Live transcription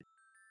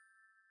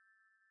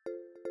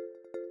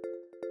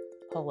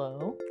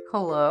Hello?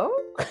 Hello?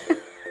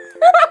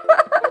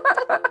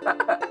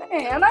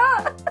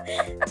 Hannah?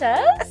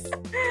 Tess?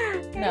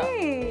 No.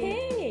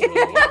 Hey. Hey.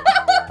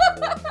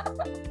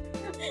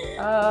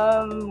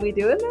 We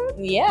doing this?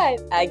 Yeah,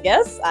 I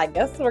guess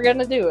we're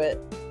gonna do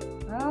it.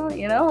 Well,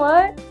 you know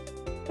what?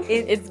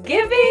 It's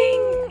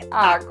giving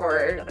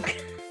awkward.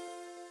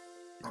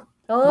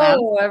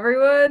 Hello,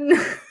 everyone.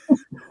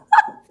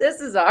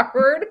 This is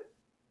awkward.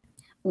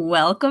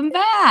 Welcome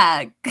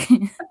back.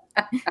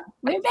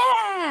 We're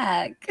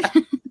back.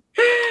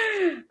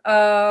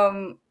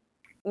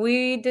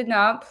 We did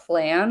not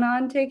plan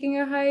on taking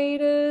a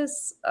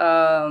hiatus.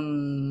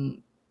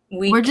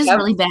 We're just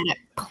really bad at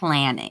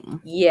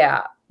planning.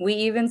 Yeah, we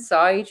even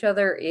saw each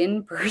other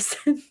in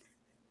person.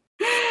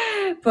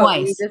 But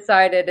Twice. We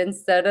decided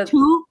instead of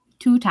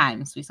two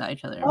times we saw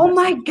each other in Oh person.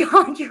 my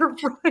God, you're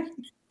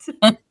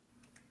right.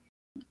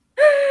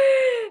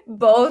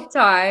 Both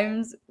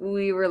times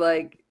we were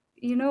like,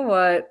 you know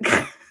what?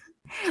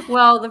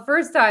 Well, the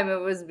first time it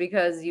was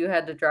because you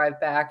had to drive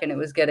back and it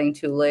was getting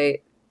too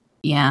late.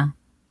 Yeah.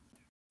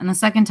 And the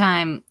second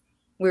time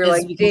we were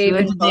like Dave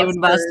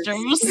and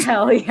Buster's.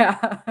 Hell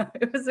yeah.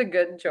 It was a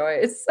good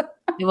choice.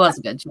 It was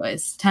a good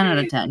choice. 10 out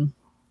of 10.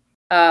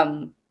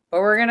 But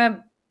we're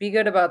gonna be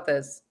good about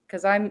this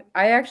because I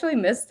actually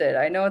missed it.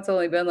 I know it's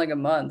only been like a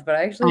month, but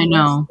I actually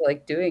missed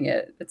like doing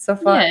it. It's so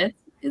fun. Yeah,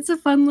 it's a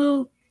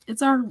fun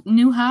it's our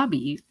new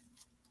hobby.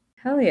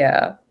 Hell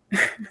yeah.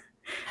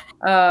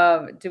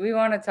 Do we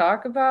want to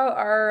talk about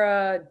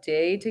our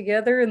day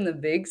together in the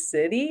big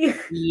city?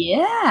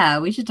 Yeah,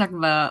 we should talk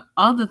about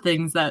all the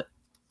things that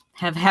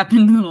have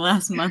happened in the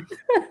last month.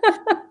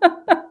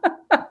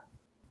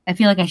 I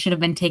feel like I should have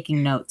been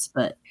taking notes,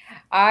 but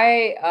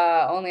I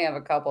only have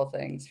a couple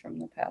things from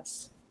the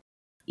past.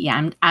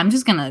 Yeah, I'm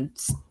just gonna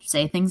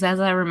say things as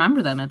I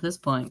remember them at this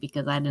point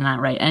because I did not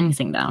write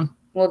anything down.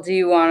 Well, do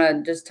you want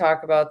to just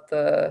talk about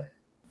the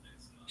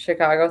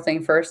Chicago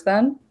thing first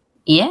then?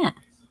 Yeah,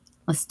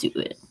 let's do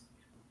it.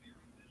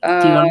 Do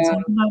you want to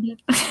talk about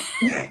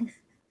it?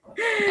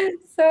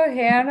 So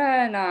Hannah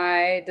and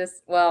I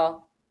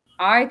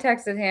I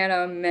texted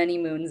Hannah many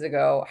moons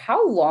ago.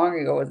 How long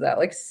ago was that?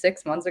 Like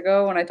 6 months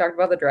ago when I talked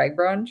about the drag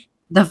brunch?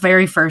 The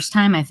very first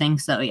time, I think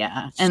so,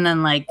 yeah. And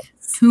then like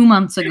 2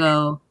 months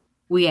ago,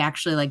 we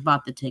actually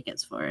bought the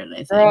tickets for it, I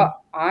think. Girl,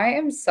 I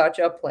am such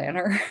a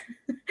planner.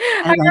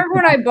 I remember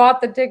when I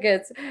bought the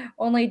tickets,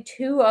 only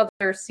 2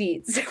 other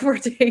seats were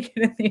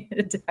taken in the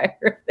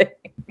entire thing.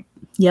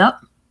 Yep.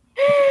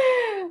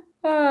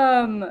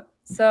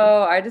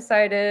 So I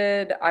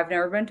decided I've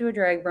never been to a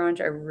drag brunch.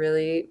 I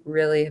really,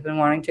 really have been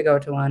wanting to go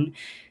to one.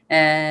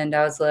 And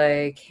I was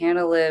like,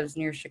 Hannah lives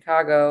near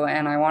Chicago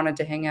and I wanted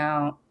to hang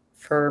out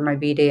for my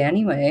B-Day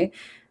anyway.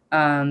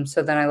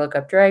 So then I look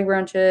up drag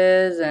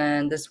brunches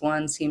and this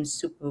one seems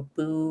super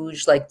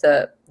bouge. Like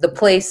the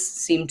place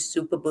seemed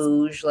super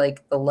bouge,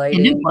 like the lighting.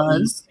 And it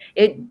was.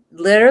 It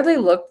literally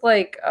looked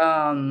like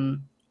a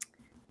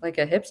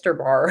hipster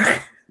bar.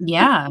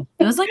 Yeah.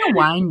 It was like a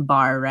wine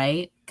bar,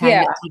 right?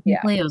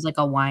 Technically, it was like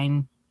a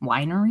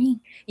winery.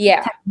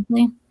 Yeah.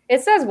 Technically.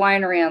 It says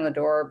winery on the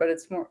door, but it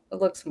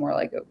looks more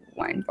like a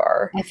wine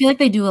bar. I feel like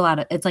they do a lot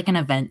of, it's like an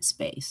event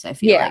space, I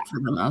feel like,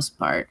 for the most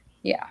part.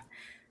 Yeah.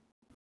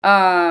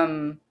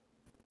 And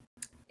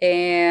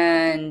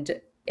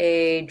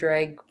a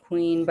drag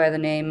queen by the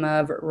name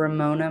of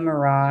Ramona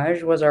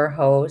Mirage was our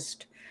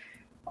host.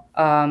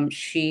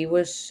 She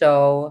was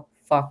so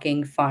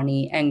fucking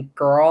funny. And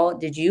girl,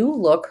 did you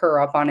look her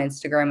up on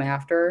Instagram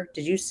after?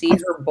 Did you see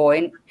her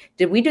boy?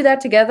 Did we do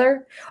that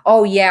together?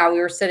 Oh yeah, we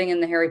were sitting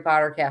in the Harry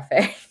Potter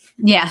cafe.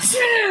 Yes.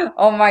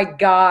 Oh my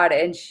God.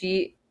 And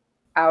she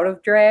out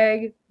of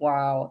drag.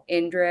 Wow.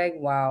 In drag.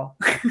 Wow.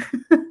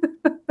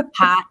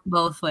 Hot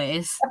both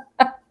ways.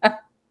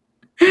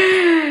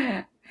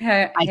 Hannah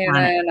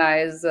and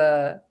I's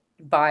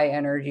bi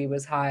energy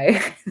was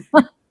high.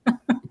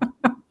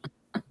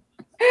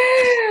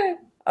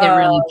 It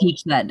really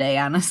peaked that day,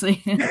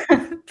 honestly.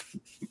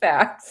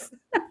 Facts.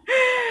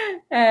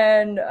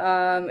 And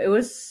it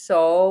was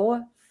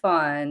so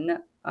fun.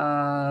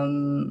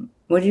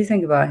 What do you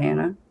think about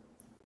Hannah?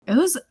 It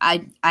was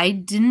I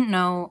didn't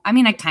know. I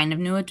mean, I kind of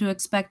knew what to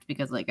expect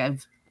because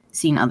I've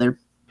seen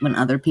when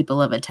other people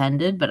have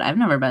attended, but I've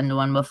never been to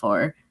one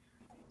before.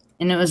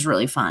 And it was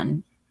really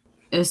fun.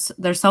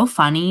 They're so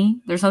funny.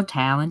 They're so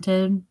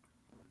talented.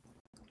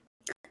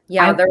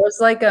 Yeah, there was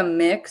like a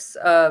mix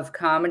of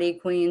comedy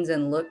queens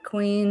and look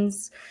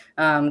queens.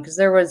 Because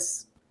there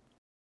was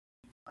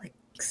like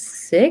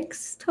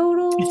 6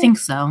 total. I think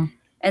so.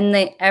 And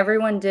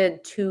everyone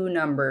did 2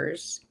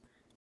 numbers.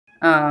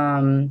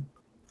 And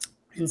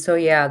so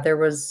yeah, there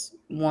was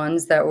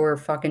ones that were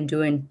fucking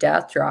doing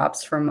death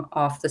drops from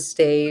off the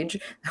stage.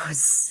 That was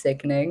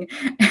sickening.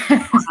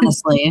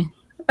 Honestly.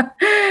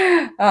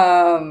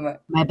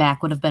 My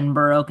back would have been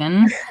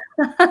broken.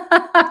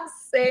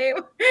 Same.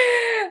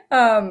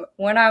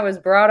 When I was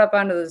brought up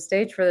onto the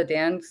stage for the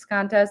dance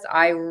contest,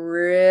 I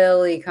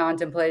really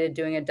contemplated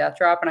doing a death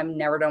drop, and I've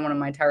never done one in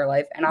my entire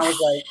life. And I was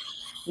like,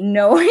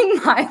 knowing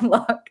my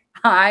luck,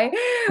 I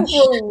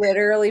will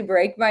literally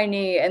break my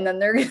knee and then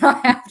they're gonna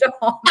have to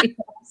haul me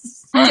off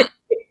stage.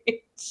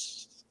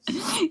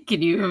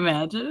 Can you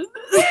imagine?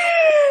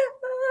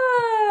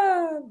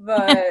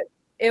 But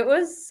it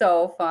was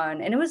so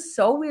fun. And it was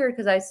so weird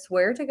because I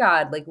swear to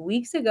God, like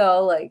weeks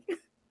ago, like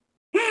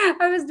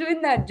I was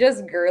doing that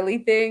just girly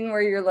thing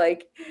where you're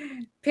like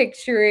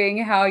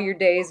picturing how your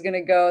day is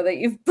gonna go that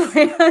you've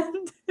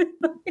planned,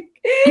 like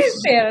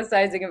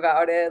fantasizing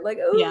about it. Like,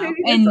 oh, Yeah, maybe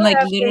this and will like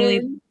happen.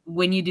 literally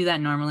when you do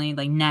that normally,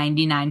 like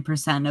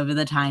 99% of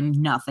the time,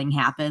 nothing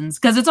happens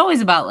because it's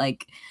always about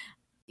like,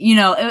 you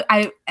know,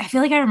 I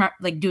feel like I remember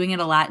like doing it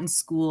a lot in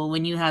school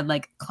when you had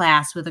like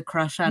class with a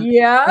crush on,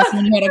 Yeah.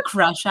 person you had a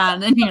crush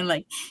on, and you're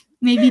like,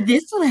 maybe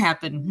this will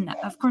happen. No,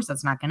 of course,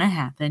 that's not gonna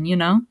happen, you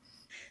know.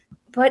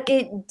 But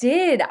it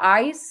did.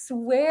 I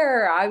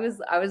swear. I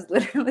was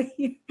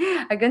literally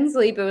I couldn't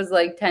sleep. It was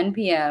like 10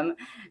 p.m.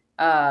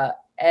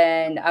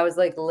 And I was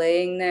like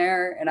laying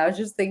there and I was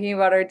just thinking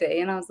about our day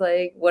and I was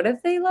like, what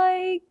if they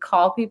like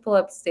call people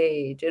up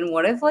stage? And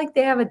what if like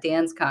they have a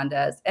dance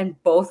contest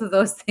and both of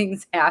those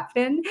things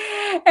happen?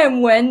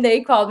 And when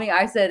they called me,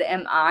 I said,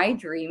 am I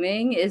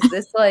dreaming? Is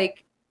this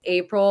like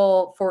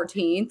April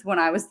 14th when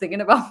I was thinking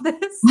about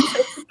this?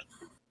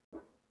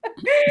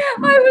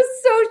 I was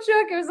so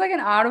shook. It was like an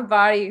out of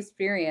body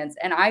experience.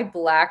 And I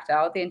blacked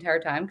out the entire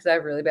time because I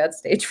have really bad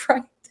stage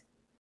fright.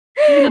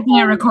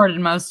 I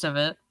recorded most of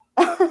it.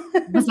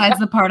 Besides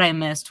the part I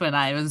missed when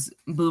I was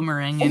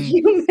boomering and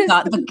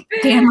thought the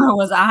camera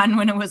was on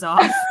when it was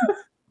off.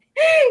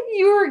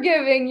 You're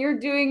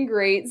doing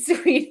great,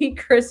 sweetie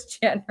Kris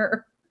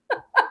Jenner.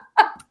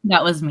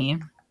 That was me.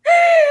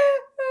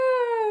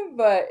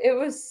 But it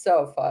was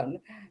so fun.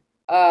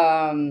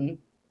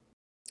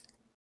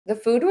 The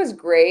food was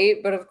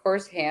great, but of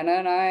course Hannah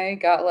and I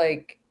got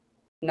like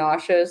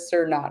nauseous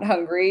or not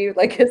hungry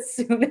like as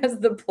soon as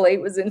the plate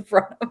was in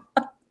front of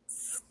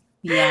us.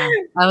 Yeah,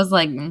 I was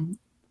like,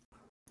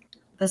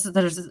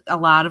 there's a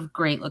lot of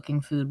great looking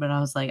food, but I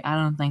was like, I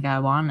don't think I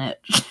want it.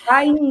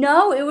 I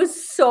know, it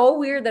was so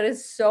weird. That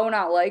is so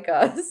not like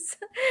us.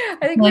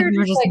 I think like we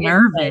were just like,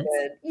 nervous.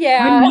 Excited.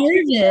 Yeah,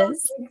 we're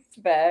nervous.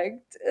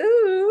 Expect.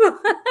 Ooh.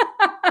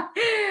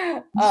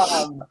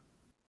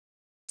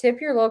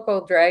 Tip your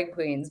local drag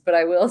queens, but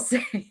I will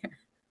say, you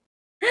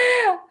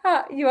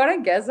want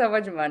to guess how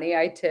much money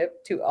I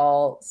tipped to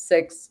all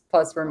 6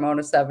 plus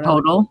Ramona 7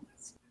 total?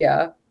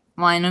 Yeah.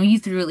 Well, I know you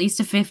threw at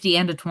least a 50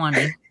 and a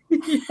 20.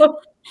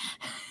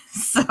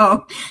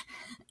 So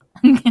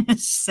I'm gonna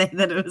say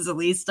that it was at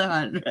least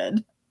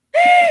 100.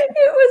 It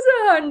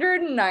was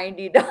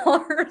 $190.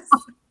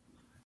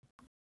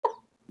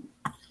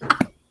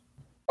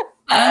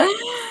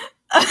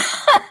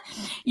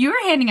 You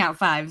were handing out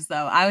 5s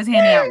though. I was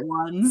handing out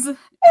 1s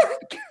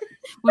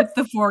with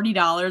the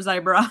 $40 I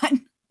brought.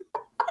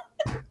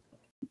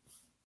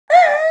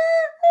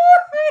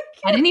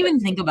 I didn't even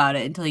think about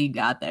it until you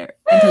got there,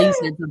 until you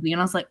said something, and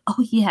I was like, "Oh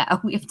yeah,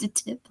 we have to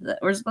tip that.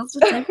 We're supposed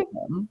to tip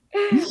them."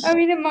 I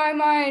mean, in my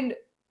mind,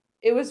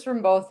 it was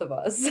from both of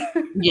us.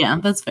 Yeah,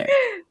 that's fair.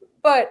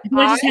 But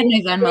I just had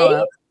my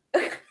Venmo up.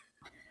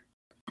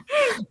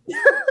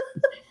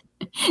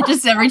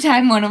 Just every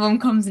time one of them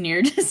comes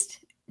near, just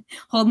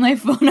hold my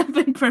phone up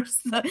and press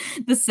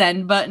the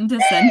send button to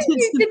send it.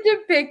 You get to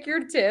pick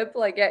your tip,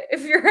 like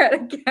if you're at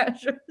a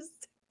cashier's.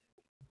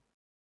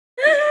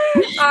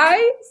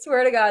 I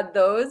swear to God,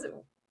 those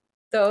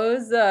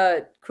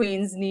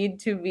queens need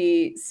to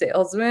be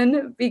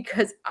salesmen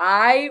because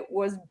I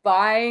was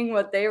buying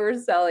what they were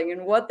selling,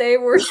 and what they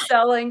were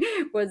selling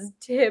was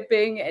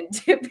tipping and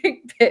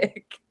tipping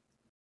big.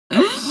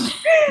 But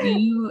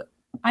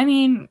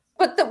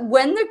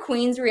when the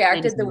queens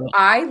reacted,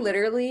 I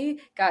literally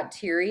got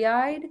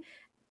teary-eyed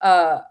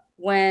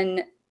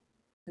when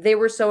they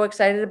were so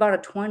excited about a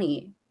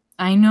 20.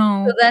 I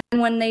know. So then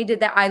when they did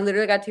that, I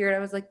literally got teary-eyed. I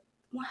was like,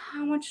 well,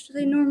 how much do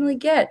they normally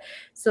get?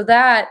 So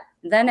then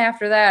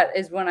after that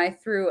is when I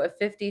threw a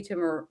 50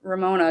 to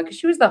Ramona because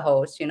she was the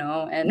host, you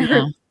know, and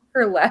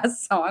her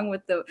last song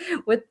with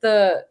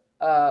the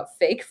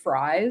fake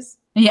fries.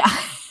 Yeah.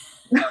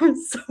 That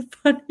was so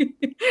funny.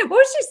 What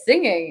was she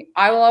singing?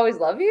 I Will Always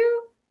Love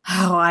You?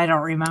 Oh, I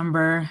don't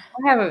remember.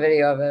 I have a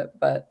video of it,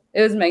 but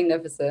it was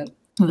magnificent.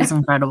 It was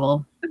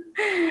incredible.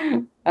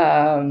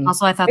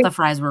 Also, I thought the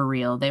fries were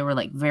real. They were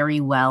like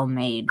very well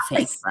made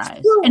fake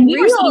fries. And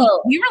we were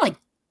like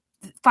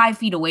 5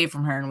 feet away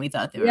from her and we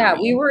thought they were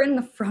real. We were in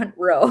the front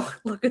row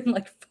looking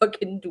like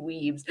fucking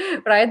dweebs.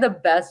 But I had the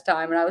best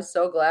time and I was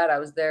so glad I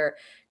was there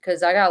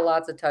because I got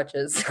lots of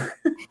touches.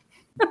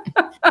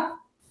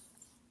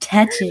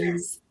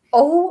 Touches.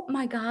 Oh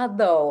my God,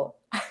 though.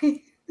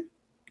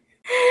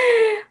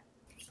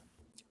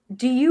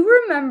 Do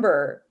you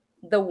remember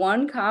the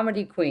one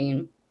comedy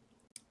queen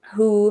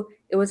who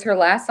it was her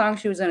last song?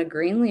 She was in a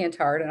green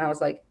leotard and I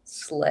was like,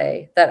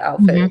 slay. That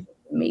outfit is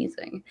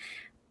amazing.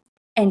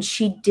 And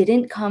she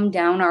didn't come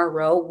down our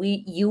row.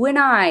 You and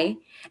I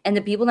and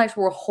the people next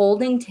were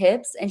holding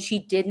tips and she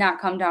did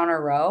not come down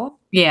our row.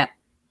 Yeah.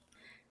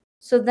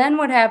 So then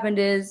what happened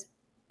is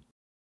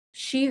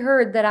she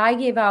heard that I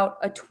gave out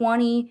a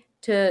 20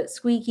 to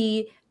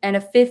Squeaky and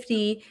a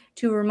 50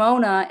 to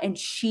Ramona, and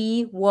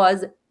she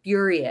was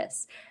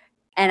furious.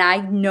 And I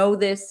know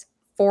this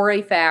for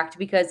a fact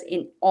because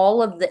in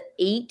all of the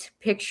 8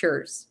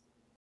 pictures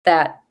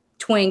that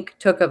Twink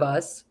took of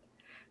us,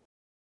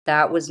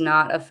 that was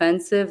not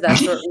offensive.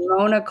 That's what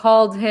Ramona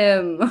called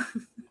him.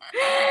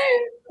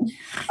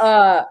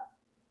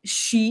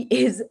 She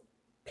is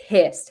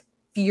pissed,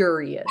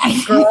 furious.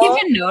 I Girl, didn't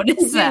even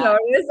notice that.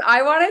 notice?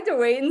 I wanted to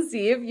wait and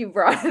see if you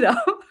brought it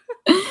up.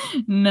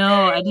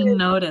 No, I didn't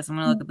notice. I'm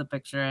gonna look at the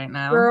picture right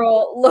now.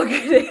 Girl, look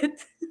at it. And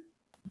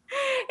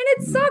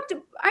it sucked.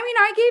 I mean,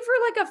 I gave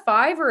her like a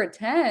 5 or a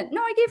 10.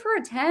 No, I gave her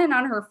a 10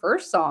 on her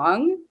first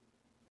song.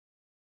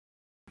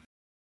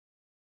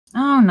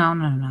 Oh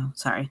no.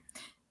 Sorry.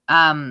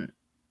 I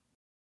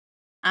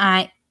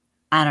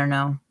don't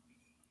know.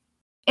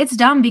 It's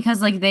dumb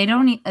because like they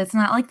don't. It's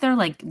not like they're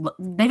like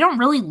they don't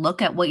really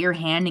look at what you're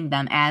handing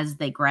them as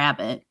they grab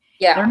it.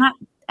 Yeah, They're not.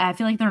 I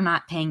feel like they're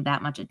not paying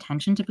that much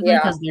attention typically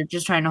because they're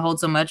just trying to hold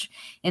so much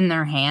in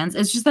their hands.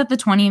 It's just that the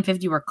 20 and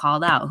 50 were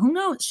called out. Who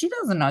knows? She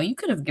doesn't know. You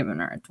could have given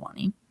her a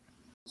 20.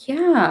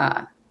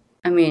 Yeah.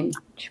 I mean,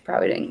 she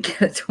probably didn't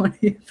get a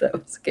 20 if that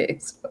was the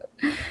case. But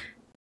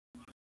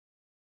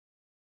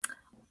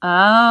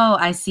Oh,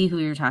 I see who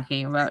you're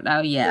talking about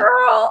now. Yeah.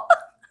 girl,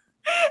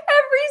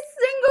 every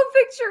single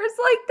picture is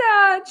like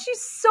that.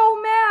 She's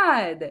so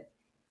mad.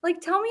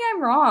 Like, tell me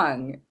I'm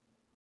wrong.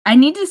 I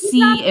need to She's see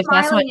not if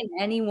that's what smiling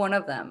in any one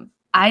of them.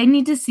 I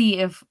need to see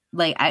if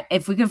like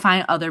if we can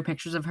find other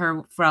pictures of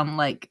her from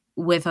like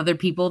with other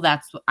people.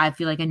 That's what I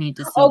feel like I need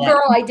to see. Oh, that.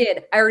 girl, I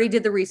did. I already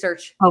did the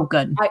research. Oh,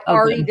 good. I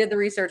already did the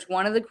research.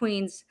 One of the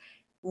queens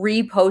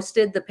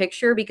reposted the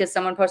picture because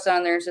someone posted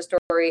on their Insta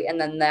story, and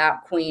then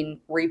that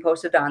queen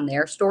reposted on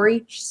their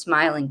story. She's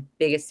smiling,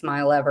 biggest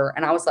smile ever.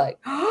 And I was like,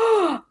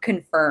 oh,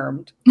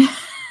 confirmed.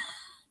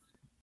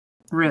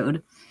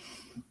 Rude.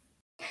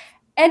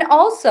 And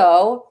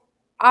also,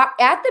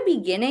 at the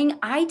beginning,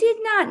 I did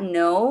not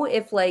know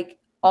if like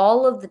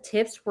all of the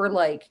tips were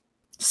like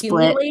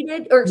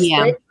accumulated or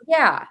split.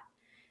 Yeah.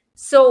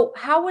 So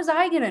how was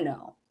I gonna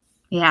know?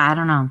 Yeah, I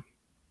don't know.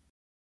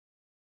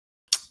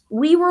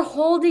 We were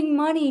holding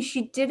money.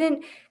 She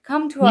didn't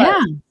come to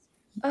us.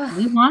 Yeah.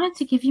 We wanted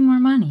to give you more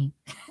money.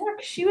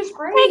 Look, she was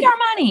great. Take our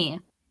money.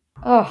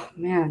 Oh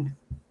man.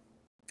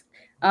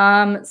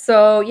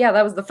 So yeah,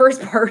 that was the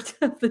first part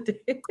of the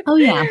day. Oh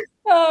yeah.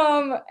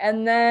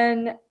 And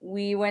then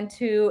we went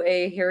to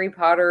a Harry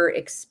Potter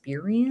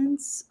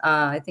experience,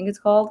 I think it's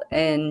called,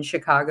 in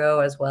Chicago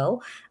as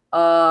well.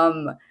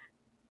 And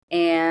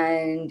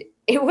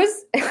it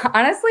was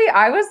honestly,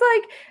 I was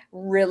like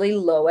really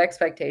low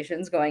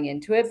expectations going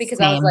into it because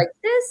I was like,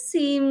 this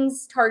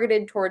seems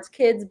targeted towards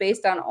kids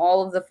based on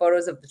all of the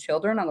photos of the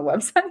children on the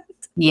website.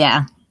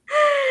 Yeah.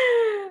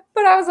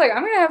 But I was like,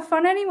 I'm going to have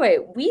fun anyway.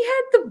 We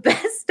had the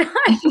best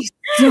time.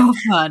 So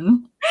fun.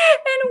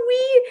 And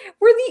we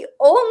were the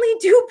only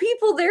 2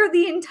 people there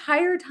the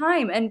entire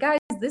time. And guys,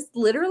 this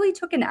literally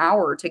took an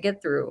hour to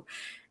get through.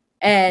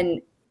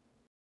 And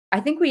I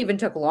think we even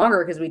took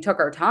longer because we took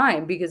our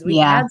time because we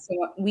had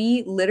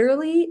we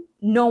literally,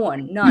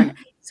 none.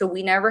 So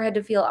we never had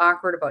to feel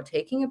awkward about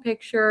taking a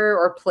picture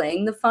or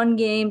playing the fun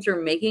games or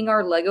making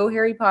our Lego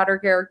Harry Potter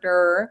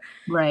character.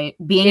 Right.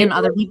 Being in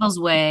other people's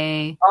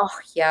way. Oh,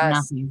 yes.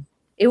 Nothing.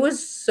 It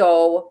was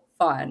so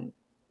fun.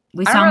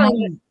 We saw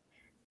more.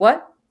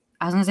 What?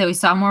 I was going to say we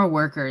saw more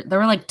workers. There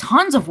were like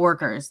tons of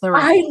workers. There were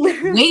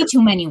way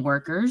too many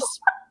workers,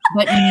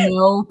 but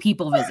no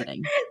people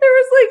visiting. There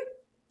was like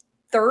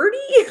 30.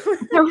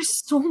 There were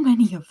so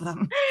many of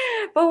them.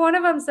 But one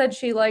of them said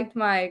she liked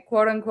my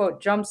quote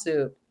unquote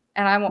jumpsuit.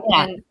 And I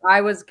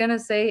was going to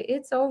say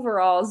it's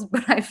overalls,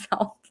 but I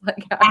felt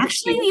like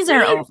actually these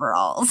are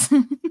overalls.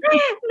 No,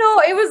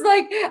 it was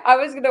like I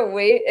was going to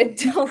wait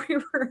until we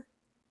were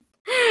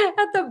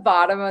at the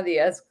bottom of the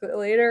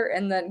escalator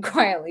and then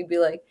quietly be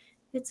like,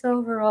 it's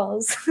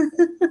overalls.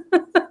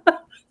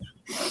 But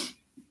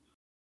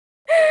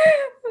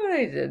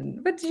I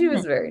didn't. But she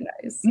was very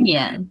nice.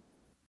 Yeah.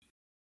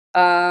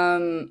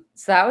 So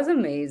that was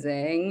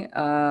amazing.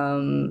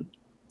 Do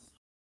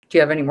you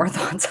have any more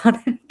thoughts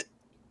on it?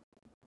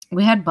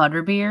 We had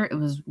butterbeer. It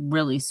was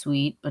really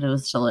sweet, but it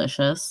was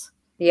delicious.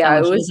 Yeah,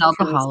 it was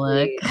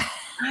alcoholic.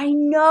 I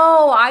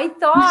know. I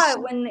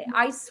thought when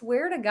I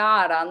swear to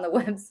God on the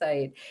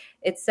website,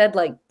 it said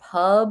like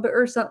pub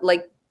or something,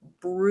 like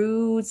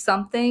brew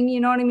something, you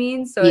know what I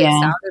mean? So it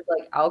sounded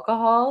like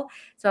alcohol.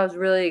 So I was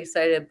really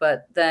excited.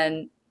 But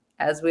then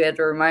as we had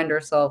to remind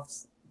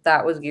ourselves,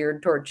 that was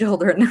geared toward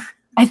children.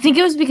 I think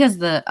it was because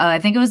the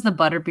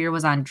butterbeer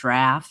was on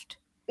draft.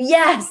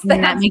 Yes,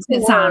 and that makes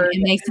it sound.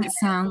 It makes it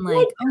sound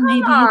like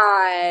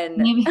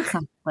maybe it's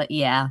not, but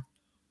yeah.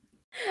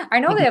 I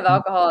know they have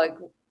alcoholic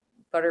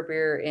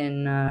butterbeer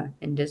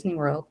in Disney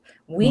World.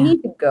 We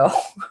need to go.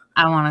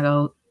 I want to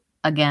go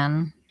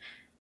again.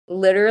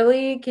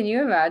 Literally, can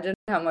you imagine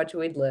how much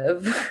we'd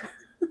live?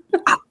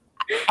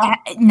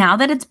 Now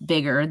that it's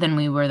bigger than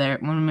we were there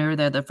when we were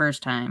there the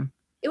first time.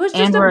 It was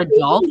just we're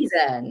adults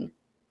then.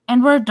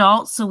 And we're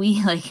adults, so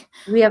we like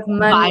We have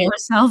buy money.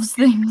 ourselves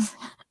things.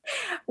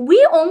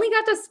 We only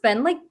got to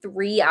spend like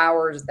 3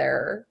 hours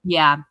there.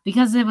 Yeah,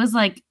 because it was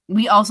like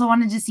we also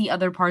wanted to see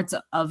other parts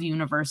of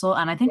Universal,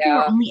 and I think we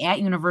were only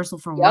at Universal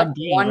for one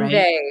day, one right?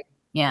 day.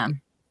 Yeah.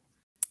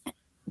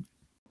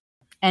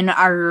 And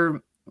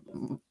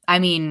I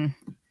mean,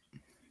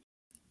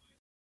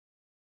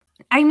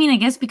 I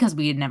guess because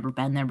we had never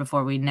been there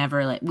before, we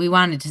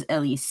wanted to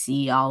at least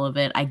see all of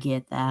it. I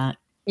get that.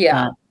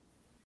 Yeah. But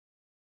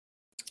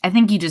I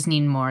think you just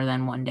need more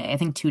than one day. I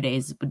think 2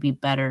 days would be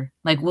better.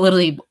 Like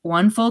literally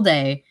one full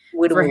day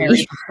for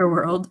Harry Potter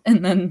World,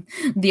 and then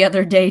the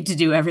other day to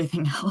do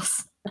everything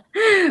else.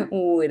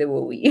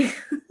 Widowy.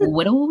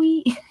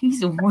 Widowy?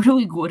 He's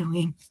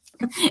widowy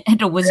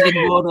at a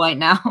Wizarding World right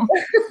now.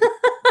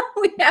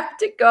 We have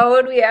to go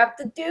and we have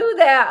to do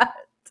that.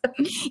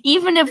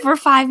 Even if we're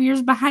 5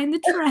 years behind the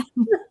trend.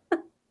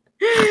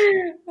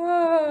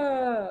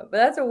 But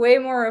that's a way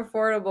more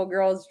affordable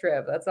girls'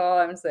 trip. That's all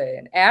I'm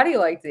saying. Addie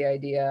liked the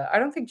idea. I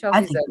don't think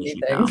Chelsea said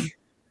anything.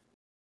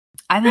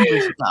 I think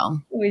we should go.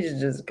 We should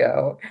just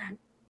go.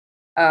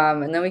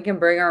 And then we can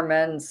bring our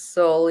men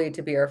solely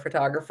to be our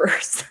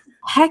photographers.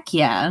 Heck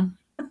yeah.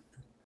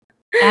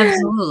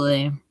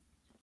 Absolutely.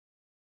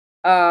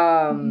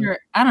 I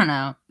don't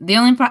know. The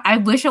only I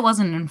wish it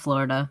wasn't in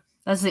Florida.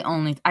 That's the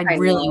only. I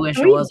really wish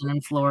it wasn't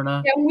in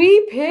Florida. Can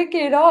we pick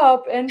it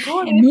up and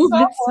put it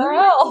somewhere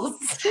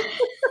else?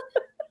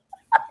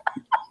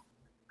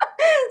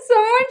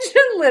 Someone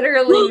should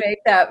literally make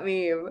that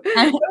meme.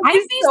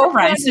 I'd be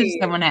surprised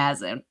if someone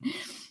hasn't.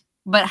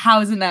 But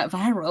how isn't that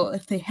viral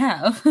if they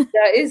have?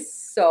 That is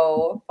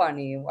so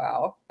funny.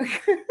 Wow.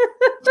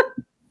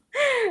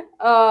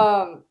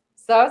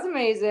 So that was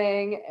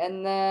amazing.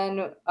 And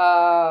then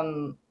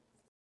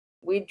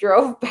we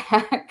drove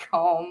back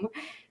home,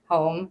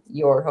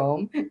 your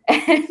home,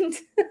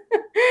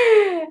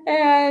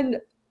 and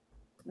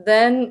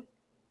then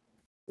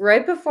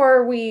right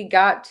before we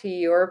got to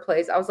your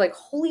place, I was like,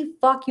 holy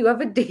fuck, you have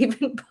a Dave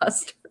 &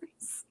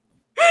 Buster's.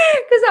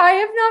 Because I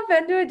have not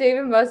been to a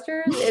Dave &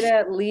 Buster's in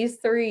at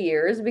least 3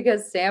 years,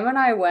 because Sam and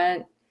I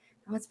went,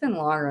 it's been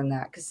longer than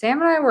that, because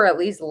Sam and I were at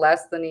least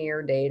less than a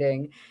year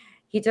dating.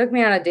 He took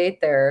me on a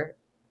date there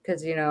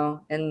because,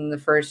 in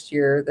the first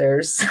year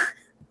there's...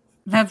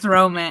 That's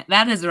romance.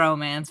 That is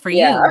romance for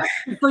you.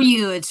 For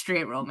you, it's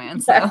straight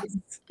romance. So.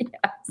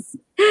 Yes.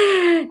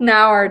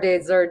 Now our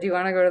dates are, do you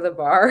want to go to the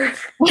bar?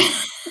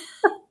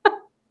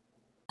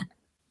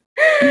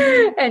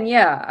 And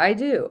yeah, I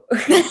do.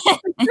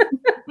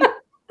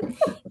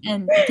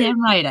 And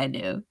damn right I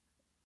do.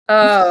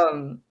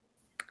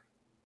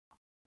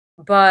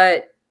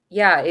 But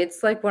yeah,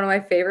 it's like one of my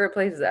favorite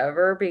places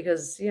ever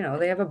because,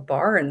 they have a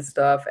bar and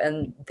stuff,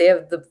 and they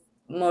have the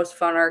most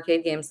fun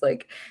arcade games,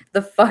 like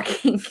the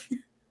fucking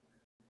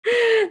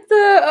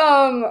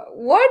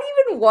what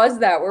even was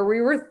that where we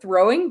were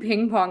throwing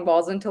ping pong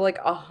balls into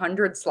like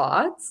 100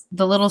 slots?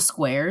 The little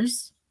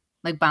squares,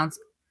 like the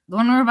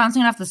one we were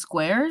bouncing off the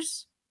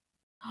squares.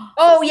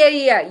 Oh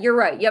yeah, you're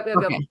right. Yep.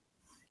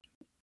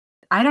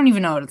 I don't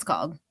even know what it's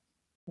called.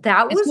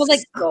 That was like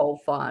so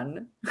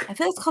fun. I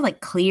feel it's called like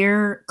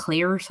clear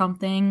or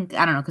something.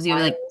 I don't know, because you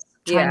were like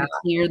trying to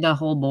clear the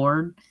whole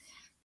board.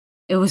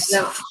 It was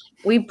so fun.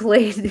 We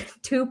played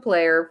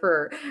 2-player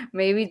for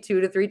maybe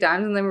 2 to 3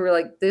 times, and then we were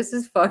like, this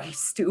is fucking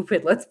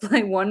stupid. Let's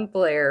play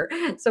 1-player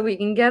so we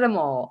can get them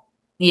all.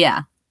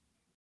 Yeah.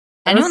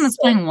 Anyone that's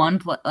playing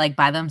like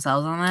by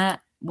themselves on that,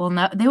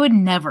 they would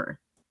never.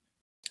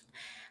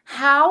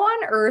 How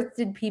on earth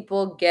did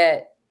people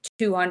get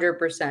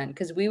 200%?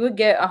 Because we would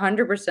get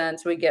 100%,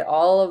 so we get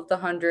all of the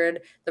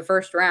 100 the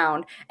first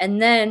round,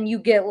 and then you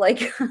get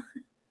like...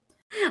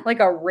 like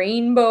a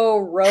Rainbow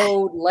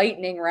Road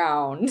lightning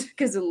round,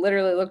 because it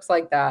literally looks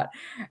like that.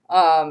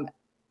 But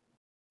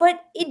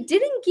it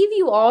didn't give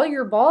you all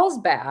your balls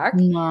back.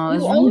 No,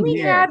 you only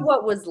had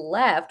what was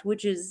left,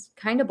 which is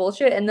kind of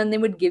bullshit. And then they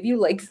would give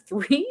you like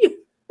 3.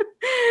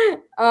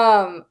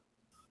 But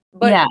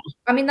yeah.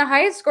 I mean, the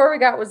highest score we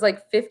got was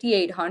like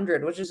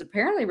 5,800, which is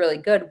apparently really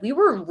good. We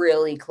were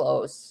really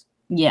close.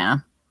 Yeah.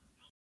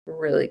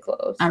 Really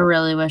close. I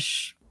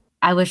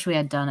wish we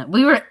had done it.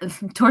 We were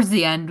towards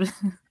the end.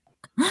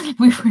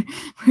 We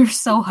were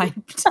so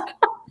hyped.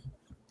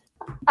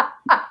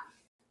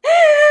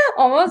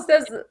 Almost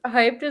as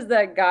hyped as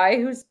that guy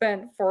who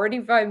spent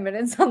 45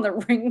 minutes on the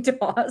ring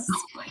toss.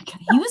 Oh my god,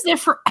 he was there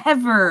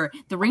forever.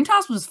 The ring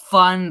toss was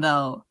fun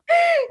though.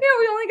 Yeah,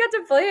 we only got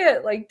to play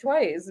it like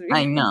twice.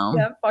 I know.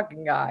 That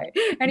fucking guy.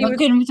 And what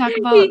can we talk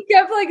about? He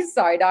kept like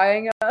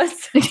side-eyeing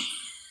us.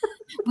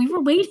 We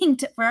were waiting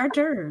for our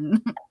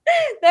turn.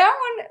 That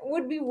one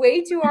would be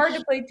way too hard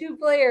to play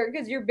 2-player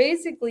because you're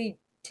basically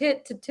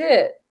tit to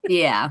tit.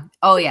 Yeah.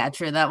 Oh yeah,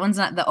 true. That one's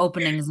not, the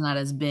opening is not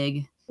as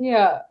big.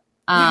 Yeah.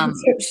 That's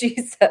what she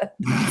said.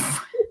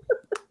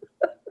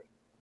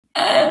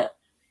 But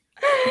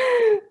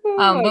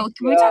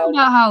can we talk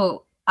about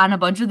how on a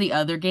bunch of the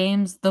other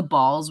games the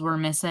balls were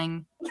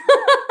missing?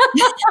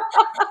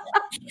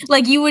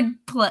 Like you would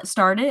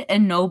start it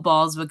and no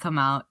balls would come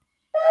out.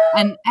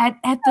 And at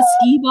the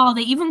skee ball,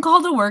 they even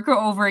called a worker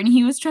over, and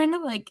he was trying to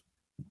like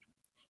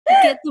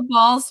get the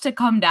balls to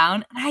come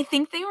down. And I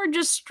think they were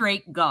just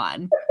straight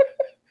gone.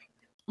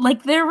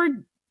 Like there were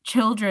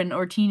children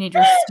or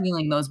teenagers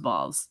stealing those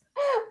balls.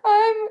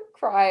 I'm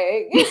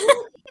crying.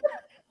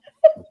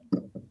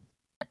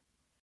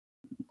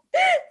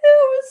 It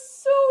was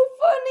so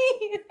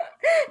funny.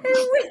 And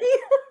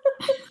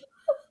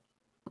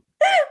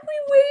we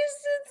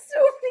wasted so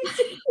many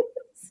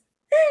tickets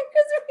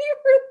because we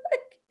were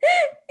like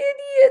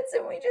idiots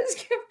and we just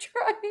kept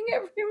trying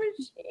every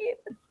machine.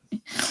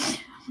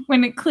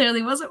 When it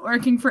clearly wasn't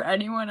working for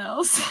anyone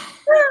else.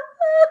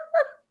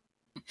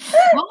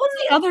 What was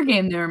the other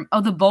game there?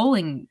 Oh, the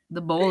bowling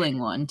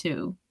one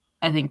too.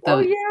 I think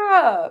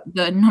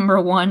the number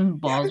one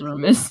balls were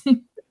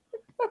missing.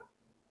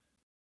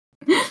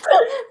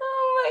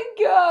 Oh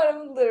my god,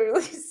 I'm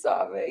literally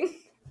sobbing.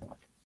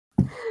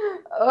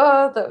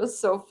 Oh, that was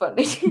so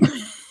funny.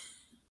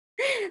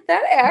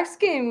 That axe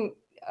game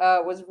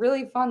was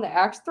really fun. The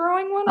axe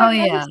throwing one. I've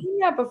never seen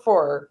that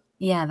before.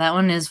 Yeah, that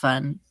one is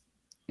fun.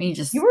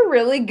 You were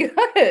really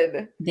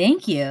good.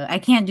 Thank you. I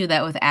can't do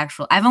that with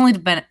actual. I've only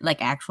been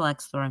like actual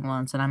axe throwing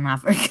once, and I'm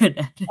not very good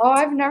at it. Oh,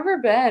 I've never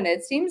been.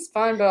 It seems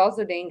fun, but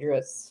also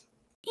dangerous.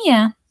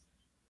 Yeah,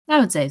 I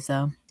would say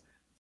so.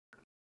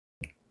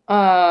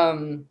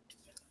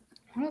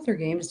 What other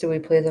games do we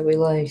play that we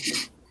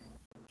liked?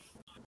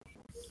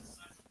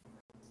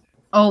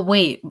 Oh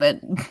wait, but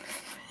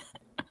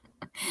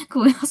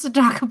can we also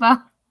talk about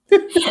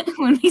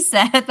when we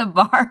sat at the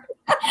bar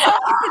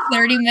for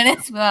 30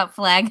 minutes without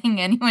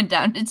flagging anyone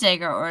down to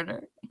take our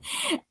order?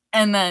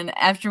 And then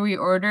after we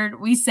ordered,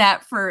 we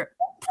sat for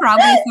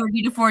probably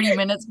 30 to 40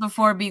 minutes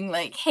before being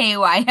like, hey,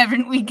 why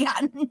haven't we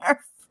gotten our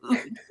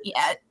food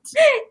yet?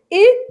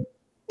 It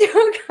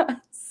took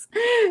us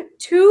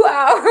 2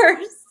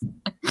 hours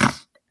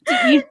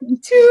to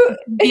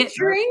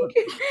drink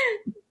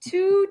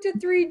 2 to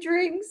 3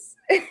 drinks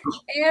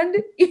and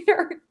eat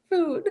our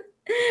food.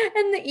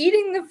 And the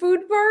eating the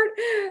food part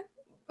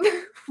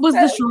was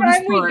the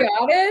shortest part. We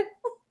got it.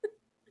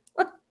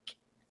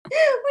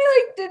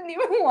 We didn't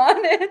even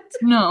want it.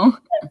 No.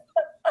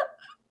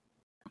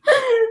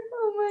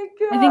 Oh my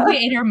god. I think we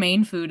ate our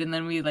main food and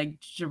then we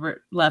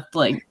left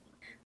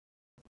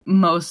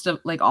most of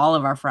all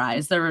of our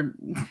fries.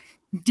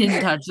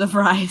 Didn't touch the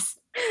fries.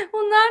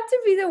 Well, not to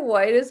be the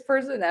whitest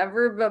person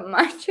ever, but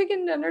my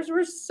chicken tenders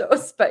were so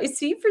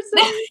spicy for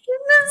some reason.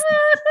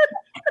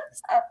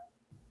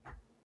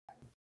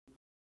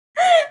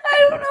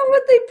 I don't know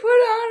what they put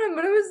on them,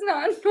 but it was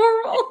not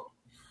normal.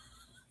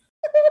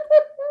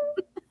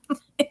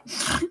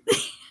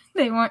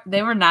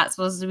 They were not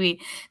supposed to be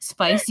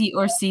spicy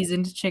or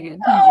seasoned chicken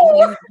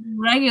tenders.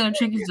 Regular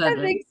chicken tenders.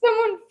 I think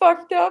someone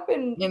fucked up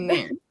and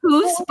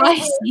too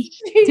spicy.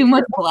 Too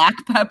much black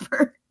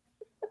pepper.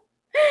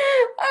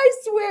 I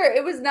swear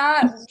it was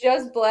not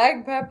just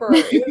black pepper.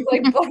 It was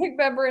black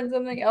pepper and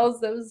something else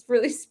that was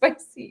really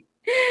spicy.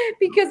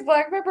 Because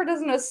black pepper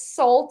doesn't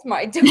assault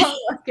my tongue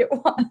like it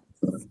was.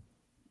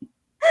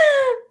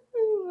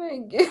 Oh my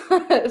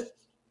god.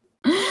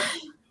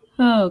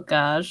 Oh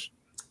gosh.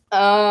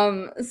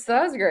 So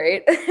that was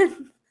great.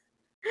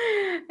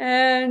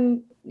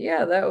 And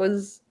yeah, that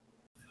was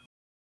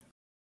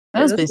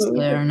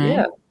basically our night.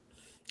 Yeah.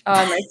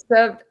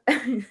 Except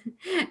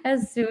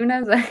as soon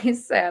as I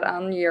sat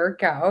on your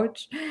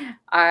couch,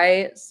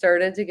 I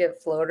started to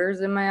get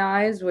floaters in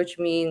my eyes, which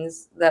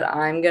means that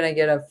I'm going to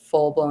get a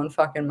full-blown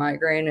fucking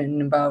migraine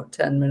in about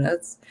 10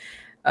 minutes.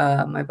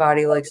 My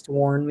body likes to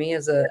warn me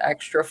as an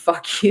extra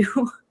fuck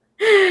you.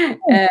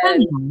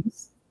 And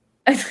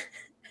then,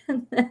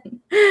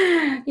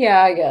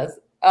 yeah, I guess.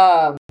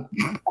 And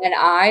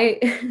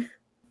I,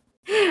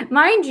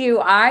 mind you,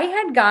 I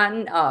had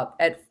gotten up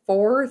at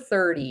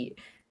 4:30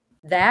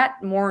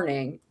 that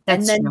morning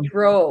and then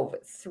drove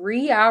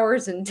 3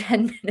 hours and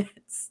 10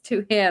 minutes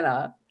to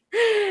Hannah.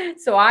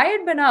 So I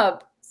had been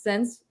up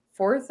since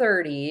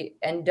 4:30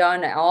 and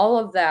done all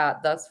of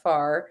that thus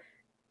far.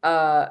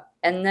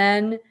 And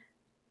then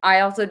I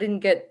also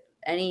didn't get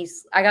I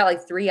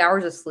got 3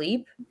 hours of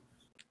sleep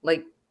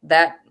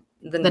the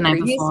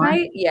previous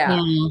night. Yeah.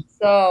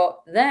 So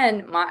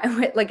then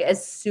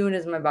as soon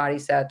as my body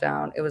sat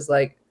down, it was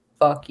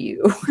fuck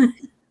you.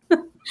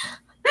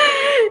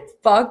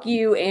 Fuck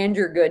you and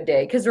your good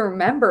day. Because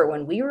remember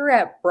when we were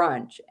at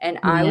brunch and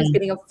I was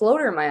getting a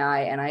floater in my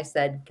eye and I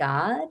said,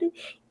 God,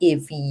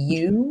 if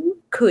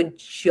you could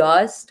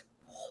just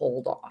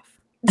hold off.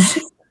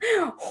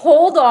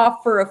 Hold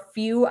off for a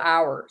few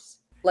hours.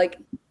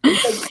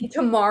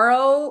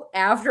 Tomorrow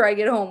after I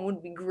get home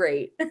would be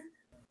great.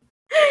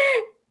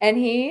 And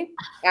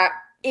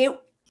it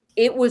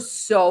was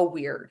so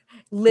weird.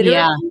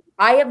 Literally,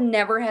 I have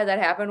never had that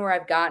happen where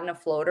I've gotten a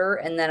floater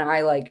and then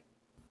I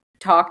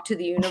talked to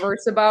the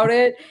universe about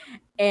it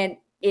and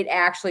it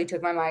actually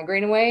took my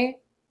migraine away.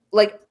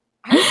 I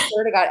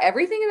swear to God,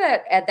 everything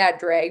at that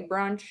drag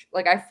brunch,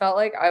 I felt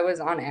like I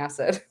was on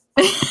acid.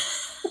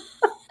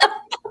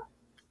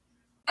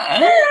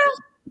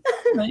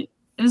 It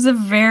was a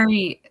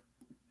very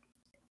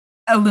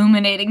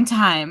illuminating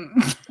time.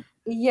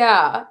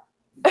 Yeah.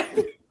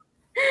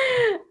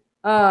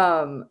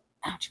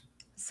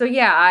 So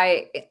yeah,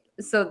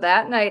 so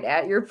that night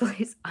at your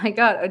place, I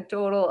got a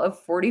total of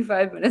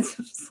 45 minutes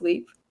of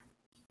sleep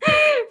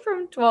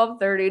from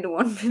 12:30 to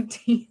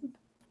 1:15.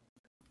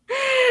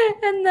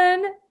 And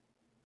then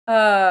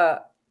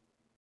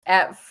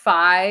at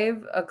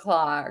 5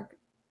 o'clock,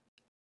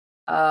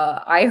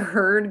 I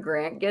heard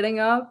Grant getting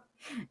up,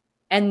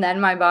 and then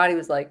my body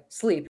was like,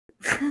 sleep.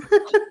 And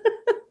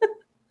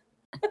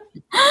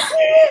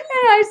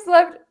I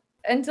slept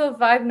until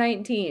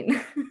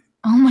 5:19.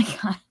 Oh my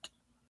God.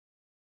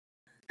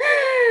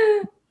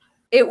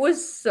 It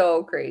was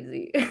so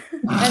crazy.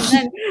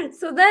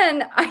 And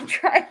then I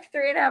drive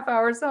 3.5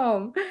 hours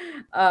home.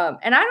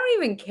 And I don't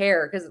even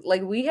care because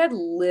like we had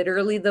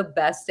literally the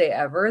best day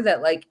ever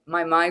that like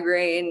my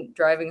migraine,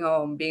 driving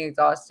home, being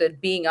exhausted,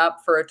 being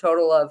up for a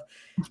total of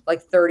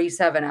like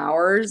 37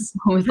 hours.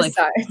 With like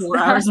 4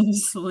 hours of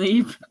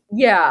sleep.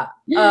 Yeah.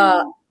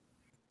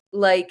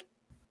 Like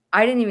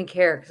I didn't even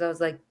care because I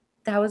was like,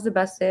 that was the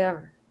best day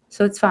ever.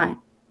 So it's fine.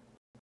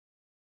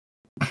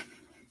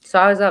 So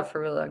I was up for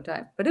a really long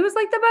time, but it was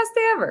like the best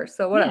day ever.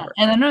 So whatever.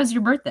 Yeah, and then it was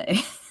your birthday.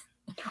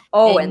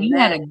 Oh, and you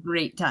had a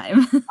great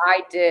time.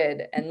 I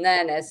did. And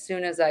then as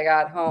soon as I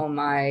got home,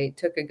 I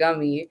took a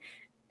gummy,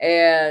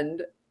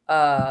 and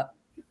at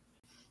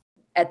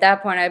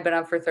that point I'd been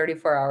up for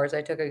 34 hours.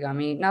 I took a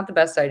gummy. Not the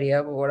best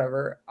idea, but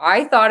whatever.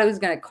 I thought it was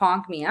going to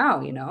conk me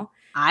out, you know?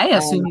 I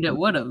assumed it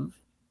would have.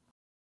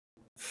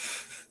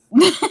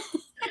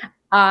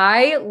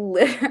 I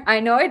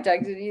know I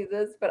texted you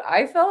this, but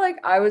I felt like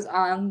I was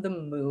on the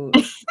moon.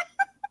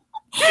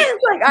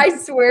 Like, I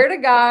swear to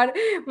God,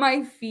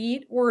 my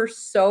feet were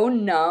so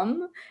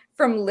numb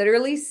from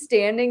literally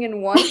standing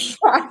in one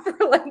spot for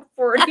like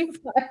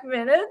 45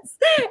 minutes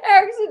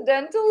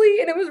accidentally.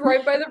 And it was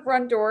right by the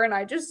front door. And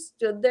I just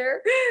stood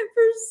there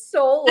for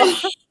so long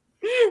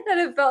that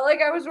it felt like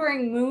I was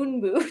wearing moon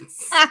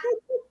boots.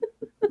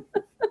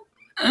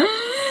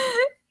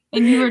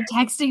 And you were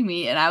texting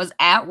me, and I was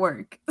at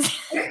work.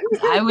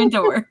 I went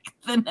to work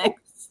the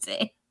next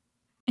day.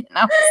 And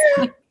I was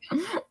like,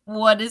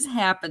 what is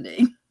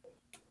happening?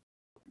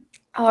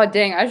 Oh,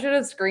 dang. I should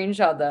have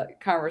screenshot that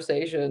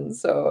conversation.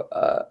 So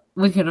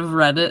we could have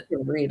read it.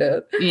 Read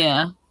it.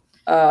 Yeah.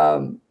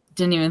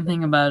 Didn't even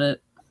think about it.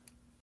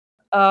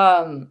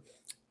 But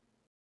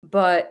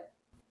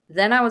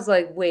then I was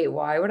like, wait,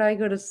 why would I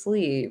go to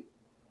sleep?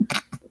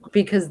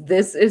 Because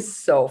this is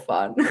so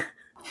fun.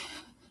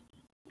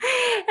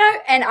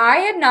 And I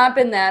had not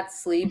been that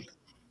sleep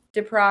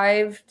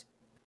deprived.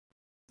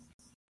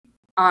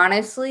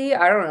 Honestly,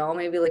 I don't know,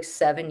 maybe like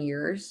 7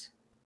 years.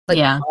 Like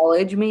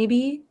college,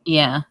 maybe.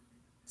 Yeah.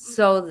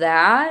 So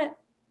that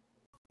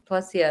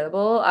plus the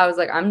edible, I was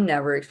like, I'm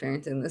never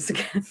experiencing this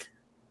again.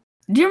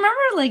 Do you remember,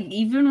 like,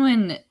 even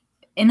when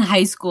in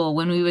high school,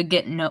 when we would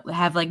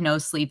have no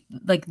sleep,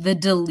 like the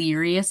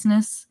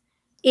deliriousness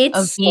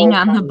of being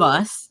on the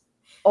bus?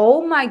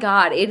 Oh my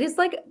God. It is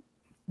like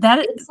that.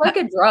 It's like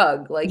a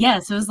drug. Like,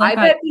 yes, it was like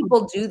I bet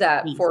people do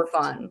that for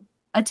fun.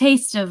 A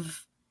taste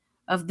of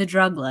the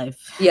drug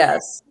life.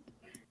 Yes.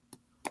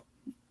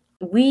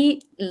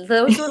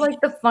 Those were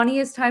like the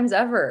funniest times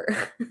ever.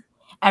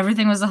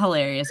 Everything was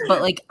hilarious,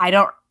 but like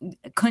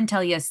couldn't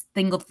tell you a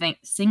single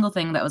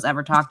thing that was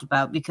ever talked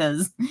about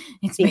because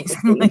it's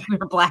basically like we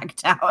were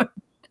blacked out.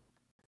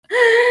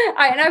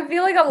 And I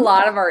feel like a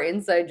lot of our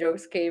inside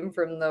jokes came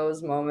from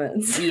those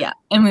moments. Yeah,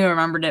 and we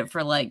remembered it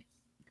for like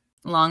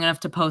long enough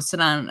to post it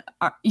on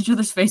each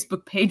other's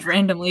Facebook page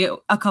randomly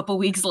a couple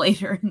weeks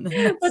later.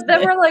 But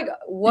then we're like,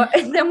 what?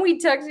 And then we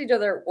text each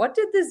other, what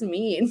did this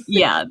mean?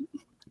 Yeah.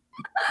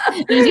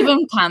 There's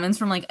even comments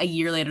from like a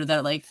year later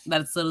that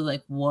that's literally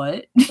like,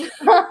 what?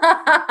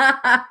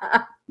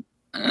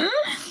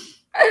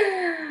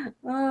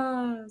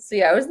 So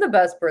yeah, it was the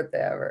best birthday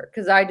ever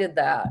because I did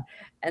that.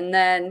 And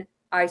then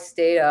I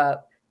stayed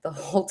up the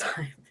whole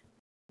time.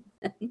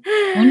 When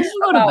did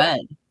you go to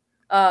bed?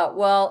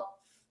 Well,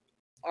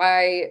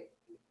 I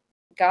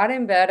got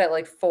in bed at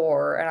like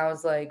 4 and I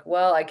was like,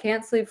 well, I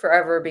can't sleep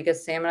forever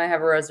because Sam and I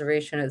have a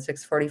reservation at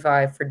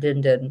 6:45 for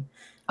Din Din.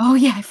 Oh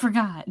yeah, I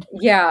forgot.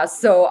 Yeah,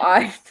 so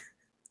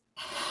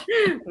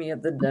me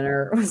at the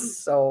dinner was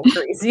so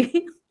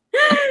crazy.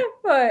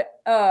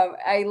 But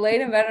I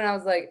laid in bed and I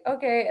was like,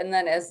 okay. And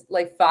then as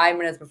like 5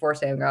 minutes before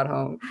Sam got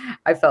home,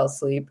 I fell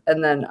asleep.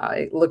 And then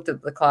I looked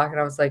at the clock and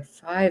I was like,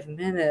 5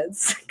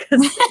 minutes.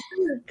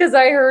 Because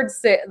I heard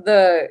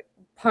the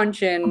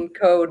punch-in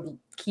code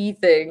key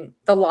thing,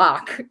 the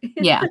lock.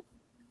 Yeah.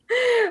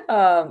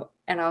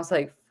 And I was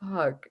like,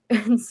 fuck.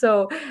 And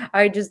so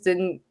I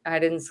didn't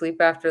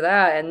sleep after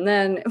that. And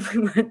then we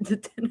went to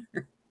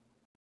dinner.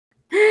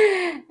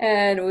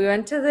 And we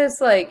went to this,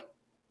 like,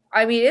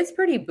 I mean, it's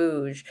pretty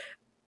bouge.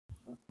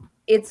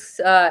 It's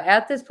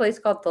at this place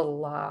called The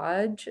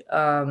Lodge.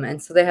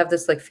 And so they have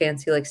this like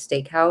fancy like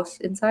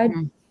steakhouse inside.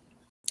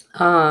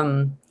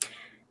 Mm-hmm.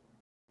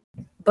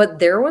 But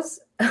there was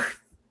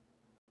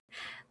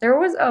There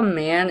was a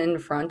man in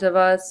front of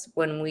us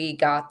when we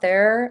got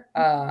there,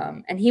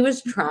 and he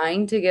was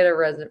trying to get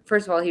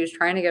First of all, he was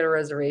trying to get a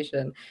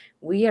reservation.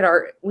 We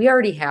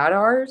already had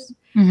ours,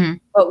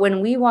 but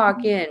when we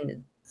walk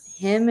in,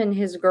 him and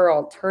his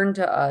girl turn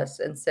to us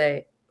and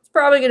say, "It's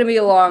probably going to be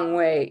a long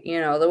wait." You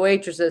know, the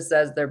waitress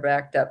says they're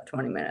backed up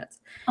 20 minutes.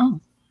 Oh.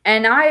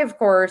 And I, of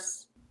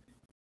course,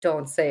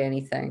 don't say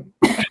anything.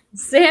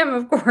 Sam,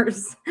 of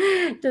course,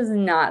 does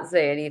not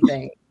say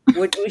anything.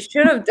 What we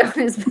should have done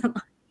is been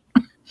like,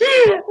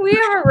 we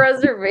have a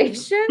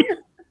reservation.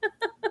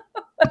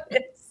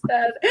 It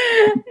said,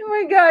 oh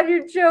my God,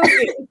 you're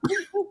joking.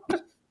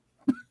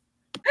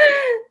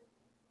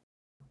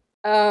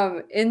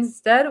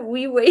 Instead,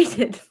 we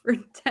waited for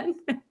 10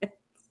 minutes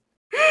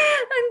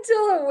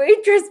until a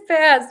waitress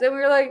passed, and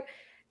we were like,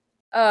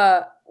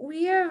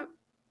 we have,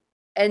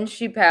 and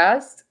she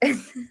passed.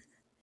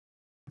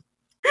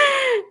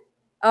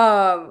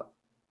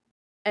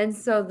 And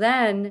so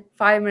then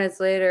 5 minutes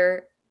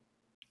later,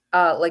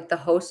 like the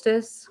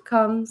hostess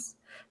comes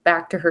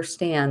back to her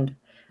stand.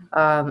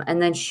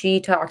 And then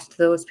she talks to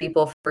those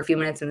people for a few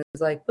minutes and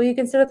is like, well, you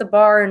can sit at the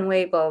bar and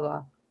wait, blah,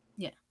 blah.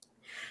 Yeah.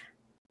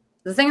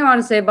 The thing I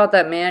want to say about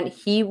that man,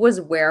 he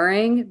was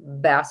wearing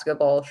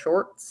basketball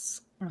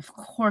shorts. Of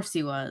course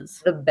he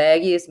was. The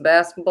baggiest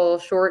basketball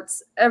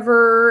shorts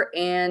ever,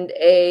 and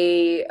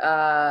a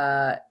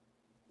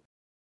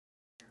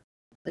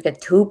like a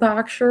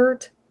Tupac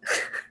shirt.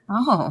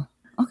 Oh,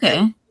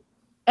 okay.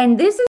 And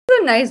this is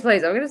a nice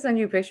place. I'm gonna send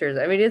you pictures.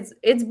 I mean,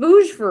 it's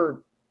bouge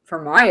for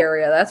my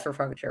area. That's for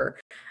fucking sure.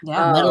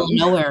 Yeah, middle of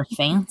nowhere,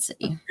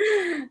 fancy.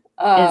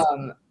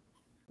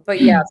 But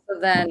yeah. So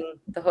then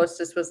the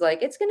hostess was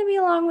like, "It's gonna be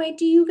a long wait.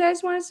 Do you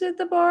guys want to sit at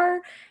the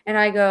bar?" And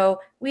I go,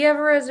 "We have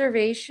a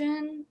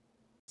reservation."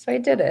 So I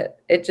did it.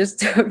 It just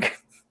took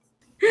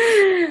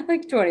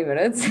like 20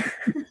 minutes.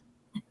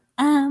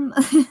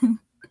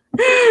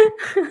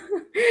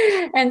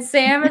 And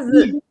Sam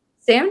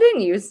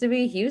didn't used to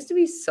be. He used to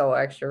be so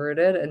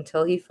extroverted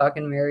until he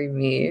fucking married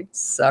me.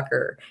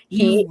 Sucker.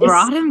 He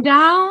brought him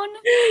down?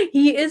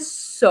 He is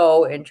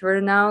so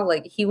introverted now.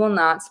 Like, he will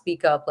not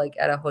speak up like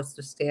at a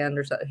hostess stand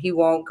or something. He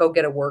won't go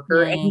get a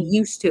worker, and he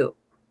used to.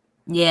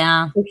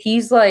 Yeah. So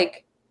he's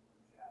like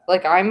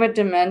I'm a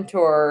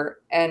Dementor,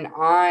 and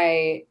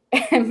I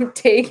am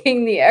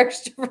taking the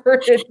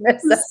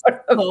extrovertedness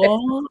out of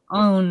it.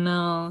 Oh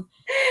no.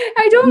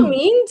 I don't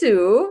mean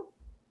to.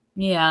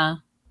 Yeah.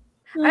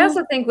 I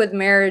also think with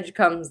marriage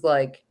comes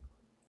like,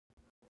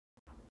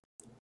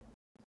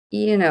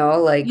 you know,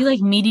 like you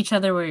like meet each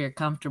other where you're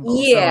comfortable.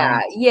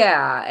 Yeah,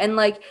 yeah. And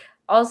like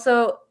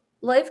also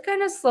life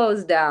kind of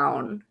slows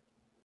down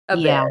a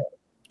bit.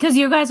 Because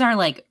you guys are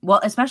like, well,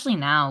 especially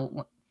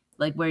now,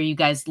 like where you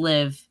guys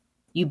live,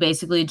 you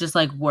basically just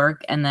like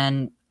work and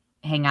then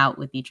hang out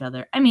with each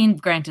other. I mean,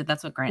 granted,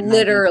 that's what Grant and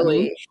literally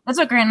I do too. That's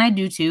what Grant and I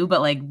do too, but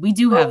like we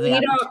do have we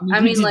don't, I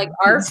mean, like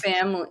our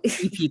family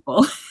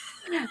people.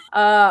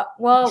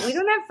 Well, we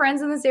don't have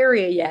friends in this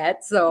area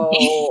yet, so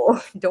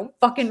don't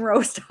fucking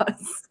roast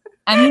us.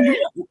 I mean,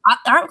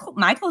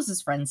 my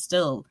closest friends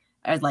still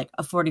are like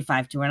a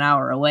 45 to an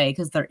hour away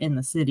because they're in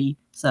the city.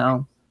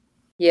 So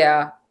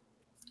yeah,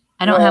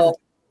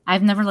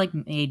 I've never like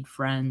made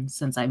friends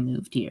since I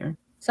moved here.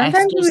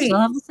 Sometimes I still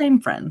have the same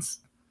friends.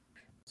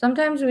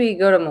 Sometimes we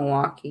go to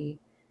Milwaukee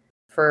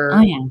for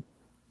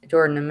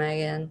Jordan and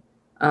Megan,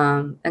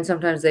 and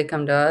sometimes they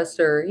come to us,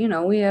 or you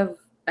know, we have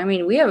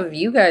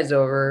you guys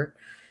over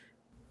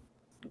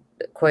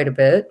quite a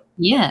bit.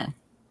 Yeah,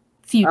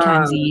 a few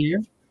times a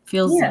year.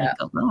 Feels like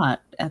a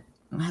lot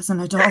as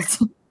an adult.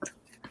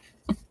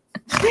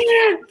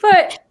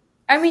 But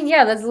I mean,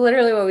 yeah, that's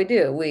literally what we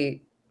do.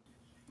 We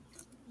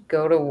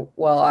go to,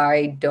 well,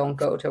 I don't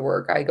go to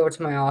work. I go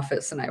to my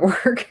office and I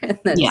work, and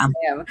then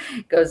Sam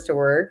goes to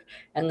work.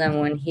 And then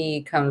when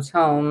he comes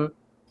home,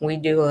 we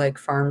do like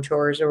farm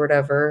chores or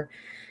whatever.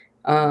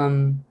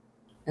 And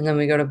then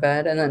we go to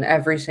bed. And then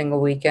every single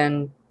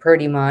weekend,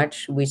 pretty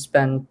much, we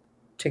spend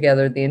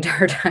together the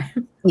entire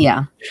time.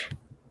 Yeah.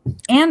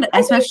 And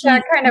especially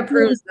that kind of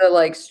proves the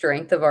like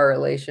strength of our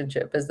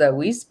relationship is that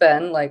we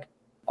spend like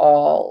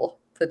all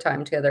the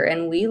time together.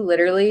 And we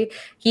literally,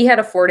 he had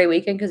a 4-day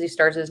weekend because he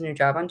starts his new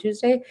job on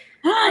Tuesday.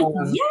 I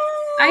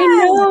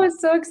know,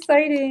 it's so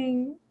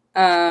exciting.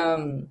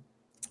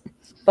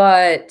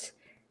 But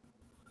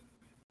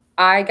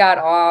I got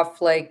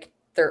off like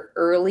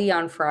early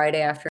on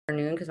Friday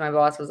afternoon because my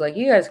boss was like,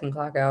 you guys can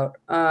clock out.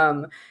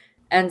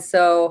 And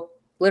so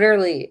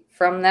literally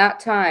from that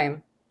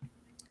time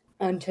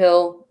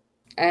until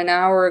an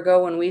hour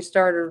ago when we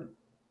started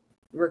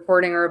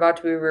recording or about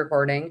to be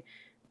recording,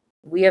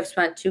 we have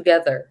spent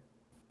together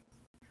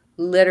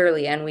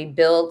literally, and we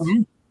built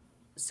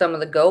some of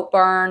the goat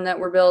barn that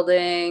we're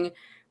building.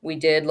 We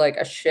did like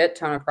a shit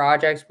ton of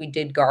projects. We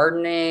did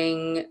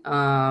gardening.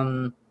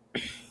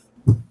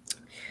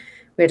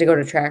 We had to go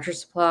to Tractor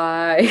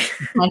Supply.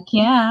 Heck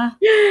yeah.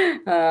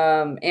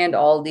 And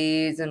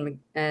Aldi's and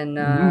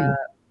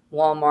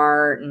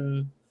Walmart,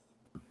 and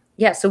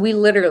yeah, so we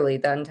literally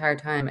that entire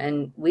time,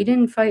 and we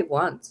didn't fight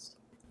once.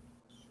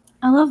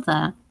 I love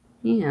that.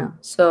 Yeah,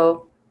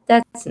 so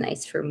that's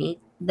nice for me.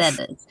 That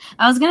is.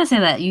 I was gonna say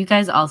that you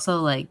guys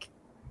also like.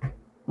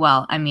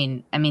 Well, I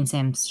mean,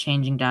 Sam's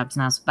changing jobs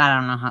now, but I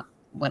don't know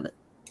what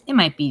it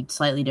might be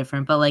slightly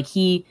different. But like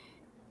you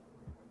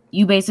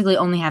basically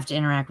only have to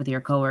interact with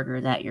your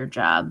coworkers at your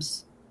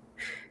jobs.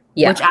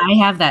 Yeah. Which I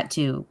have that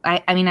too.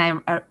 I mean,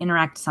 I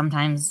interact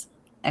sometimes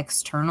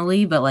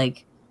externally, but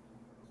like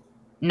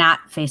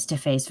not face to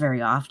face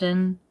very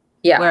often.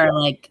 Yeah. Where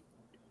like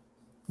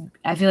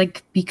I feel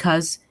like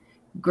because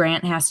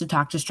Grant has to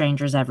talk to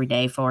strangers every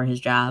day for his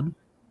job,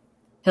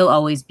 he'll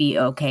always be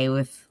okay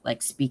with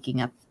like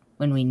speaking up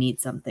when we need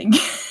something.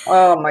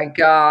 Oh my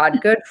God,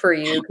 good for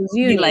you, because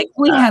you be need like,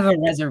 we have a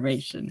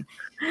reservation.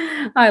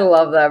 I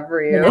love that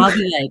for you. And I'll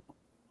be like,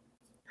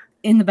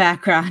 in the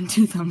background,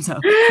 2 thumbs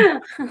up.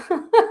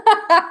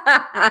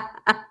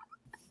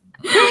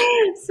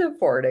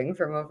 Supporting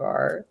from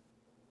afar.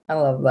 I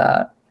love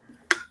that.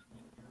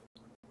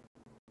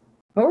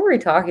 What were we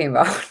talking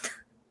about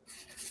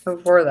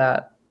before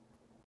that?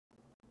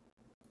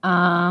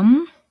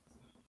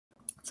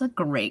 It's a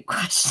great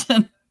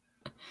question.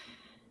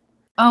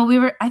 Oh, we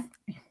were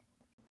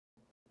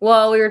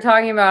Well, we were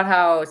talking about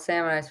how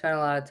Sam and I spent a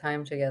lot of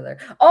time together.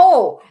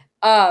 Oh,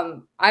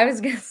 I was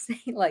gonna say,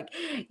 like,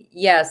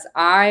 yes,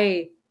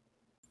 I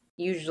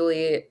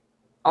usually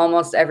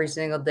almost every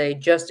single day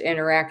just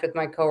interact with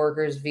my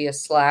coworkers via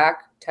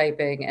Slack,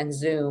 typing, and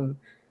Zoom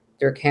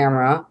through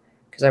camera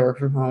because I work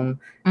from home.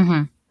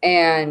 Mm-hmm.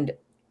 And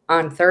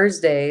on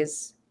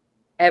Thursdays,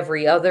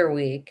 every other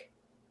week,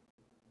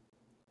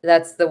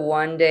 that's the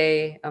one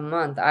day a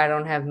month I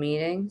don't have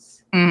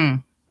meetings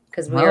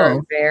because we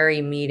are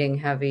very meeting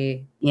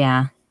heavy.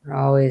 Yeah. We're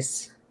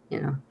always,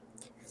 yeah.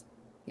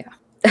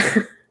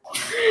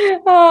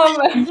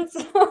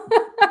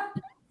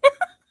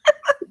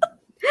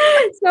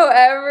 So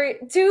every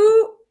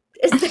 2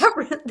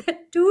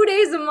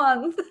 days a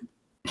month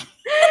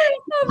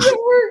after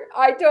work,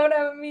 I don't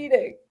have a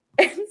meeting.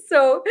 And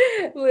so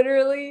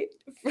literally,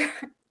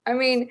 I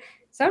mean,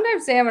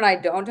 sometimes Sam and I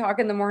don't talk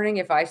in the morning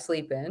if I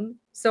sleep in.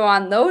 So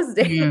on those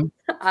days,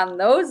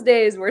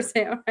 where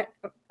Sam and I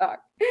don't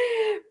talk,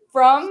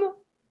 from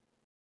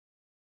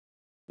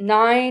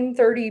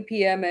 9:30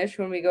 p.m. ish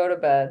when we go to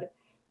bed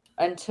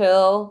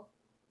until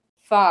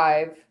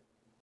 5,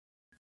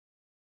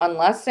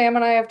 unless Sam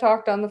and I have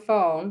talked on the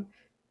phone,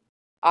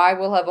 I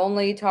will have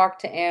only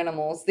talked to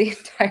animals the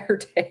entire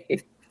day.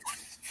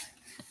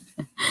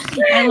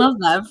 I love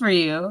that for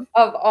you.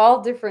 Of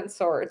all different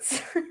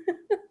sorts.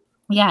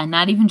 Yeah,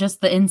 not even just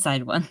the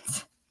inside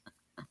ones.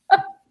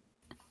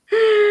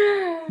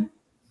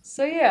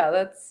 So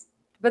yeah,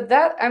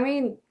 I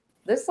mean,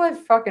 this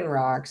life fucking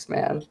rocks,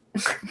 man.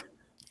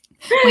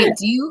 Wait,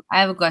 I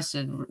have a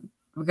question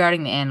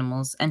regarding the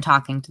animals and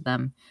talking to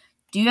them.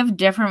 Do you have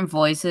different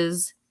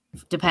voices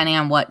depending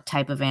on what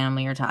type of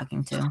animal you're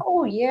talking to?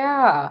 Oh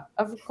yeah,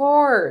 of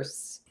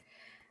course.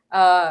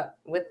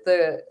 With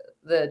the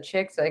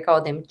chicks, I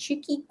call them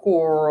chicky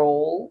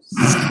girls.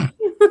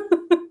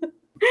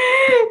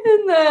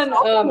 And then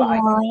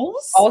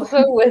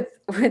also with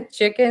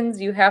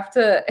chickens, you have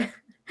to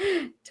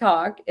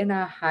talk in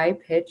a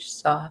high-pitched,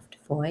 soft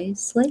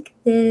voice like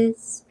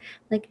this.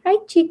 Like, hi,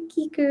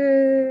 chicky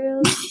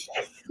girls.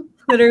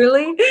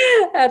 Literally,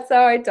 that's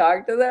how I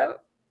talk to them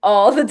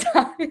all the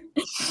time.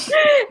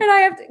 And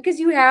I have to, because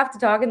you have to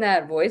talk in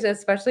that voice,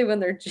 especially when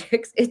they're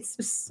chicks. It's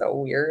just so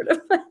weird.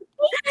 But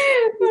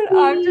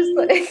I'm just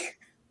like,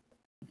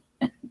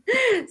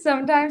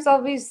 sometimes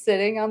I'll be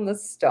sitting on the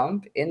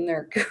stump in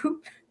their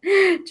coop,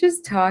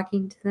 just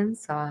talking to them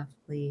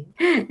softly.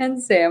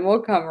 And Sam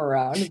will come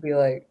around and be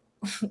like,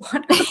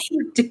 what are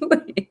you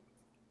doing?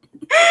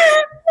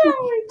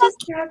 We're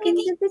just talking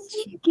to the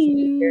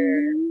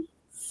chickens.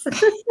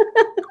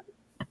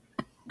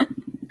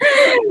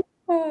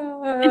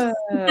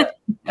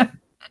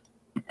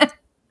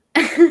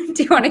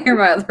 Do you want to hear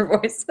my other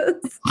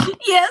voices?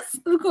 Yes,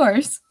 of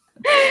course.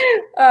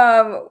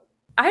 I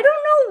don't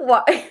know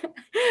why. I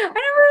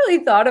never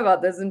really thought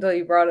about this until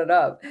you brought it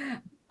up.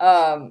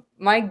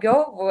 My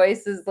goat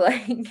voice is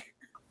like,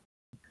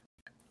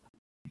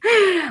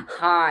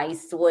 hi,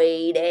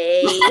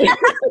 sweetie.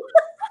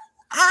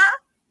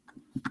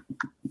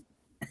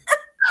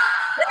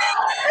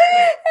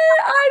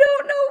 I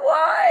don't know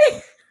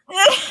why.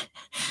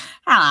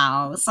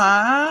 Hello,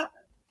 sir.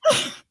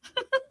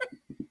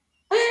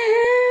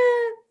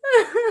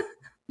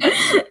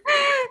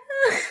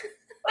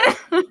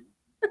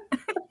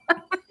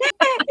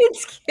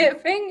 It's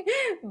giving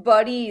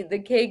Buddy the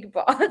Cake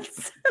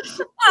Boss.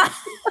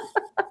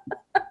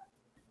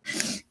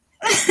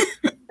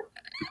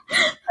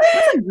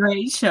 That's a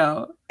great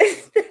show.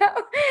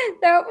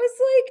 That was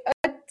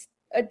like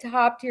a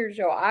top tier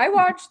show. I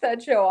watched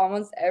that show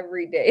almost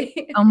every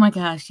day. Oh my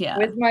gosh, yeah.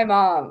 With my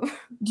mom.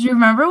 Do you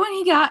remember when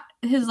he got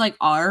his like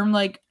arm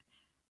like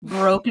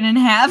broken in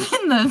half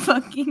in the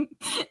fucking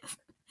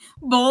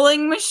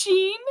bowling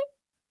machine?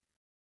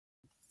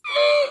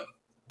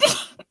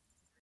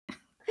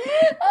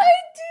 I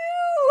do.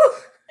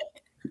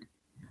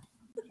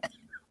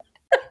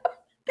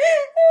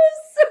 It was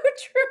so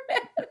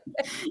traumatic.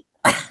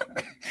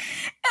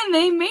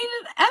 And they made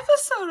an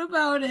episode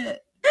about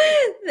it.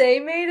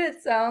 They made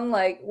it sound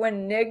like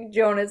when Nick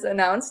Jonas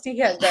announced he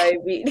had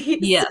diabetes.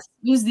 Yes,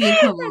 it was the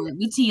equivalent,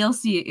 the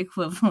TLC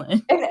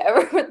equivalent. And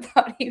everyone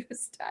thought he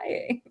was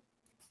dying.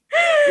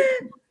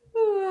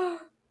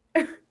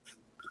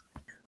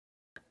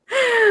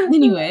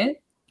 Anyway.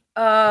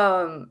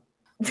 I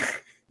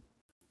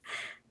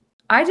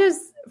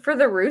just, for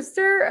the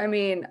rooster, I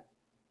mean,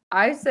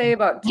 I say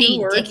about 2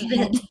 words to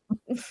him.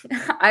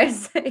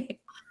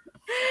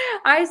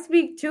 I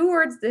speak 2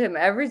 words to him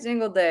every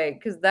single day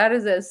because that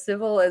is as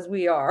civil as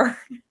we are.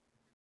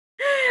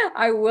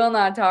 I will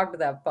not talk to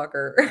that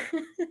fucker.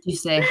 You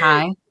say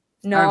hi?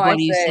 No, or what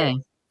do you say?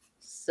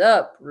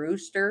 Sup,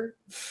 rooster?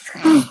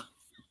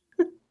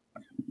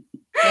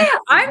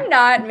 I'm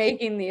not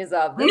making these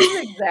up. This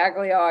is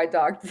exactly how I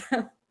talk to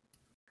them.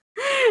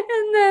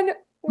 And then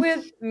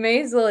with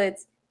Maisel,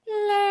 it's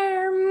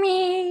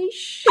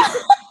Lermish.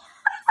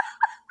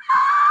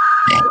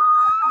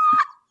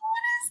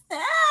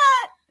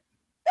 That?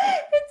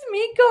 It's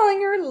me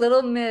calling her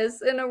Little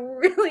Miss in a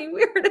really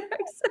weird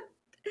accent.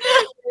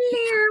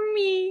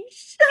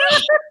 Lermish.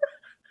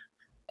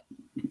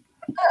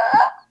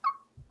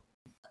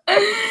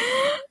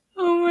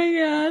 Oh my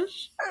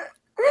gosh.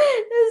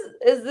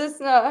 Is this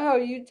not how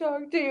you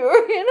talk to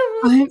your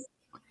animals?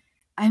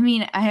 I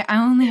mean, I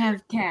only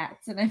have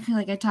cats, and I feel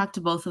like I talk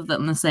to both of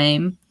them the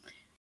same.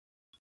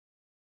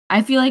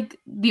 I feel like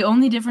the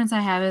only difference I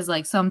have is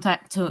like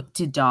sometimes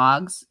to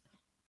dogs,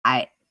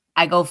 I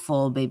go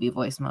full baby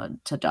voice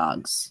mode to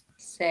dogs.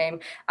 Same.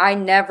 I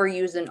never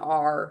use an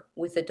R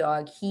with a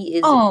dog. He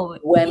is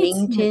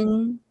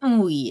Wellington.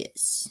 Oh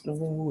yes.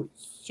 Ooh,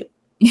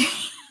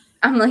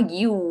 I'm like,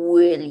 you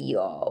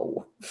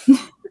Willie-o.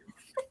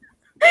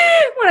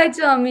 When I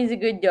tell him he's a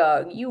good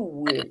dog, you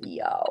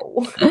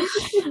Willie-o.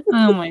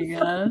 Oh my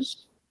gosh.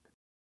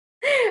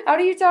 How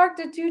do you talk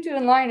to Tutu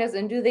and Linus,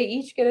 and do they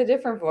each get a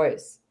different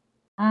voice?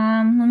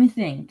 Let me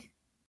think.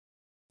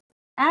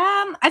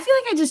 I feel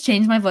like I just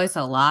change my voice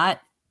a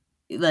lot,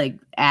 like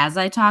as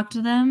I talk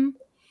to them,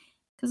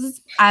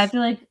 because I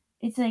feel like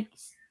it's like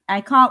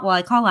I call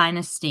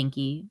Linus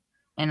Stinky,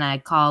 and I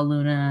call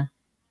Luna.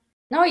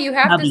 No, you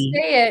have Hubby. to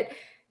say it.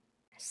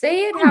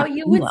 Say it how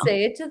you would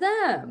say it to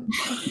them.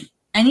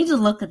 I need to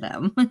look at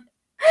them.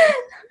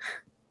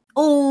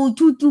 Oh,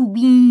 Tutu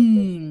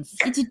Beans.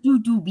 It's a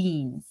Tutu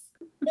Beans.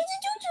 It's a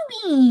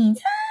Tutu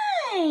Beans.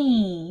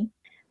 Hi.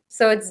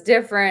 So it's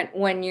different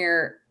when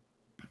you're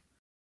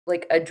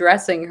like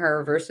addressing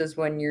her versus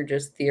when you're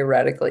just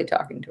theoretically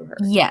talking to her.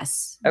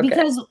 Yes. Okay.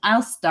 Because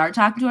I'll start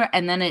talking to her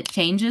and then it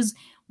changes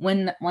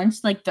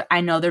once like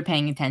I know they're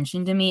paying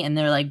attention to me and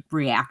they're like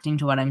reacting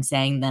to what I'm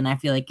saying, then I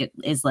feel like it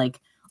is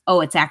like,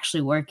 oh, it's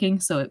actually working.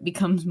 So it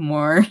becomes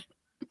more.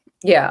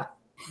 Yeah.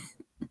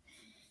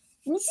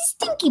 This is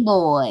Stinky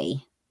Boy.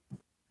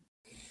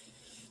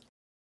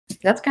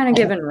 That's kind of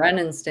giving Ren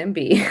and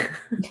Stimpy.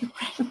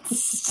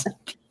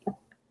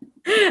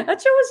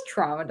 That show was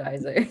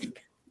traumatizing.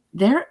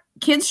 Their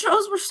kids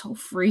shows were so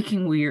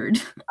freaking weird.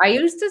 I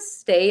used to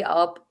stay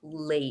up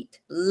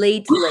late.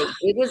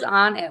 It was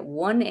on at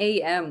 1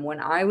 a.m. when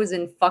I was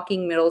in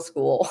fucking middle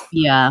school.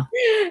 Yeah.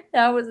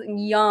 I was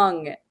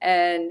young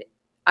and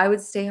I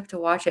would stay up to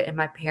watch it, and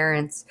my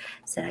parents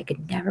said I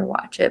could never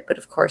watch it, but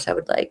of course I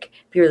would like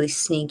be really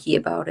sneaky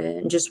about it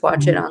and just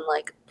watch it on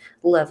like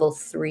level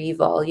 3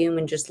 volume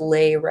and just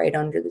lay right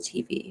under the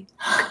TV.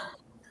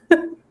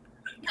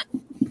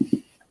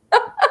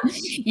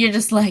 You're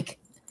just like,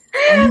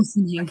 I'm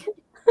listening.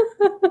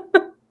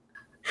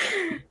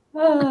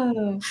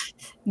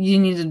 You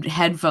needed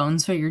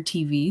headphones for your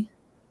TV.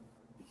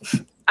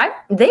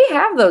 They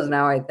have those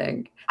now, I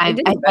think.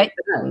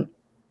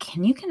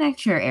 Can you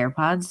connect your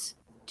AirPods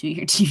to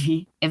your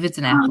TV if it's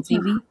an Apple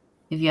TV?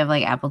 If you have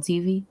like Apple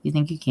TV, you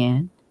think you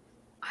can?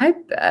 I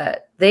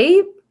bet.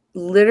 They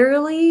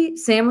literally,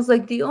 Sam was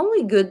like, the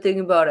only good thing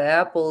about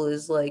Apple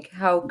is like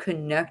how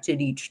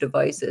connected each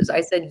device is.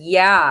 I said,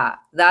 yeah,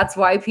 that's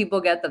why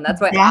people get them.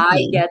 That's why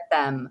I get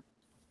them.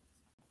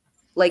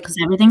 Like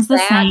everything's the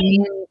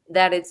same.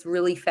 That it's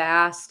really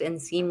fast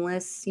and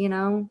seamless, you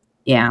know?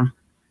 Yeah.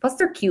 Plus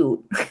they're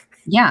cute.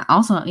 Yeah,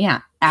 also,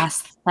 yeah,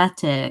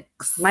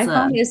 aesthetics. My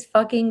phone is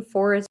fucking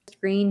forest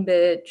green,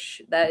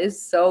 bitch. That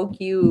is so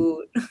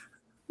cute.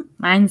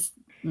 Mine's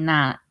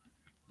not.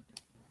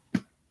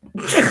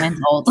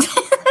 Mine's old.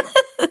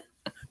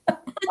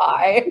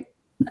 Why?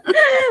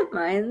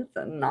 Mine's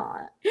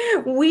not.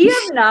 We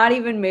have not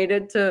even made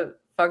it to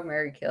Fuck,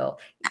 Marry, Kill.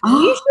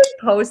 We should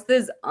post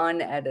this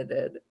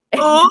unedited.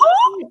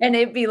 And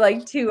it'd be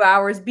like 2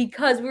 hours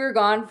because we were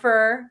gone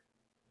for...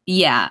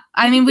 Yeah.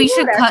 I mean, we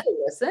should cut...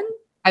 Listen?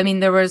 I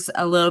mean, there was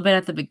a little bit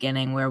at the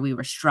beginning where we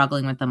were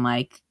struggling with the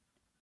mic.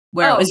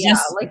 Where it was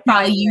just like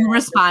probably you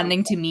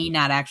responding to me,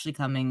 not actually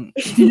coming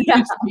to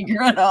the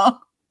speaker at all.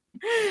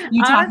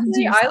 You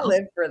honestly, I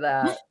live for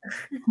that.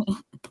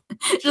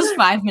 Just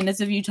 5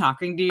 minutes of you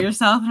talking to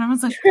yourself, and I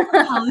was like, "What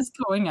the hell is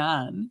going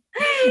on?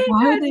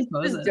 Why would they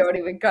post it? Don't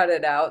even cut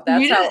it out.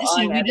 That's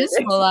should we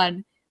just full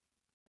on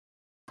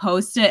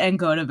post it and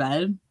go to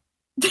bed?"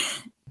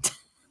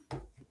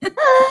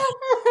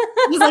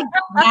 Just like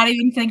not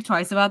even think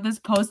twice about this.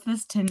 Post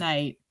this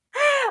tonight.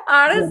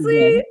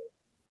 Honestly,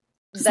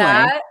 Slay.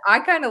 that I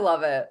kind of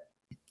love it.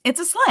 It's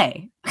a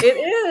sleigh. It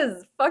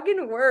is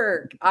fucking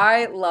work.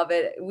 I love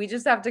it. We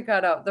just have to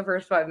cut out the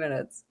first 5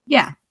 minutes.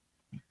 Yeah.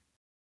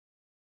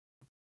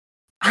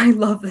 I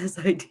love this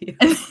idea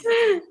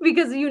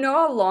because you know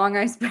how long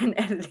I spend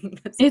editing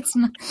this. It's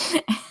not.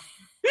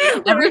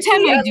 Every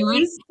time I do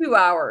it, 2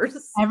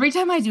 hours. Every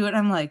time I do it,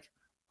 I'm like,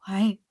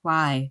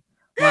 why?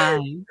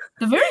 The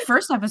very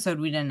first episode,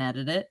 we didn't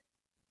edit it.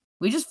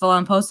 We just full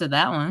on posted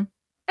that one.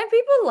 And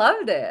people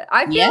loved it.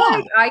 I feel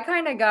like I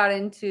kind of got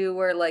into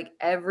where like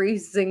every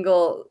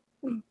single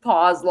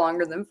pause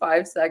longer than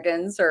 5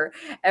 seconds or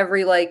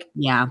every like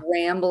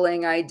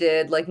rambling I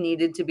did like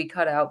needed to be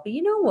cut out. But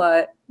you know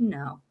what?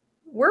 No.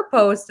 We're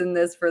posting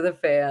this for the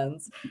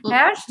fans.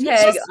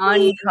 Hashtag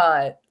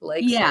uncut.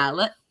 Like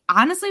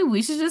honestly,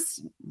 we should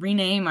just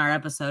rename our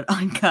episode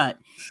Uncut.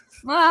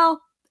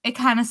 Well, it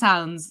kind of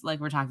sounds like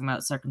we're talking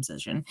about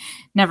circumcision.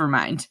 Never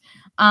mind.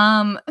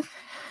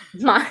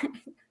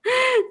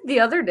 The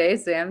other day,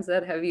 Sam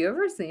said, "Have you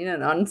ever seen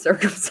an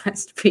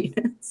uncircumcised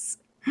penis?"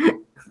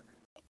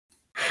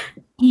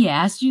 He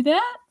asked you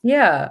that?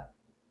 Yeah.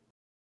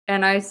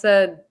 And I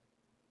said,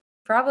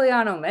 probably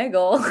on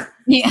Omegle.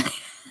 Yeah.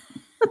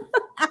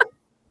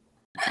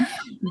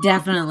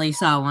 Definitely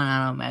saw one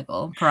on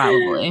Omegle,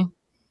 probably.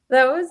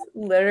 That was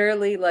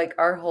literally like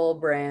our whole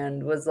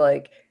brand was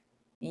like,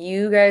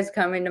 you guys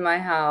come into my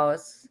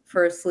house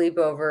for a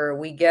sleepover.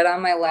 We get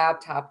on my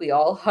laptop. We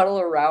all huddle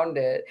around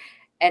it.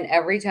 And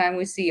every time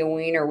we see a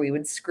wiener, we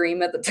would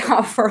scream at the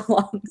top of our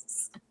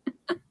lungs.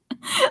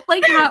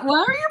 Like, why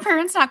were your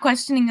parents not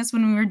questioning us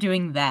when we were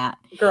doing that?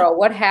 Girl,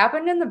 what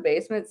happened in the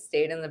basement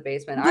stayed in the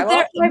basement.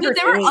 But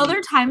there were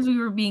other times we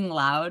were being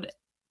loud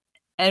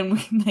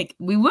and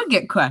we would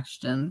get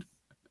questioned.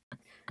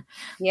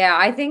 Yeah,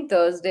 I think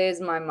those days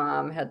my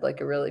mom had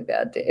like a really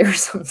bad day or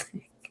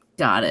something.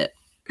 Got it.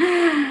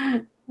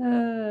 I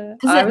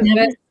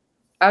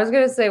was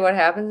gonna say what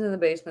happens in the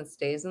basement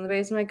stays in the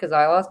basement because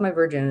I lost my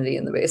virginity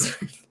in the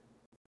basement.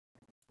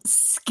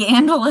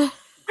 Scandalous.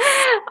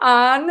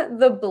 On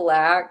the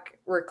black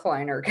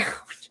recliner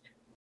couch.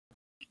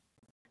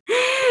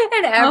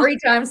 And every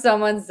time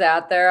someone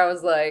sat there, I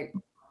was like,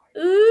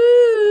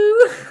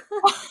 ooh.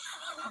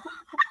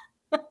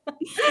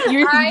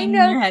 You're thinking in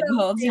your head the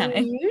whole time.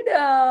 You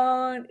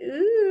don't.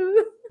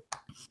 Ooh.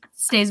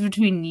 Stays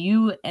between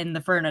you and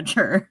the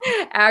furniture.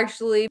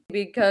 Actually,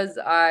 because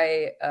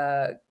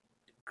I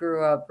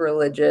grew up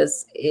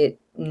religious, it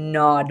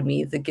gnawed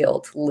me. The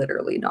guilt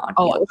literally gnawed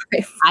me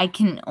away. I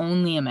can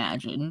only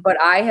imagine. But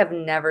I have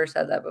never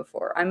said that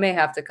before. I may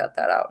have to cut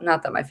that out.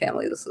 Not that my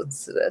family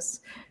listens to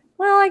this.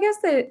 Well, I guess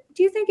do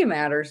you think it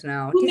matters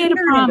now? We made a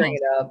promise. Bring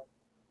it up?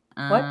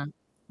 What?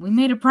 We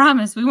made a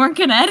promise. We weren't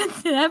going to edit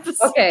the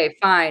episode. Okay,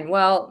 fine.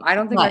 Well, I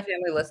don't think my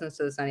family listens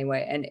to this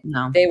anyway. And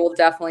they will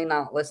definitely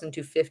not listen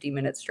to 50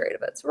 minutes straight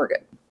of it. So we're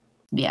good.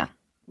 Yeah.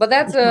 But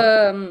that's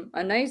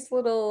a nice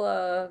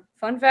little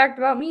fun fact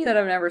about me that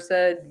I've never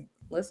said.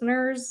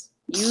 Listeners,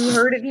 you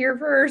heard it here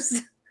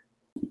first.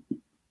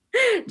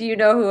 Do you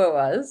know who it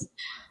was?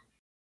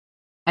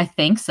 I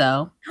think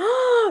so.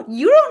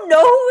 You don't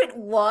know who it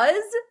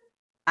was?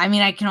 I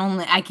mean, I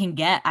can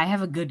get. I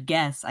have a good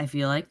guess, I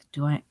feel like.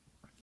 Do I?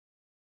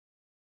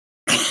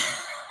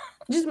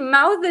 Just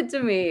mouth it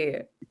to me.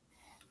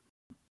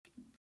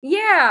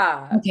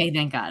 Yeah. Okay,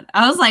 thank God.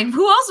 I was like,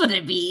 who else would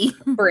it be?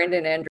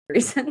 Brandon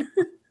Andreessen.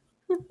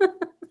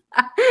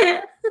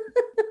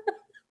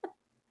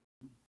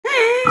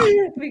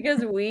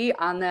 Because we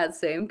on that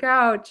same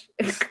couch,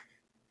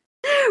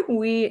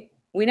 we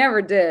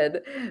never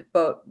did,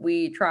 but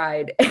we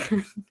tried.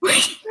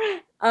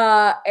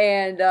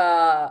 And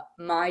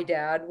my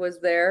dad was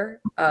there,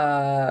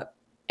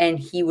 and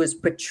he was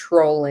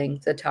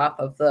patrolling the top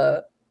of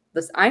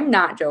this. I'm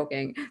not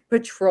joking.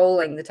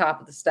 Patrolling the top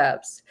of the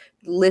steps,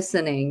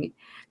 listening.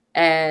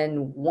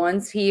 And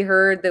once he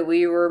heard that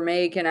we were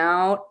making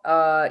out,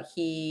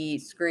 he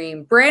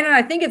screamed, "Brandon,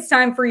 I think it's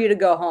time for you to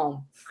go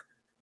home."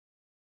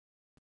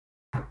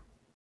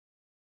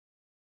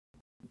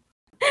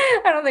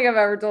 I don't think I've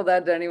ever told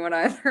that to anyone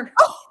either.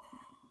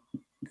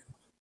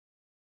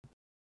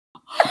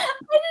 I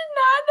did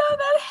not know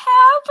that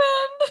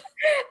happened.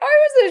 I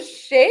was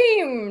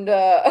ashamed.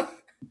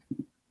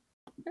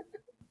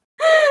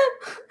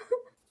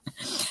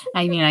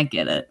 I mean, I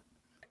get it.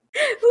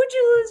 Who'd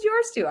you lose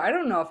yours to? I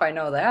don't know if I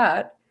know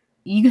that.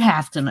 You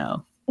have to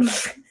know.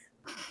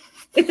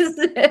 Is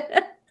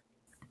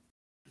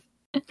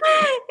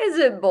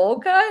it bowl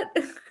cut?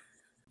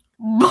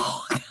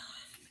 Bowl cut.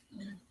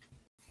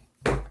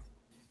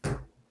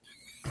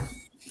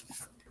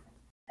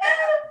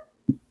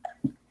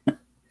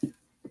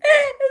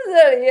 Is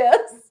that a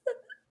yes?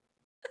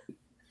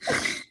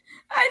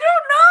 I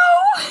don't know.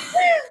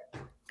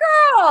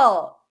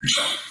 Girl.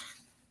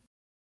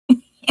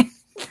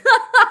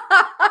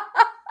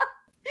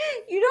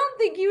 You don't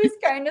think he was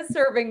kind of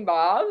serving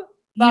Bob?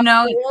 You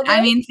know,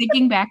 I mean,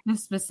 thinking back to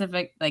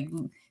specific like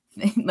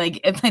like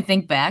if I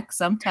think back,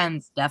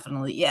 sometimes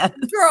definitely yes.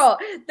 Girl,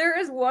 there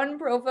is one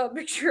profile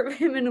picture of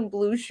him in a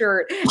blue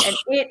shirt, and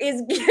it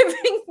is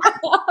giving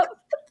up.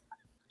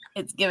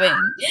 It's giving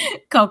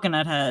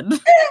coconut head.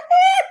 It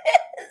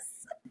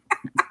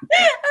is.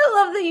 I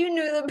love that you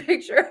knew the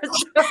picture I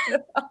was talking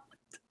about.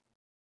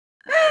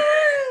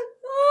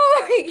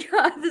 Oh my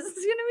god, this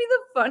is gonna be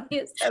the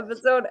funniest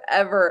episode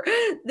ever.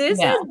 This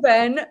Yeah. has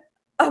been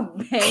a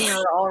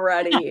banger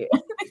already.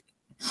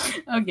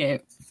 Okay.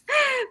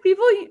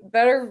 People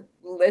better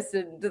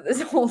listen to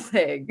this whole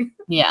thing.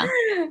 Yeah.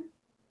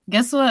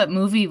 Guess what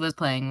movie was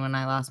playing when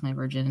I lost my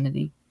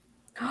virginity?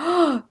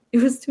 It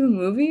was to a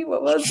movie?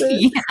 What was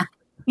it?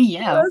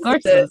 Yeah, What of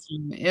course was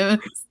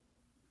it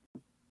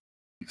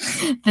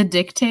was. The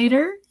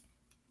Dictator.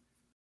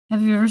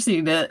 Have you ever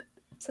seen it?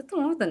 Is that the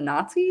one with the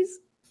Nazis?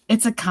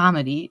 It's a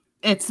comedy.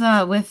 It's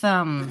with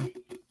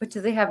But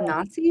do they have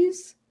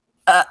Nazis?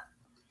 I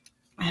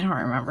don't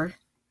remember.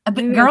 But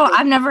Maybe girl, it's-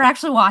 I've never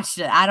actually watched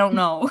it. I don't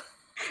know.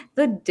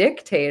 The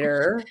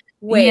Dictator.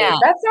 Wait, Yeah.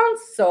 that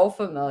sounds so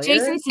familiar.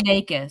 Jason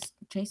Sudeikis.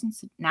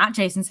 Not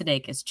Jason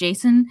Sudeikis.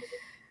 Jason.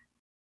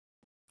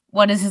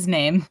 What is his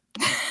name?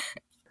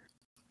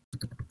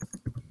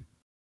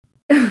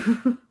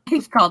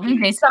 He's called him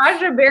Jason.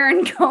 Sacha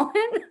Baron Cohen.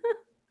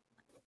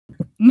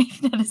 Maybe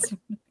that is.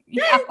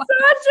 Yeah.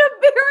 Sacha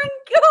Baron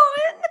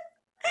Cohen.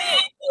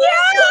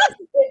 Yes.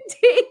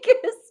 Take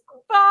us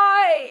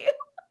by.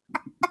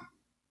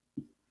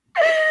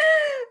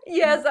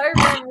 Yes, I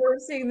remember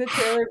seeing the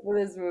trailer for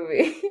this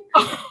movie.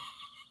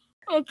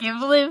 I can't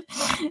believe.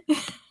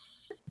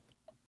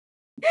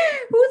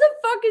 Who the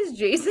fuck is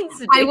Jason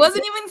Sudeikis? I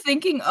wasn't even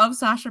thinking of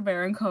Sacha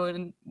Baron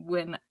Cohen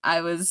when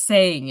I was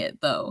saying it,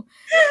 though.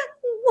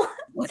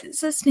 What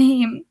is his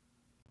name?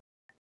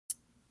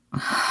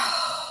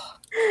 How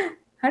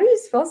do you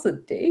spell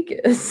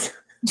Sudeikis?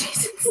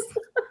 Jason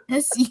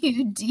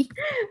S-U-D.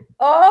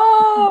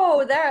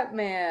 Oh, that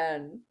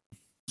man.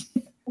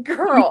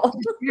 Girl.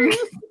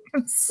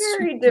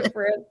 Very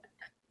different.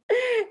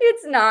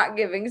 It's not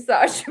giving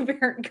Sacha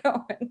Baron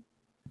Cohen.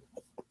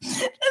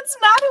 That's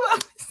not who I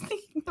was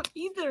thinking of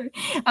either.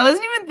 I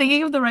wasn't even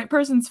thinking of the right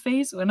person's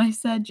face when I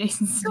said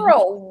Jason Sudeikis.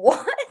 Girl,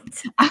 what?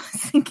 I was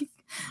thinking,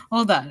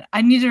 hold on.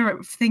 I need to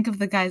think of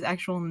the guy's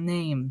actual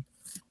name.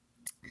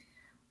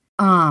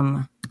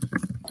 Hold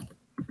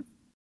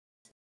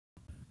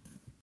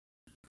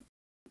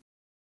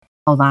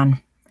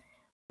on.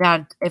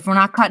 God, if we're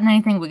not cutting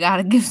anything, we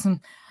gotta give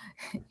some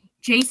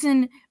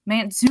Jason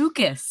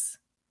Mantzoukas.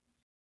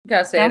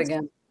 Gotta say it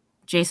again.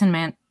 Jason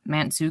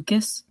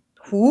Mantzoukas.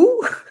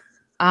 Who?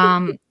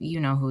 You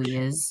know who he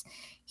is.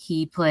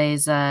 He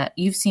plays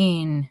you've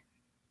seen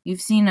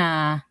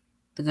The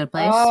Good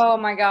Place? Oh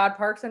my god,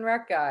 Parks and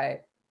Rec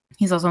guy.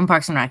 He's also in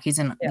Parks and Rec. He's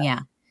in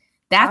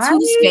That's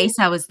whose face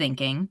I was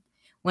thinking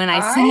when I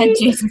said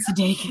Jason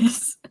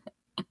Sudeikis.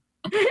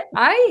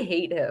 I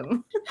hate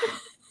him.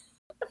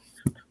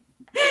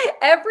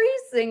 Every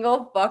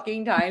single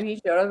fucking time he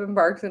showed up in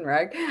Parks and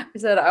Rec, I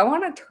said, I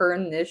want to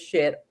turn this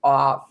shit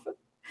off.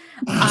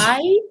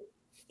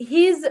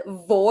 His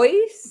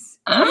voice,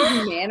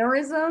 his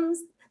mannerisms,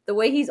 the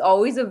way he's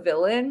always a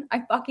villain,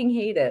 I fucking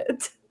hate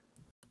it.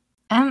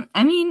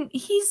 I mean,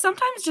 he's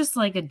sometimes just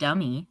like a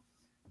dummy.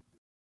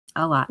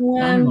 A lot. I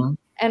don't know.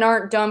 And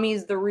aren't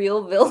dummies the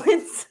real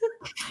villains?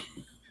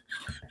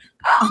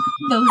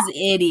 Those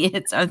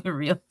idiots are the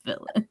real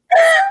villains.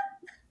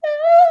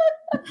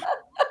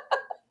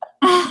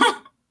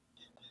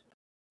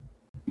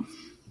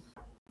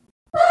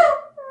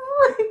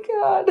 Oh my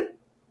god.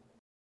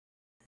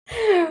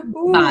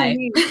 Ooh,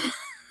 Bye.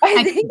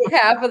 I think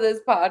half of this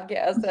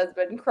podcast has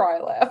been cry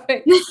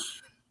laughing.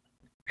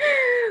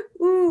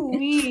 Ooh,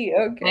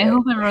 okay. I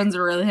hope everyone's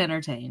really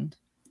entertained.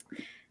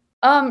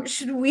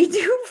 Should we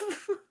do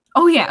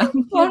Oh yeah.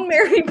 Bone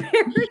Mary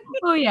Berry?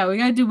 Oh yeah, we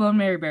gotta do Bone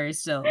Mary Berry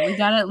still. We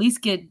gotta at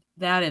least get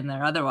that in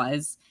there.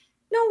 Otherwise.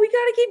 No, we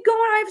gotta keep going.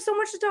 I have so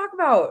much to talk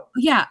about.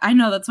 Yeah, I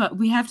know, that's what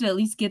we have to at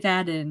least get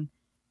that in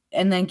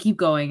and then keep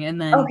going. And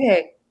then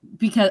Okay.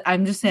 Because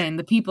I'm just saying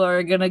the people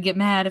are gonna get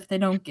mad if they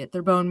don't get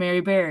their Bone Mary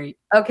Berry.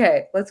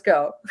 Okay, let's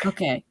go.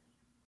 Okay.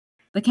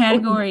 The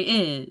category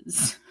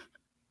is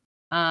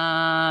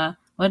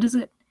what is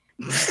it?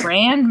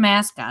 Brand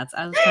mascots.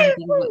 I was trying to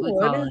think what we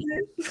call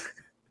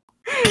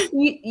it.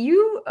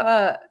 You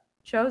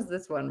chose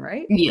this one,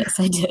 right? Yes,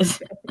 I did.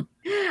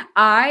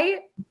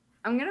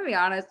 I'm gonna be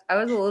honest, I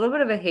was a little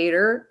bit of a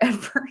hater at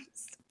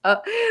first.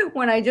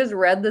 When I just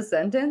read the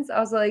sentence,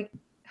 I was like,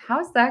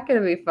 how's that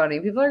gonna be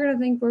funny? People are gonna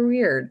think we're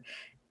weird.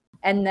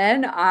 And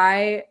then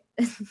I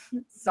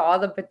saw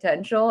the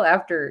potential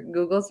after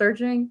Google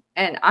searching,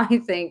 and I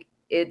think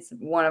it's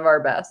one of our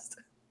best.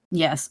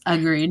 Yes,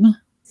 agreed.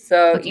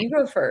 So Okay. you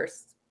go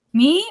first.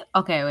 Me?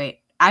 Okay, wait.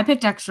 I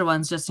picked extra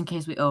ones just in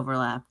case we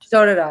overlapped.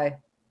 So did I.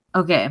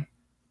 Okay.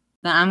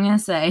 Then I'm gonna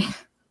say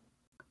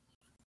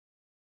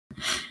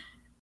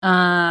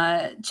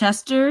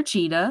Chester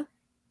Cheetah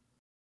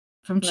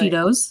from Nice.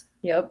 Cheetos.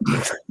 Yep.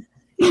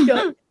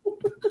 Yep.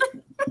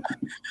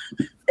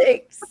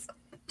 Thanks.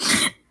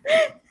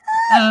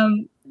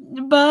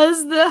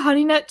 Buzz, the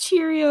Honey Nut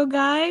Cheerio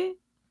guy.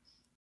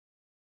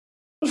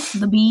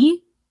 The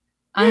bee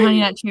on Honey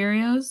Nut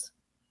Cheerios.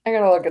 I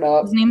gotta look it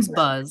up. His name's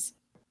Buzz.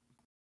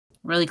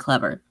 Really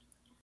clever.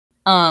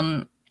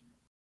 And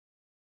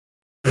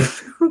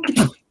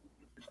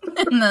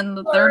then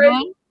the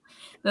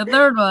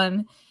third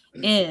one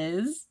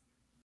is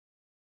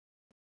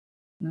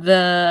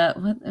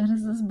what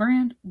is this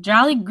brand?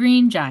 Jolly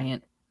Green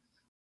Giant.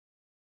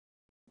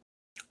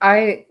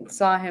 I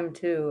saw him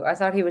too. I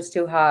thought he was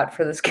too hot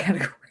for this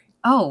category.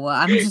 Oh, well,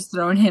 I'm just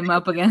throwing him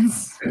up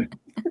against the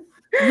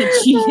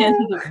cheetah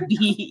and the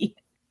bee.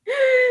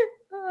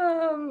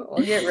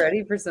 We'll get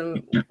ready for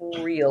some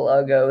real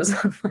uggos.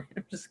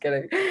 I'm just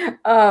kidding.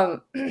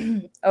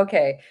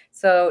 Okay,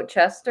 so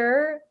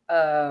Chester,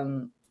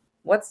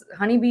 what's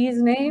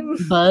Honeybee's name?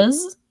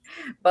 Buzz,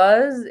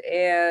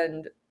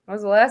 and what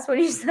was the last one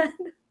you said?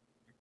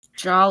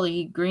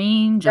 Jolly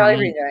Green Giant. Jolly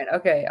Green Giant.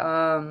 Okay,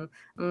 I'm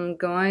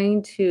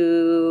going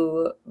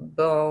to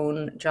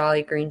bone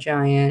Jolly Green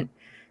Giant.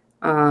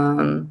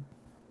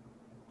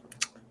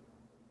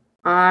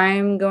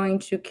 I'm going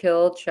to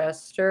kill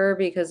Chester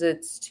because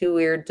it's too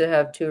weird to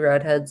have two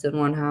redheads in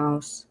one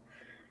house.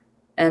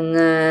 And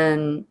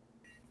then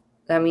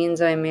that means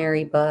I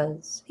marry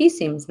Buzz. He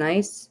seems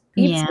nice.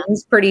 He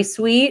seems pretty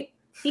sweet.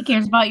 He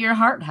cares about your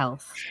heart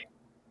health.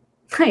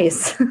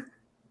 Nice. At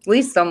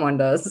least someone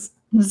does.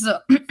 So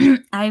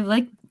I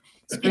like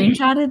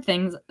screenshotted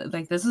things.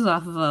 Like this is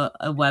off of a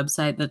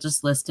website that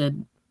just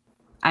listed.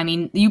 I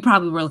mean, you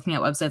probably were looking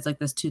at websites like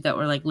this too that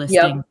were like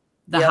listing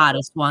the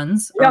hottest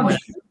ones. Or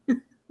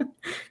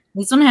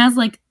this one has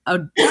like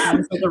a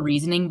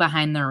reasoning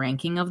behind the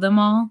ranking of them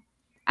all.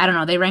 I don't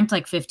know. They ranked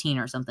like 15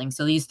 or something.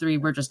 So these three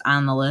were just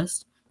on the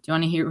list. Do you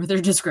want to hear what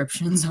their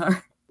descriptions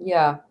are?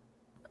 Yeah.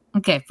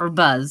 Okay, for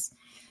Buzz.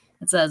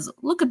 It says,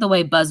 look at the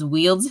way Buzz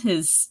wields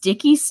his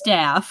sticky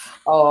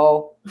staff.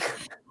 Oh.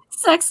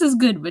 Sex is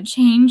good, but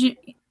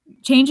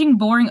changing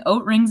boring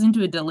oat rings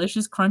into a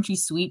delicious, crunchy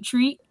sweet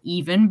treat,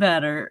 even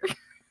better.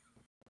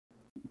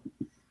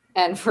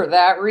 And for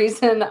that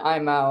reason,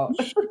 I'm out.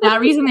 That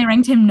reason they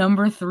ranked him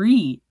number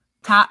 3.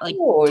 Top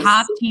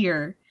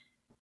tier.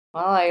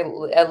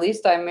 Well, at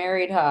least I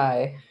married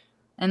high.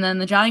 And then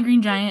the Jolly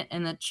Green Giant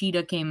and the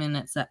cheetah came in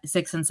at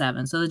 6 and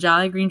 7. So the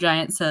Jolly Green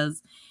Giant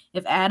says,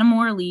 if Adam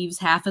Moore leaves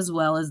half as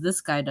well as this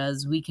guy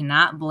does, we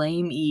cannot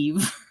blame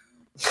Eve.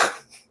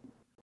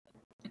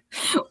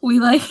 We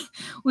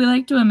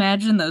like to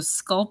imagine those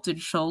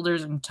sculpted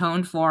shoulders and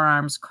toned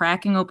forearms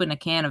cracking open a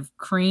can of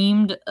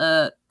creamed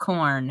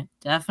corn.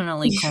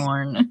 Definitely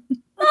corn.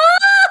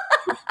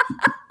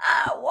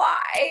 Why?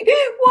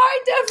 Why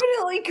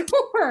definitely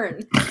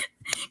corn?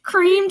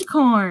 Creamed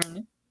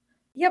corn.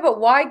 Yeah, but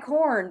why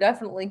corn?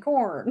 Definitely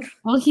corn.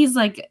 Well, he's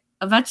like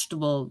a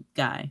vegetable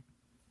guy.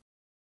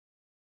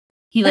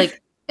 He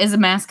like is a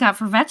mascot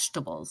for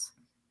vegetables.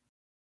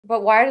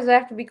 But why does it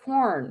have to be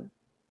corn?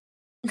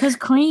 Because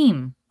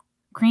cream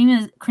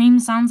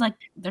sounds like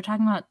they're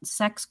talking about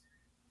sex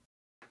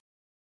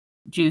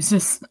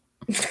juices.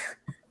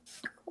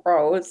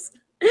 Gross.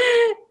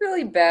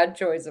 Really bad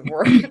choice of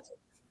words.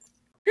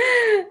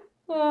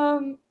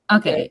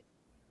 Okay.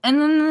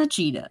 And then the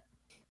cheetah.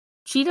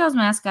 Cheetah's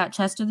mascot,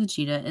 Chester the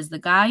cheetah, is the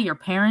guy your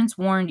parents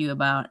warned you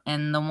about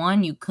and the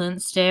one you couldn't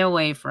stay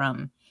away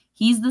from.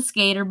 He's the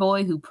skater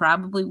boy who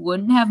probably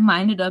wouldn't have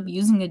minded up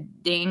using a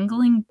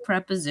dangling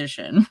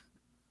preposition.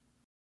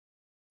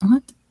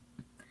 What?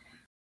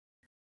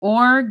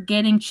 Or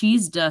getting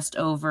cheese dust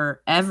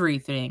over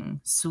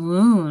everything.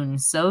 Swoon.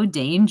 So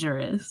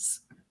dangerous.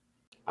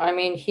 I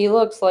mean, he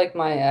looks like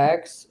my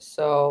ex,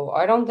 so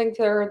I don't think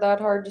they're that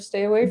hard to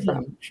stay away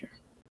from. Sure.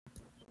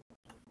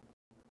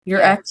 Your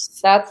ex?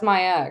 That's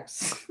my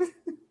ex.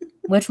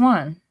 Which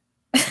one?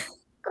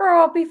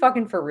 Girl, I'll be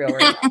fucking for real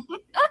right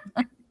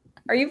now.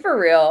 Are you for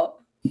real?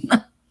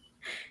 No.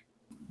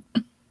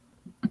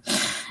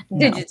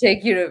 Did it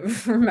take you to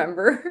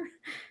remember?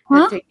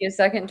 Huh? Did it take you a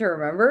second to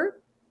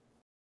remember?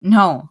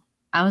 No,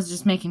 I was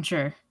just making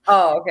sure.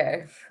 Oh,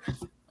 okay.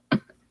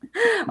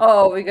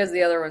 Oh, because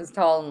the other one's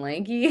tall and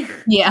lanky?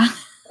 Yeah.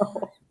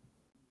 Oh.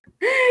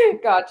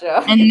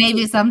 Gotcha. And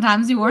maybe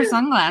sometimes he wore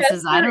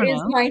sunglasses. I don't know.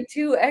 Is my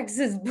two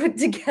exes put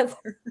together.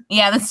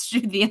 Yeah, that's true.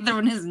 The other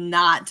one is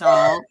not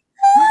tall.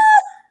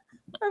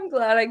 I'm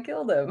glad I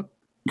killed him.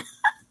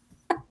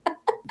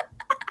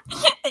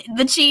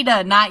 The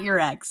cheetah, not your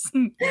ex.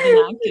 You did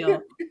not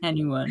kill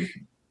anyone.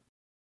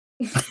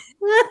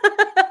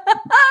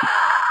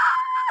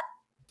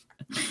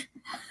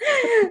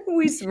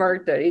 We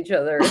smirked at each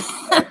other.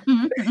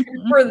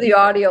 For the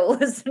audio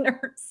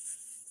listeners.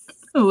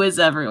 Who is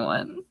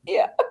everyone?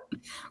 Yeah.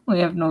 We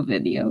have no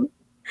video.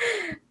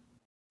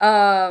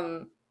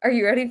 Are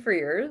you ready for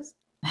yours?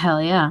 Hell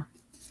yeah.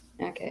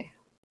 Okay.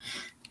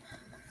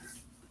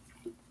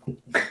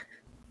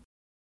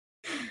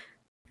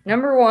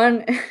 Number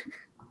 1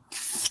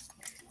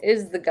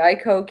 is the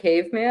Geico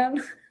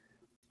caveman.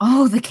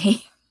 Oh, the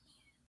cave.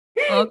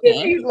 Okay.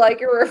 If you'd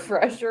like a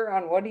refresher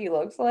on what he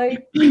looks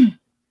like.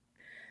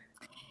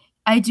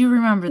 I do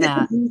remember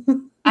that.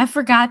 I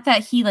forgot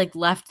that he like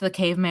left the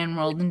caveman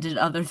world and did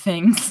other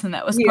things, and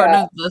that was part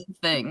Yeah. of the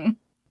thing.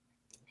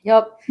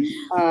 Yep.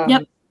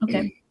 Yep.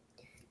 Okay.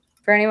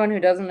 For anyone who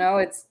doesn't know,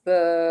 it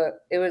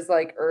was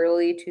like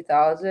early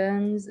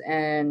 2000s,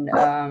 and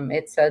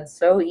it said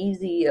so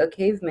easy a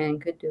caveman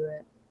could do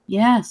it.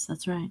 Yes,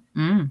 that's right.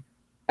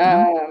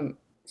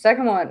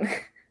 Second one.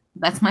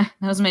 That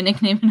was my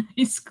nickname in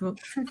high school.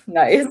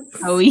 Nice.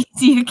 How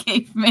easy a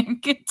caveman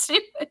could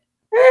do it.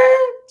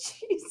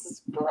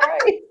 Jesus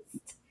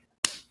Christ.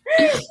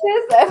 This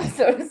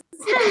episode is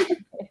so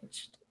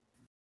finished.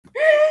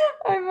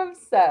 I'm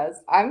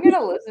obsessed. I'm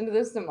gonna listen to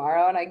this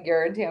tomorrow, and I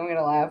guarantee I'm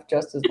gonna laugh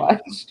just as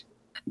much.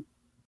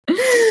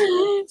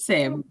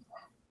 Same.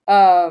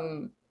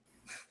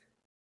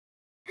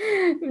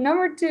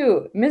 Number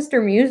 2,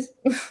 Mr.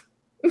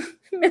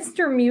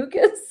 Mr.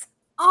 Mucus.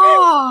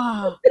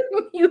 Oh,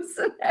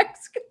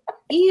 Mucinex.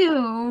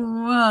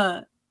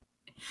 ew!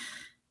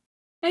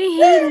 I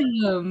hate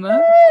him.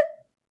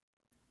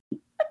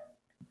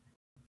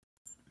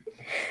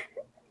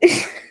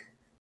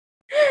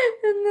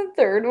 And the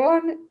third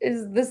one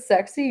is the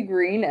sexy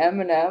green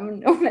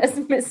M&M known as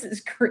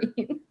Mrs.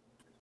 Green.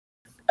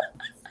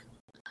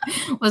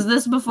 Was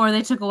this before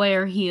they took away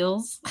her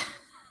heels?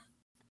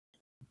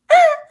 The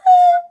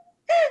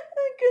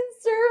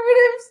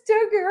conservatives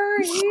took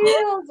her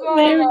heels,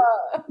 Mama.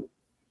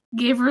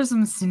 Gave her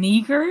some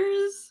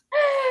sneakers?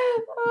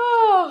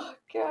 Oh,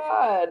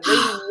 God. They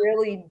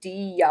really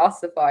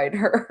de-yassified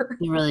her.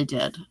 They really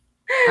did.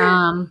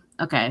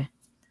 Okay.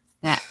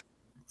 That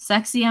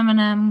sexy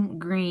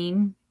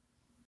green.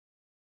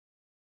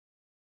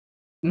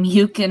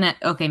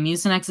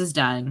 Mucinex is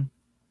dying.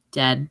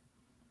 Dead.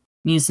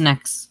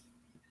 Mucinex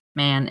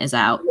man is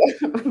out.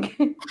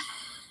 Okay.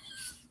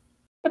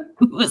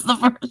 Who was the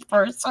first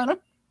person?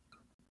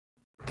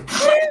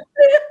 The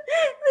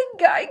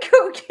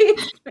Geico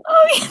caveman.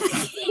 Oh,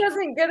 yeah. He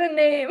doesn't get a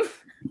name.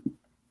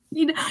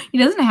 He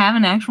doesn't have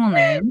an actual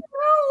name. No.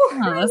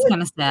 Oh, that's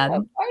kind of sad.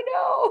 I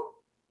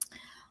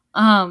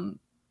know.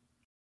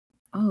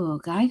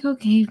 Geico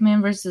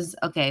caveman versus.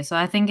 Okay, so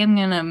I think I'm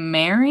gonna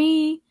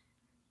marry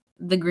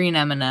the green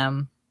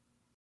M&M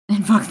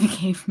and fuck the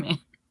caveman.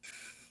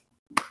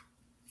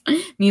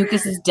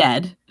 Mucus is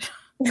dead.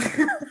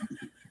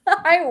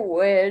 I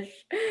wish.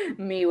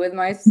 Me with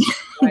my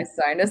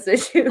sinus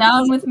issues.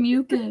 Down with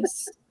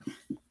Mucus.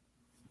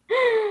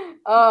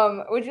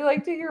 Would you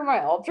like to hear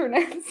my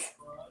alternates?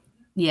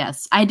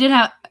 Yes, I did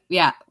have.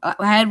 Yeah, I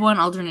had one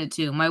alternate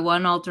too. My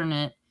one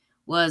alternate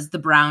was the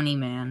brownie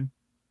man.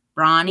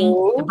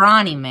 The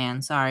brawny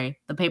man. Sorry,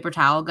 the paper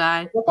towel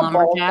guy.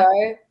 Lumberjack.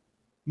 Guy?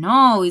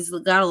 No, he's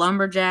got a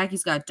lumberjack.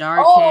 He's got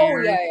dark hair.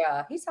 Oh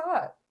yeah, he's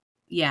hot.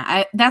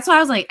 Yeah, that's why I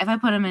was like, if I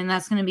put him in,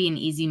 that's gonna be an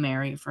easy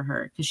marry for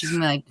her because she's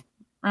gonna be like,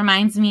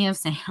 reminds me of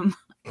Sam.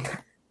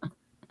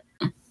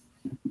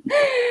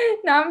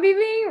 Now I'm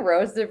being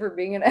roasted for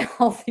being in a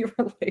healthy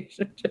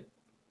relationship.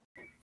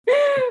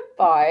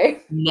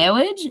 Bye.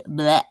 Marriage?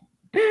 Bleh.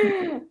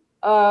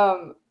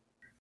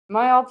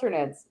 My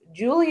alternates: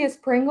 Julius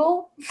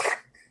Pringle.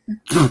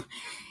 Did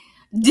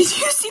you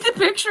see the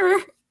picture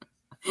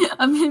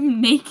of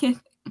him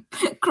naked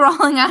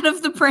crawling out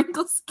of the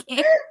Pringles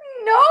can?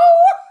 No.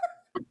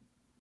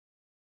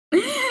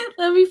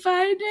 Let me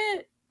find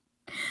it.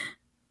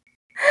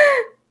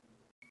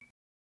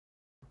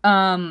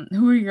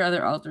 Who are your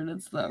other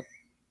alternates though?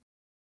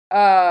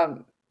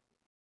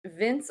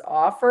 Vince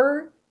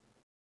Offer.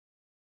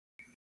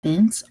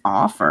 Vince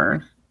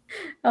Offer.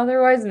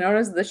 Otherwise known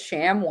as the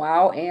Sham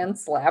Wow and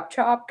Slap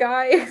Chop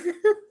guy.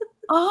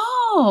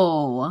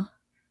 Oh.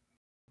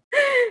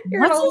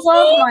 You're What's gonna his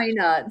love name? my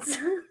nuts.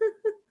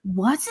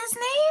 What's his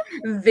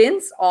name?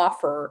 Vince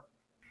Offer.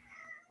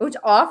 Which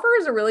Offer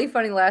is a really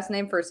funny last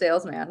name for a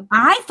salesman.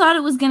 I thought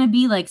it was gonna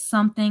be like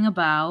something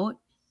about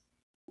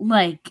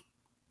like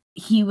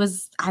he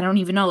was, I don't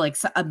even know, like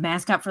a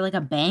mascot for like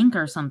a bank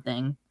or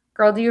something.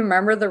 Girl, do you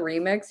remember the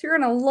remix? You're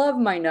gonna love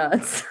my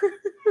nuts.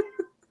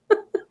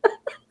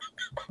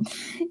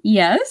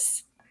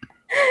 Yes.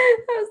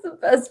 That was the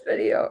best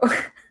video.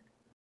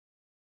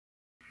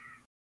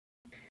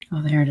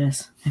 Oh, there it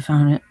is. I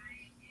found it.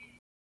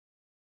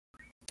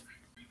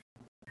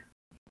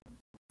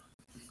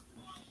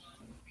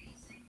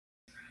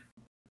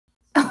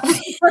 Oh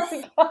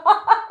my God.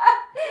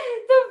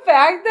 The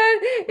fact that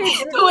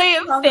The way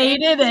it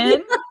faded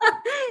in.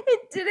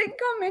 It didn't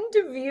come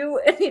into view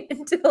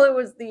until it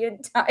was the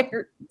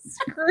entire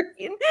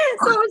screen.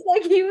 So it was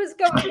like he was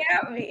coming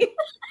at me.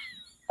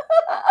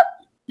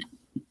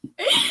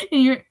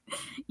 And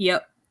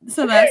yep.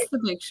 So that's the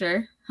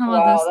picture. How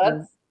about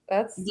this?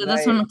 That's Did nice.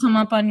 this one come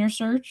up on your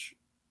search?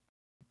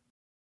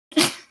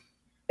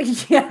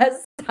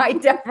 Yes, I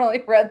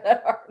definitely read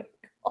that article.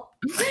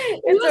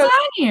 It was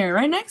on here,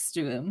 right next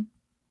to him.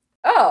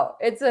 Oh,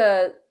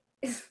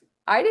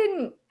 I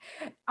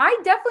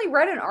definitely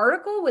read an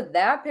article with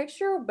that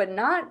picture, but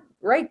not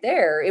right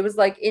there. It was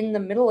like in the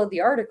middle of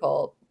the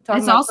article.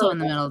 It's also in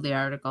the middle of the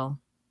article.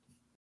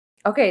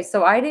 Okay,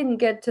 so I didn't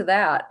get to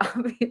that,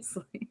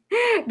 obviously.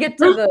 Get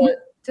to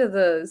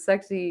the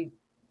sexy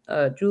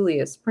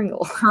Julius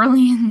Pringle.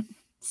 Curlian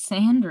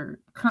Sanders.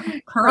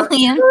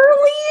 Curlian.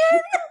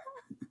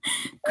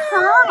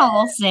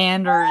 Colonel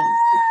Sanders.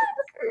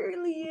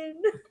 Curlian.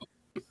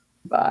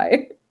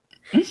 Bye.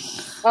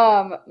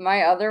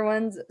 My other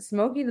one's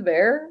Smokey the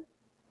Bear.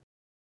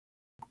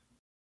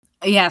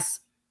 Yes.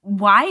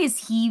 Why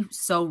is he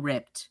so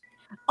ripped?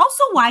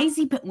 Also, why is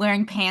he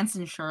wearing pants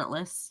and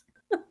shirtless?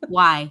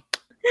 Why?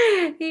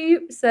 He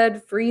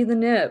said free the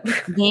nip.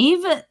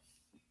 Dave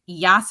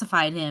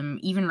yassified him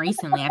even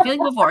recently. I feel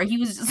like before he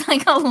was just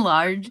like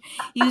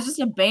he was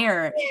just a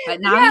bear. But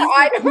now he's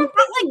got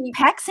like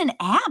pecs and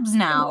abs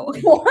now.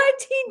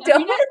 What? He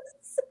does?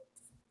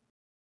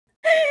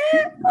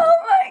 Oh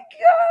my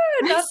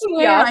god. That's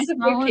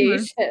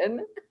yassification.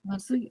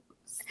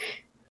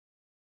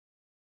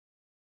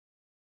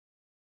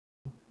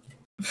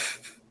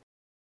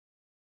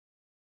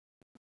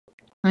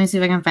 Let me see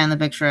if I can find the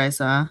picture I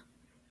saw.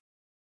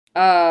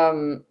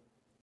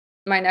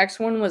 My next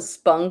one was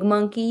Spung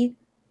Monkey.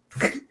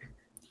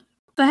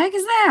 The heck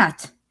is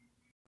that?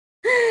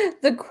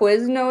 The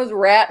Quiznos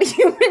rat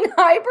human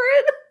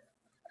hybrid.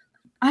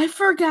 I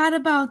forgot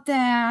about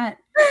that.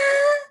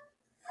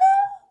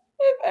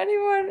 If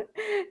anyone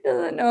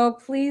doesn't know,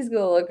 please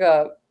go look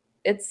up.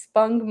 It's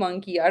Spung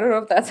Monkey. I don't know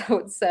if that's how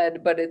it's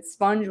said, but it's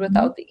sponge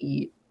without the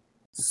E.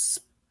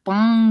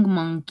 Spung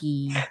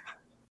Monkey.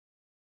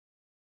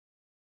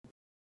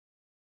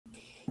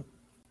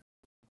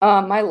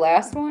 My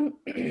last one.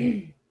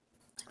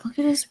 Look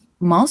at his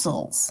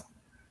muscles.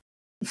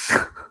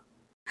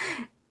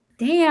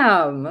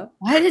 Damn.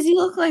 Why does he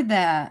look like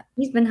that?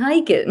 He's been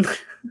hiking.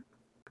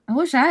 I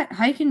wish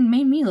hiking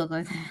made me look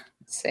like that.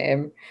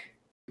 Same.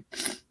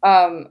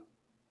 My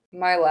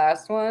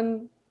last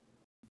one,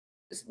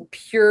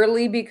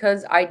 purely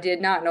because I did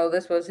not know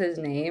this was his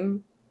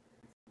name.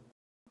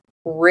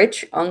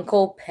 Rich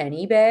Uncle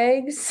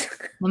Pennybags.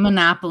 The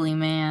Monopoly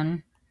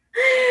Man.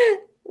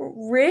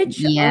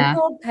 Rich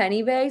Uncle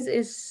Pennybags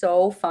is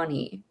so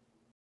funny.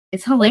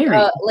 It's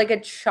hilarious. Like a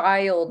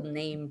child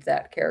named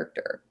that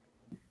character.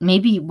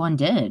 Maybe one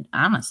did,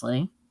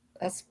 honestly.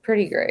 That's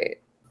pretty great.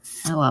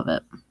 I love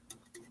it.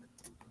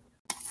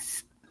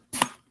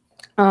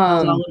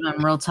 Those all of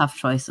them real tough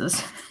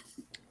choices.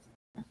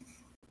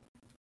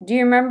 Do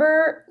you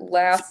remember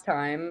last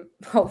time?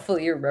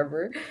 Hopefully you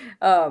remember.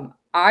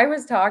 I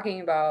was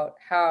talking about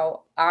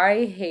how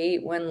I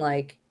hate when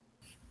like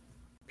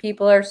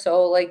people are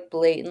so like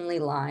blatantly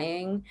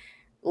lying,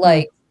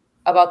 like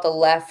about the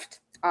left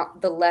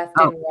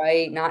and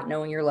right, not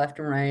knowing your left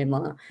and right.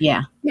 Blah.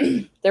 Yeah.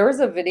 There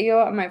was a video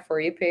on my For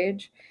You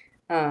page,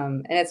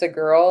 and it's a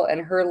girl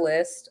and her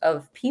list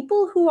of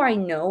people who I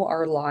know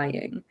are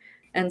lying,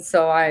 and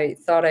so I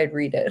thought I'd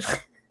read it.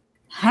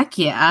 Heck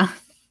yeah.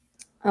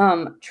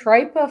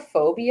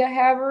 Trypophobia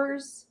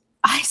havers.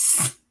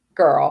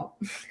 Girl.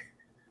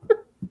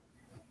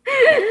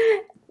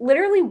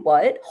 Literally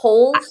what?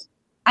 Holes?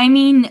 I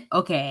mean,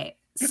 okay.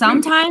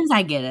 Sometimes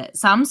I get it.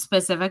 Some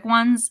specific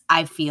ones,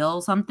 I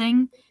feel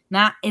something.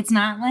 It's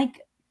not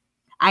like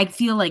I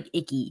feel like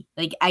icky.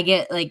 Like I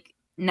get like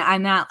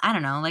I'm not. I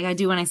don't know. Like I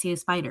do when I see a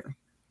spider.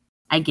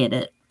 I get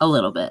it a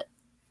little bit.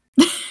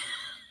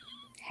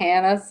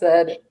 Hannah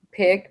said,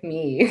 "Pick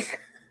me."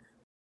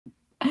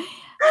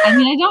 I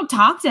mean, I don't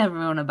talk to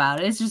everyone about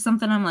it. It's just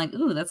something I'm like,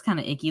 ooh, that's kind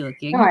of icky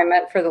looking. No, I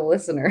meant for the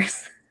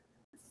listeners.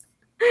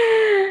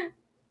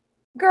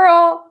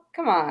 Girl,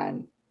 come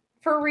on.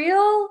 For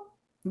real?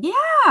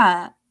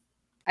 Yeah.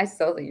 I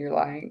still think you're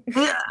lying.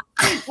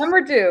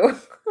 Number 2.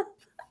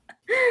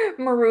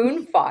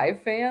 Maroon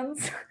 5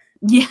 fans.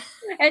 Yeah.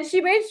 And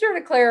she made sure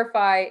to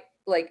clarify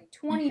like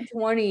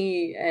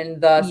 2020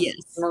 and thus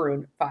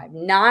Maroon 5.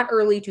 Not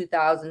early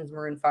 2000s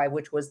Maroon 5,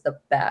 which was the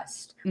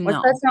best. What's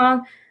that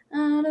song?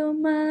 I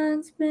don't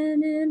mind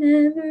spending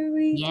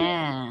every day.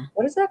 Yeah.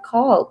 What is that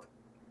called?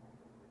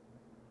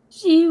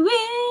 She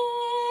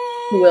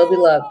will be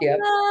loved. Yep.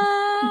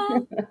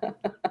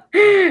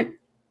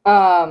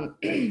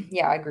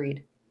 Yeah,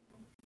 agreed.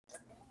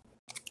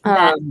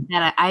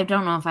 That I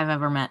don't know if I've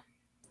ever met,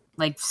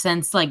 like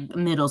since like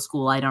middle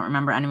school. I don't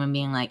remember anyone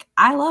being like,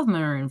 I love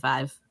Maroon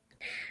 5.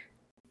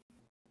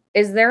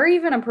 Is there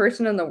even a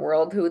person in the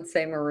world who would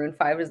say Maroon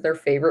 5 is their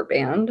favorite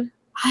band?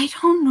 I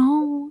don't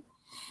know.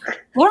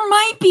 There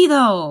might be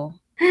though.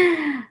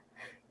 I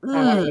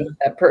want to meet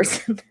that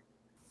person.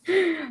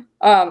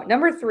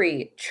 Number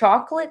 3,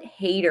 chocolate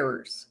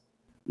haters.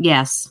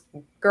 Yes.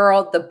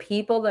 Girl, the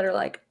people that are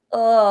like,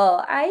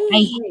 oh, I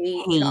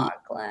hate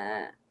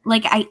chocolate.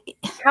 Like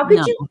how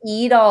could you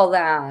eat all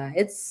that?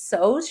 It's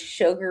so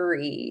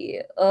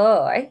sugary.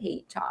 Oh, I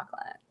hate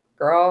chocolate.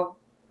 Girl.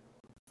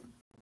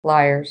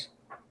 Liars.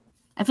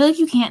 I feel like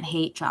you can't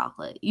hate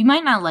chocolate. You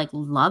might not like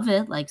love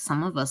it, like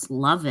some of us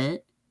love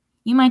it.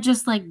 You might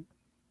just like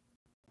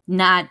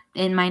not,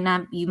 it might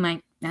not, you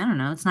might, I don't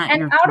know, it's not and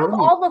your out choice. Of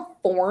all the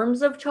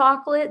forms of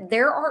chocolate,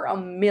 there are a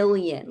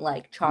million,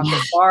 like chocolate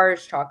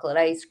bars, chocolate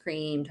ice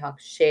cream,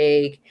 chocolate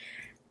shake.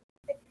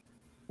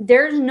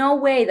 There's no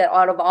way that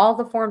out of all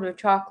the forms of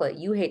chocolate,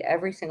 you hate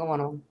every single one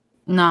of them.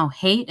 No,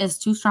 hate is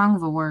too strong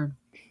of a word.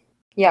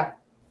 Yeah.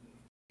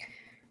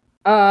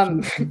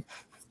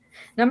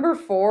 Number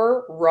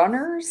 4,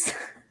 runners.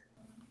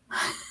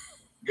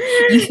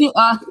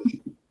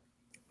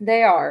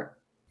 They are.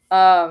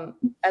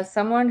 As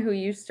someone who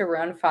used to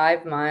run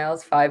 5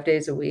 miles 5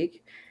 days a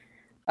week,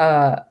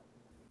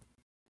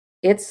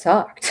 it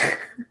sucked.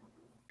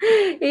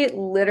 It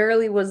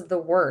literally was the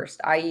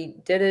worst. I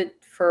did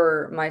it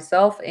for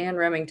myself and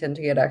Remington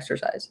to get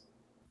exercise.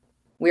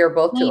 We are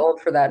both too old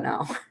for that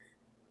now.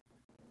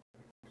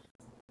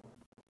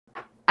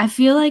 I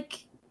feel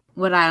like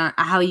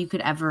how you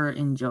could ever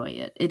enjoy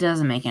it. It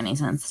doesn't make any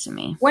sense to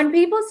me. When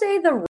people say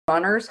the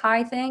runner's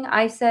high thing,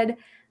 I said,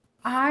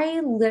 I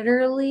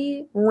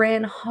literally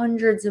ran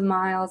hundreds of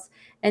miles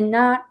and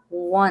not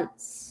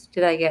once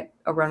did I get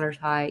a runner's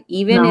high,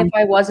 even if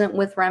I wasn't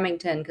with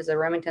Remington, because the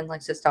Remington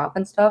likes to stop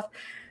and stuff.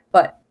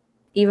 But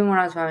even when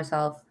I was by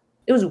myself,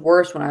 it was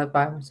worse when I was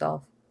by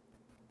myself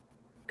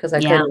because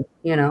I couldn't,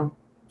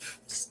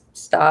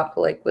 stop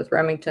like with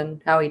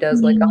Remington, how he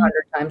does like 100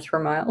 times per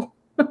mile.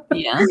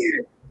 Yeah.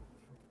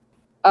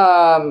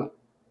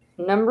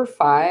 Number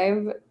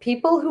 5,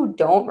 people who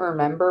don't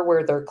remember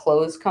where their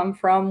clothes come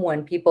from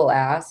when people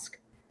ask.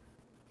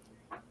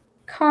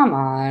 Come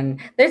on.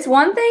 There's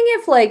one thing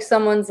if like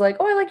someone's like,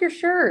 oh, I like your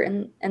shirt.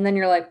 And then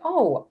you're like,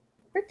 oh,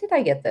 where did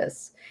I get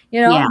this?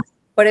 You know? Yeah.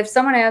 But if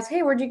someone asks,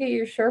 hey, where'd you get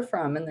your shirt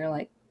from? And they're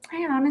like,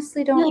 I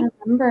honestly don't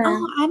remember.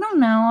 Oh, I don't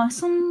know.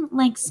 Some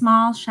like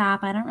small shop.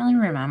 I don't really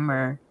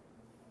remember.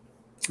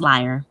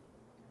 Liar.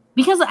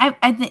 Because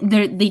I think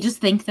they just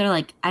think they're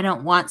like, I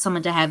don't want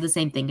someone to have the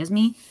same thing as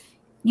me.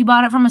 You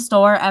bought it from a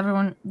store.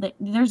 Everyone,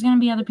 there's going to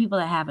be other people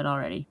that have it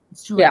already.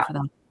 It's too late for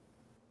them.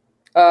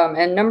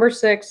 And number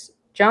 6,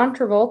 John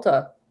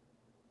Travolta.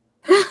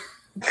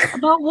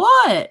 About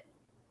what?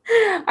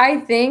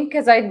 I think,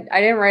 because I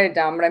didn't write it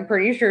down, but I'm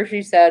pretty sure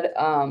she said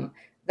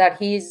that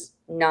he's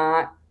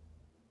not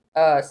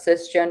a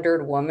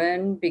cisgendered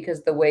woman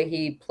because the way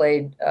he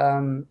played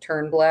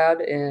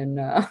Turnblad in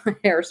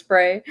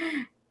Hairspray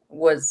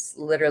was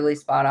literally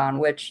spot on,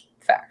 which,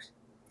 fact.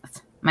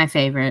 My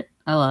favorite.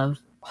 I love.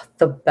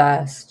 The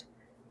best.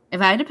 If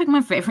I had to pick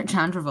my favorite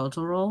John Travolta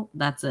role,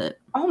 that's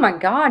it. Oh my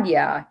God,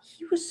 yeah.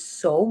 He was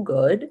so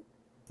good.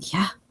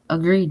 Yeah,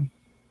 agreed.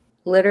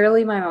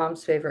 Literally my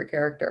mom's favorite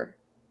character.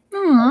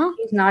 Aww.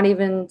 He's not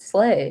even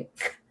Slay.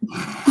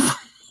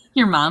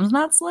 Your mom's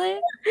not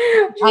Slay?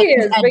 She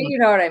is, but you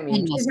know what I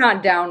mean. She's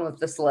not down with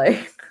the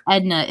Slay.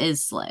 Edna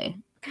is Slay.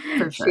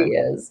 For sure. She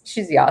is.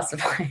 She's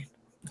Yasified.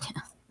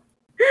 Yeah.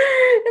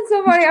 It's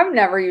so funny. I've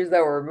never used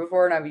that word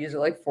before, and I've used it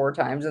like 4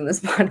 times in this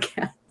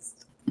podcast.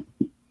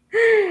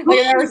 Like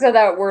I never said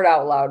that word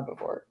out loud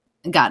before.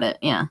 Got it.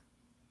 Yeah.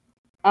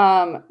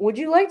 Would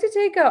you like to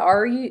take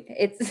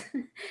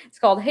it's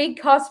called Hey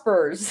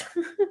Cuspers.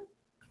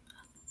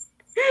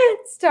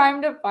 It's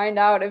time to find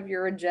out if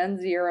you're a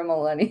Gen Z or a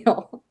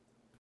millennial.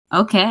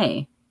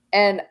 Okay.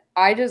 And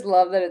I just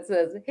love that it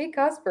says Hey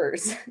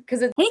Cuspers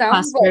because it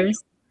sounds Cuspers. Like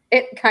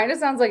it kind of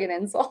sounds like an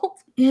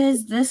insult.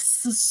 Is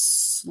this a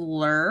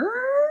slur?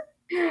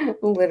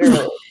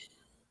 Literally.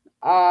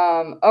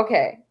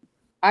 Okay.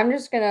 I'm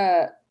just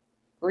gonna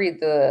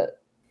read the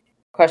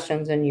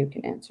questions and you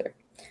can answer.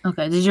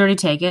 Okay. Did you already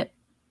take it?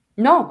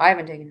 No, I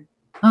haven't taken it.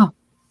 Oh.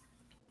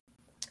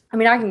 I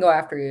mean, I can go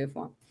after you if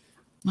you want.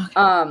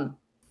 Okay.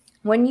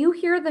 When you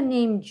hear the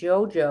name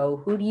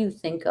JoJo, who do you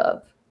think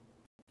of?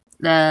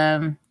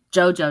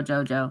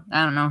 JoJo.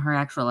 I don't know her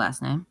actual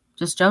last name.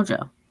 Just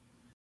JoJo.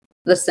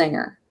 The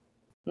singer.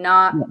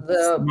 Not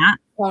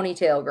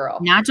ponytail girl.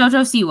 Not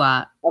JoJo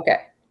Siwa.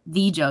 Okay.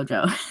 The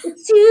JoJo.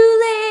 It's too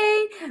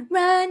late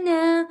right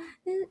now.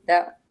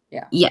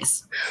 Yeah.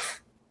 Yes.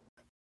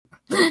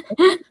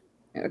 Okay.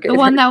 The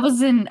one that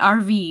was in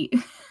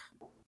RV.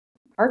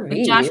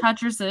 With Josh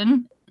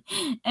Hutcherson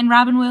and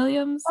Robin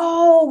Williams.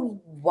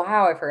 Oh,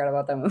 wow. I forgot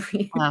about that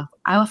movie.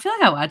 I feel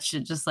like I watched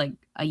it just like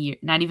a year,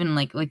 not even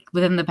like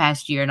within the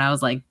past year. And I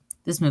was like,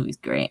 this movie's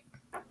great.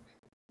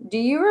 Do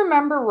you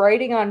remember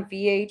writing on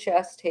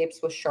VHS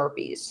tapes with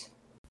Sharpies?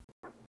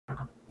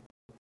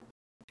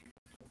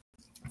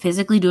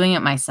 Physically doing it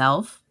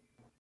myself?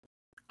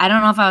 I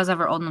don't know if I was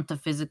ever old enough to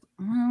physically.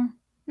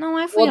 No,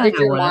 I feel like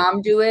did your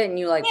mom do it and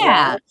you like?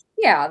 Yeah, watched?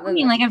 Yeah. I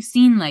mean, like I've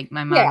seen like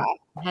my mom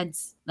had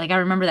like I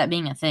remember that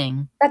being a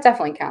thing. That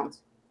definitely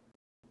counts.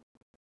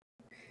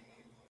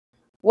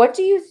 What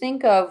do you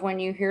think of when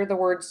you hear the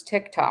words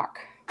TikTok?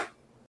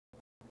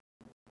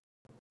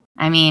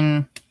 I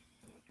mean,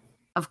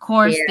 of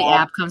course the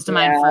app comes to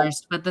mind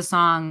first, but the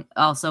song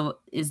also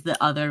is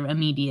the other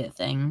immediate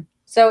thing.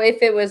 So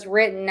if it was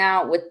written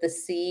out with the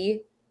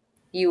C,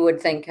 you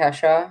would think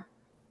Kesha.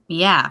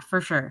 Yeah,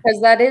 for sure.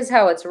 Because that is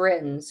how it's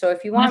written. So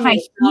if you want if I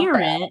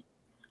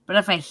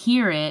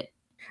hear it.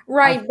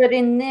 Right, but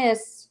in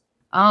this.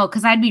 Oh,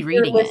 because I'd be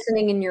reading you're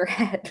listening in your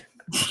head.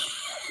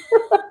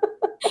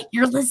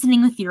 You're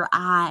listening with your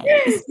eyes.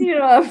 You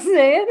know what I'm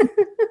saying?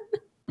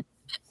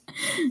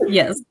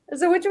 Yes.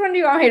 So which one do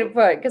you want me to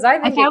put? Because I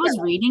think if I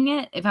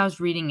was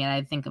reading it,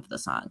 I'd think of the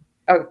song.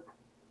 Oh,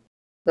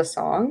 the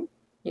song?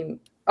 Yeah.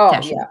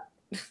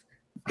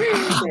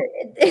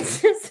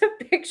 It's just a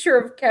picture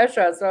of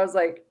Kesha, so I was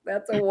like,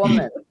 that's a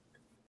woman.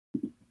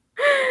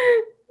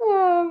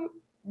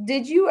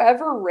 Did you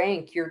ever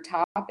rank your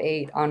top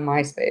 8 on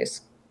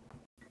MySpace?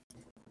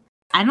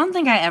 I don't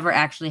think I ever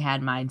actually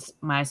had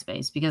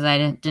MySpace because I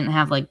didn't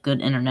have like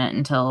good internet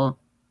until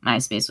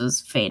MySpace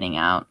was fading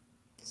out.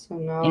 So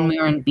no. And we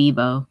were in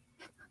Bebo.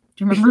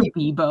 Do you remember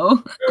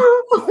Bebo?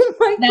 Oh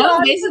my That god.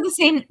 was basically the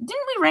same. Didn't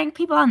we rank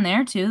people on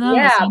there too, though?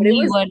 Yeah, but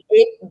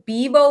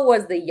Bebo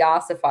was the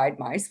yassified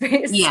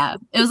MySpace. Yeah,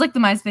 it was like the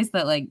MySpace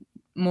that like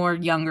more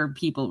younger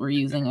people were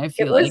using, I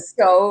feel like. It was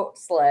so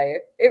slay.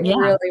 It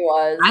really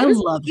was. I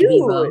loved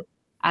Bebo.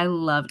 I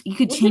loved. You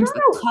could change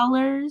the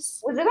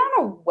colors. Was it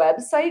on a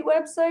website?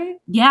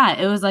 Yeah,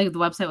 it was like the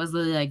website was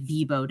literally like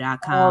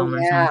bebo.com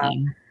or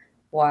something.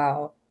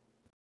 Wow.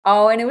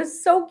 Oh, and it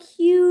was so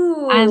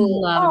cute. I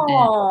loved it.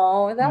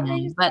 Oh, that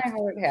makes my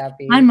heart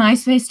happy. My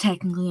MySpace,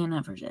 technically, I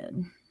never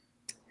did.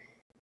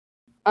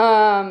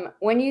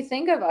 When you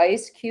think of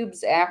Ice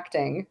Cube's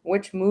acting,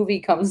 which movie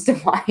comes to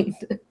mind?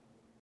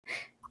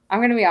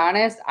 I'm gonna be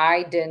honest,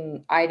 I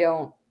don't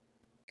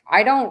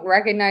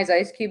recognize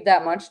Ice Cube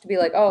that much to be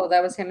like, oh,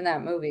 that was him in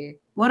that movie.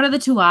 What are the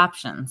 2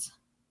 options?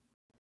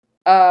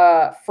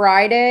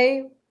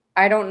 Friday.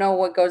 I don't know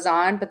what goes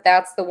on, but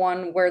that's the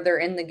one where they're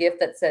in the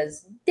gift that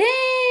says,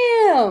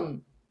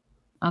 damn.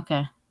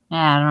 Okay.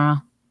 Yeah, I don't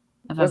know.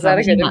 Was that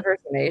a good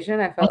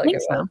impersonation? I felt like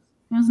it was.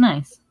 It was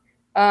nice.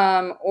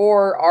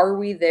 Or Are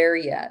We There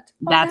Yet?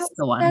 That's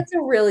the one. That's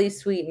a really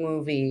sweet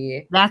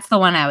movie. That's the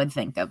one I would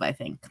think of, I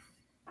think.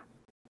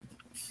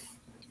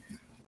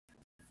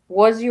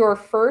 Was your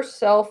first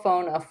cell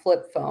phone a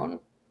flip phone?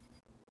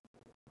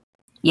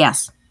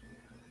 Yes.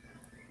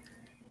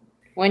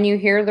 When you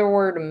hear the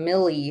word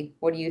Millie,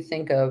 what do you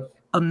think of?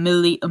 A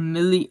Millie.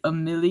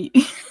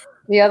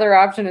 The other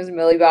option is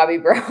Millie Bobby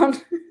Brown.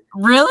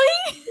 Really?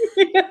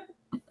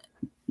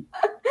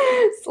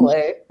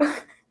 Slay.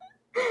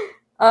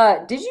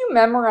 Did you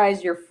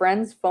memorize your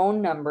friends' phone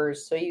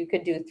numbers so you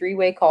could do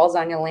 3-way calls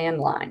on your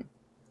landline?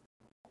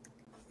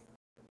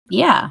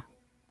 Yeah.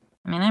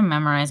 I mean, I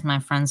memorized my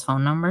friends'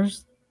 phone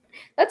numbers.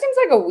 That seems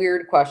like a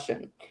weird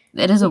question.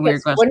 It is a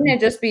weird question. Wouldn't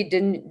it just be,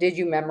 did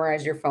you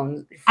memorize your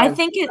phone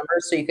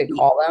numbers so you could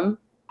call them?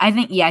 I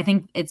think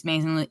it's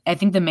amazing. I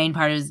think the main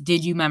part is,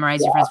 did you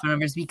memorize your friends' phone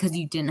numbers because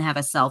you didn't have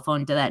a cell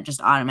phone that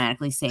just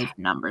automatically saved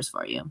numbers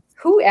for you?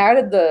 Who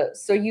added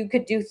so you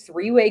could do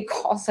 3-way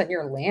calls on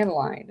your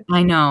landline?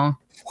 I know.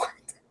 What?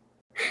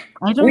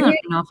 I don't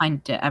know if I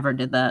ever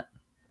did that.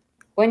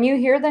 When you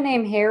hear the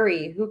name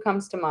Harry, who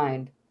comes to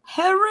mind?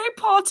 Harry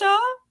Potter.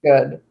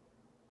 Good.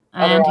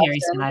 And Harry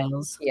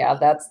Styles. Yeah,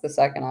 that's the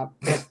second up.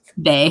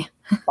 Bay.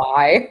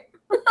 Bye.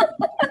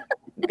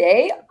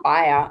 Bay?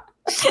 Bye.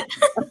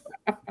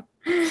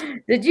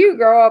 Did you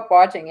grow up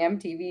watching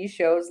MTV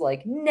shows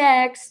like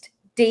Next,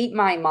 Date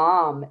My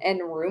Mom,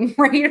 and Room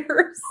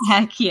Raiders?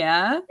 Heck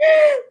yeah.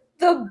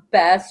 The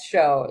best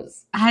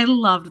shows. I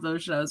loved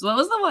those shows. What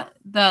was the one?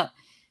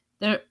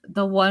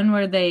 The one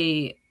where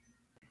the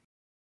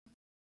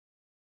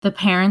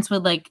parents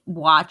would like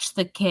watch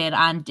the kid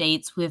on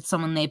dates with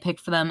someone they picked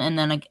for them and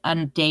then on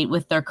a date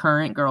with their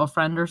current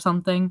girlfriend or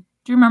something.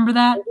 Do you remember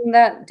that? Isn't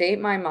that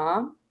Date My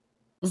Mom?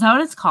 Is that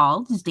what it's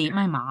called? Is Date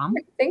My Mom?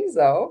 I think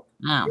so.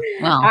 Oh,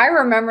 well. I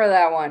remember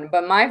that one,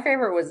 but my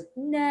favorite was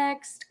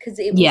Next because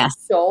it was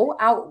so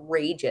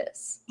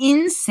outrageous.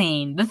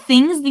 Insane. The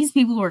things these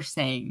people were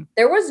saying.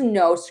 There was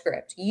no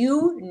script.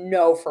 You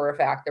know for a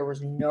fact there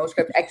was no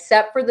script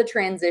except for the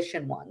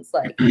transition ones.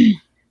 Like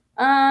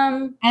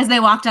as they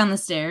walk down the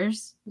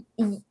stairs?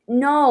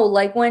 No,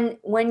 like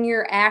when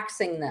you're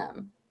axing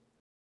them.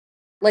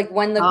 Like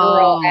when the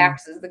girl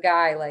axes the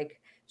guy, like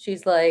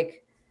she's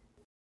like,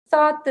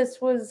 thought this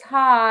was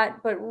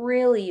hot, but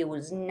really it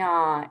was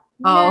not.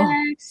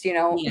 Next, she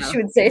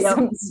would say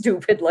something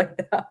stupid like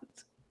that.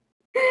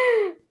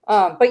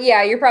 But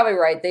yeah, you're probably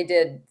right.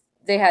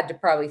 They had to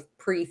probably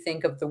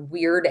pre-think of the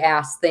weird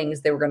ass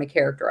things they were going to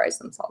characterize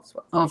themselves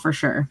with. Oh, for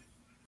sure.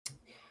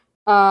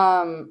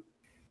 This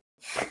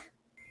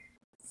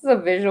is a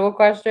visual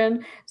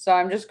question, so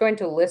I'm just going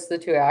to list the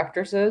 2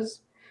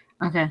 actresses.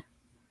 Okay.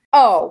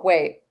 Oh,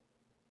 wait.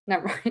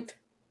 Never mind.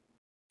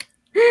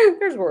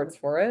 There's words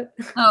for it.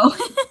 Oh.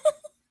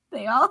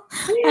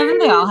 Haven't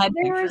they all had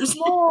pictures?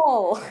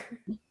 Small.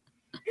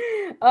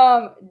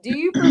 Do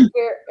you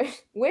prefer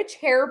which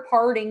hair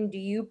parting do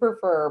you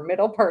prefer?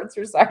 Middle parts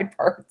or side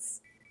parts?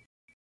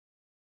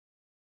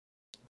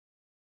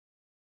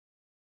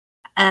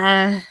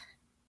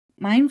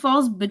 Mine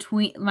falls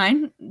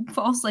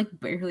like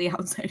barely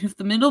outside of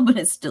the middle, but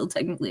it's still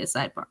technically a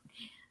side part.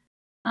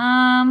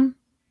 I'm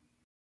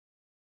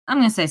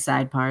gonna say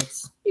side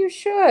parts. You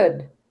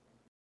should.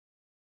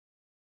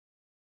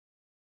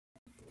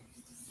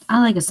 I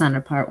like a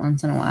center part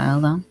once in a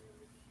while, though.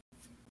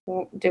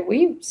 Well, did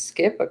we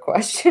skip a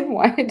question?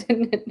 Why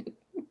didn't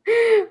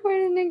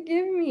it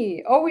give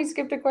me? Oh, we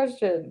skipped a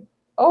question.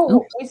 Oh,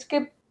 oops. We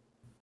skipped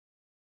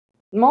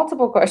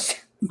multiple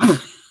questions.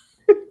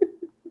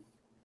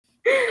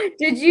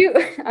 Did you?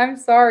 I'm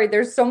sorry.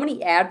 There's so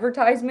many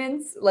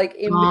advertisements like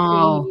in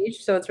between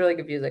each, so it's really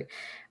confusing.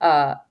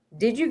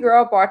 Did you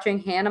grow up watching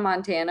Hannah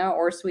Montana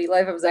or Sweet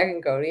Life of Zack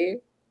and Cody?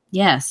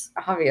 Yes.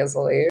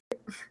 Obviously.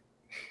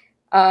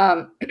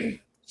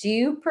 Do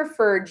you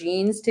prefer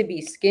jeans to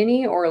be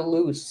skinny or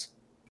loose?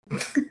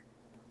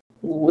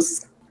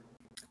 Loose.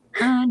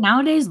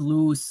 Nowadays,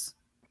 loose.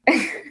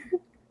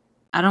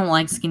 I don't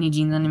like skinny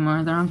jeans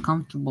anymore. They're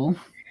uncomfortable.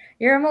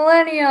 You're a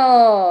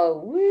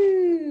millennial. Woo.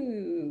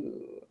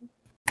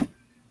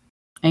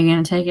 Are you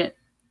gonna take it?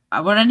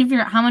 How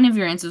many of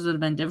your answers would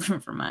have been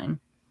different from mine?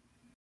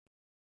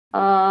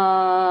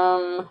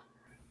 I'm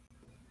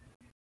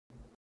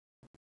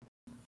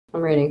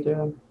reading through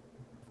them.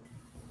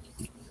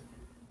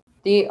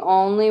 The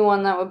only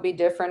one that would be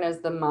different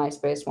is the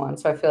MySpace one,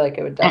 so I feel like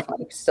it would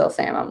definitely still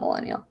say I'm a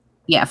millennial.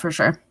 Yeah, for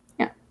sure.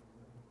 Yeah.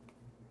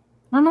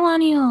 We're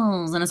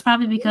millennials, and it's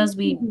probably because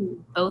we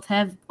both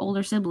have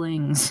older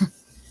siblings.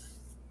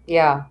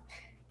 Yeah.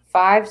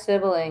 5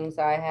 siblings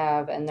I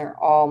have, and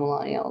they're all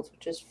millennials,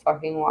 which is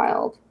fucking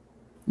wild.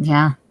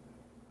 Yeah.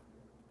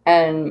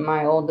 And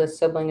my oldest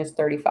sibling is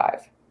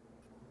 35.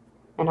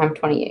 And I'm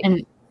 28.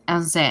 And I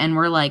was gonna say, and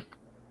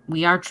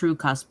we are true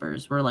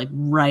cuspers. We're like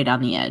right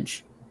on the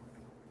edge.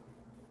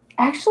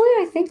 Actually,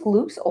 I think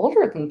Luke's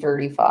older than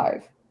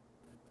 35.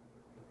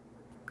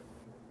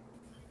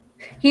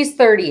 He's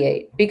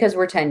 38 because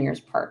we're 10 years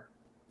apart.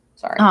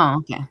 Sorry. Oh,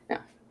 okay. Yeah.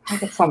 I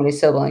got so many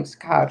siblings.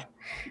 God.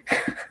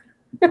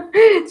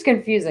 It's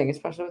confusing,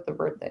 especially with the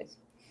birthdays.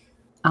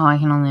 Oh, I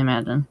can only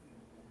imagine.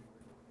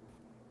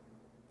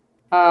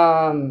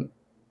 I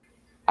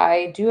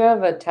do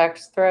have a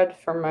text thread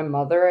from my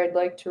mother I'd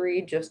like to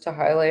read just to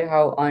highlight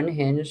how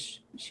unhinged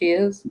she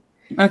is.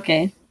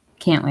 Okay.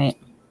 Can't wait.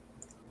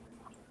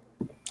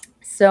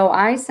 So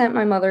I sent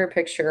my mother a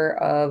picture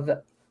of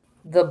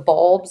the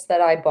bulbs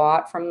that I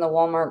bought from the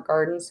Walmart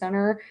Garden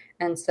Center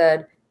and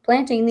said,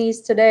 planting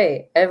these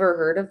today. Ever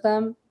heard of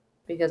them?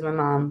 Because my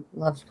mom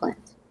loves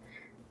plants.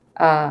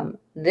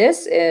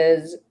 This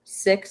is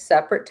 6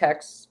 separate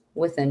texts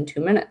within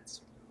 2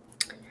 minutes.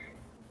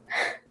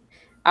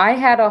 I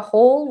had a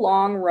whole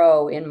long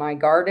row in my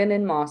garden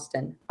in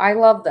Mauston. I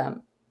love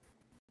them.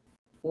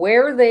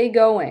 Where are they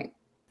going?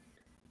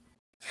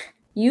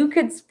 You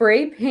could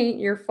spray paint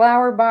your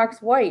flower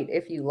box white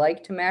if you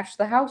like to match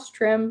the house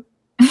trim.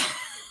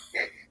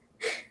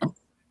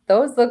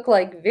 Those look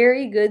like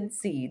very good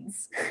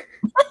seeds.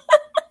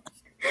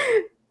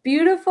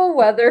 Beautiful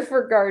weather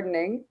for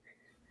gardening.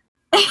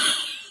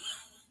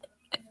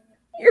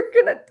 You're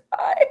gonna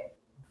die.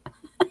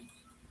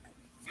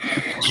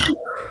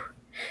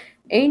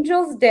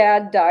 Angel's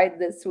dad died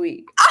this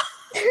week.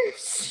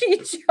 She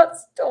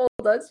just told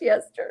us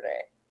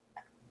yesterday.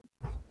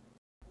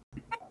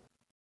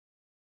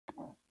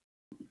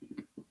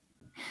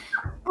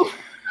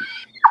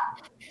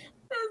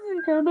 That's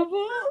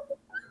incredible.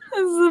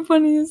 This is the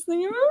funniest thing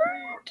I've ever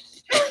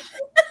heard.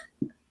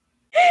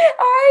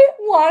 I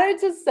wanted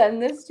to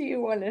send this to you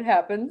when it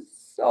happened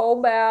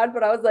so bad,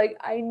 but I was like,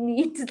 I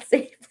need to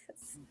save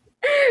this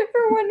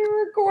for when we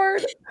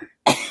record.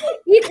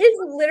 It is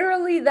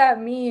literally that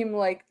meme,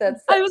 like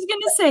that's. I was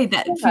gonna say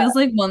that it feels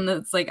like one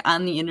that's like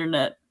on the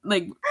internet,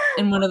 like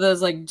in one of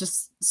those like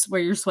just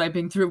where you're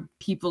swiping through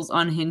people's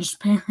unhinged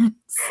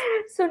parents.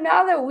 So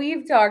now that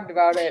we've talked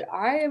about it,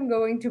 I am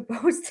going to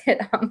post it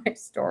on my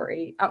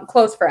story.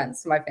 Close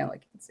friends, so my family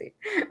can see.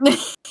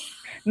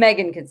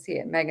 Megan can see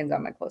it. Megan's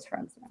on my close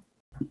friends now.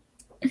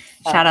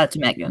 Shout out to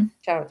Megan.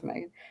 Shout out to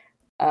Megan.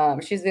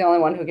 She's the only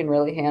one who can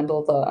really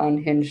handle the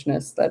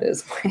unhingedness that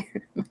is my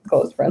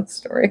close friends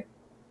story.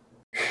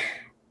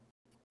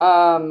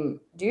 Do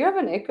you have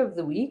an ick of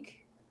the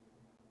week?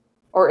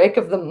 Or ick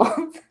of the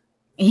month?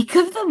 Ick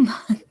of the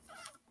month?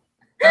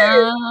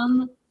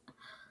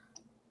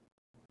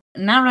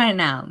 Not right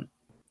now.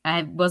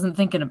 I wasn't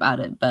thinking about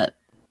it, but...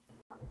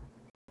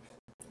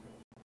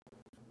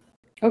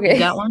 Okay. You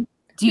got one?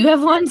 Do you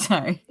have one?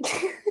 Sorry.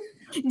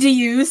 Do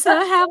you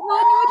have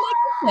one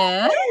you would like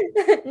to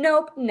share?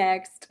 Nope.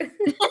 Next.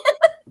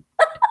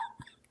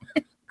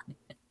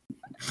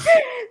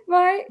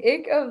 My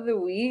ick of the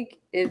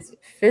week is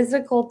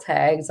physical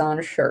tags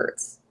on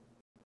shirts.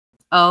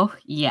 Oh,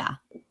 yeah.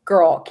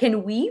 Girl,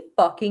 can we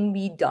fucking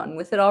be done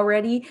with it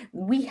already?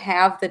 We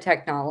have the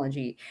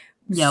technology.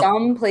 Yep.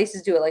 Some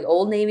places do it, like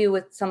Old Navy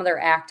with some of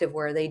their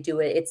activewear, they do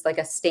it. It's like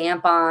a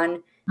stamp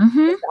on.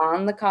 It's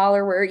on the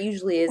collar where it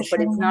usually is, but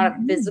it's not a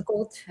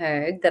physical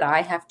tag that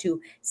I have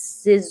to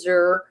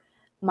scissor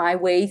my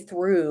way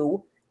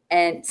through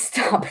and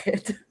stop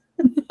it.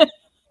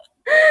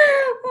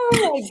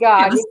 Oh my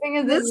God. The thing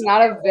is, this is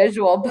not a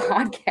visual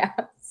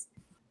podcast.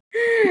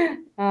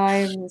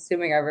 I'm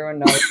assuming everyone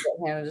knows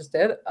what Hannah just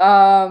did.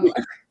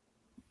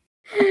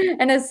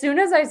 And as soon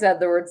as I said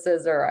the word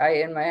scissor,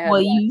 in my head,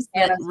 well, you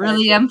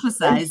really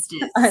emphasized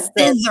it.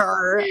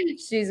 Scissor.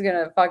 She's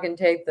gonna fucking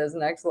take this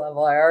next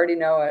level. I already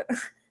know it.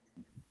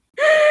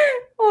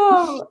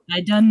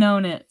 I done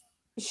known it.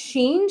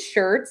 Shein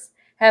shirts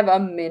have a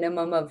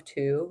minimum of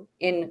 2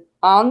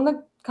 on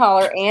the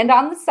collar and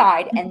on the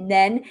side, and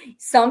then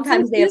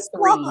sometimes they have This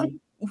 3. long.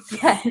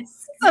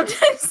 Yes.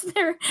 Sometimes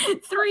they're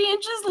 3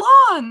 inches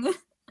long.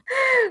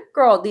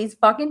 Girl, these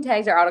fucking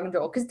tags are out of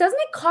control. Because doesn't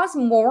it cost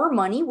more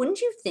money, wouldn't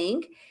you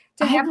think,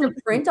 to have to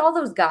print all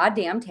those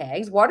goddamn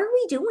tags? What are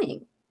we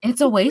doing?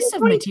 It's a waste of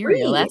 2023.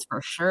 material, that's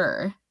for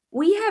sure.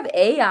 We have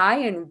AI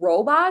and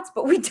robots,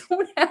 but we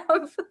don't have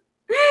Tagless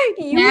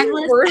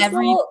universal.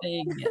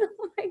 everything.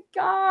 Oh my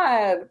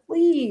God,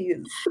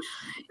 please.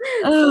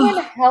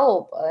 Someone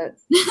help a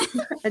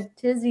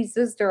tizzy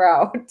sister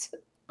out.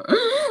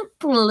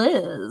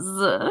 Please.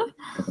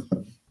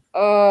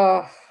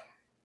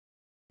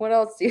 What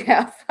else do you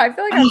have? I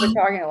feel like I've been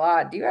talking a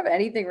lot. Do you have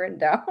anything written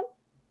down?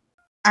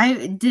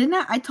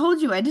 I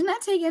told you I did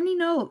not take any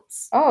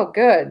notes. Oh,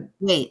 good.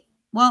 Wait.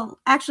 Well,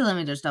 actually, let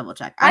me just double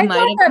check. I might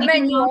thought have that taken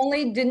meant you notes.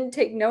 only didn't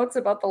take notes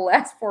about the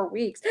last 4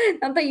 weeks.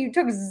 Not that you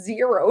took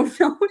 0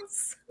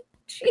 notes.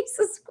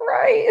 Jesus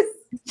Christ.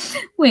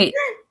 Wait.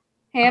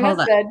 Hannah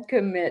Hold on. said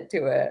commit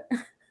to it.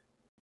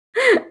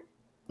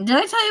 Did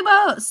I tell you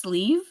about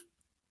sleeve?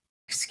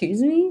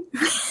 Excuse me?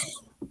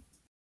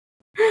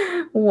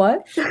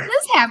 What?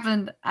 This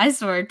happened, I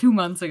swear, 2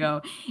 months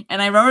ago. And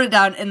I wrote it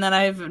down, and then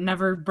I've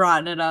never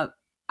brought it up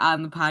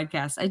on the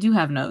podcast. I do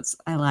have notes.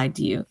 I lied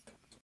to you.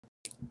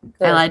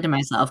 Good. I lied to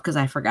myself because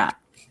I forgot.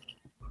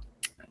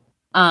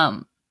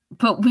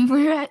 But we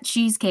were at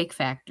Cheesecake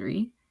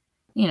Factory,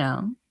 you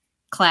know,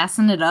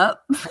 classing it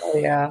up. Oh,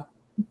 yeah.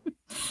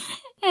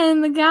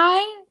 And the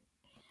guy,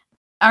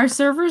 our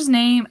server's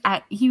name,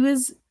 I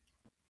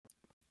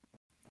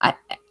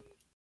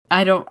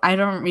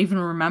don't even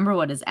remember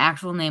what his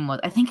actual name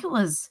was. I think it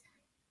was,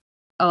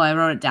 I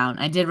wrote it down.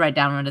 I did write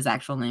down what his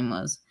actual name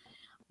was.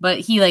 But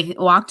he like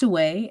walked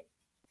away.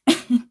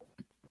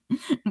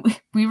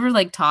 We were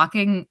like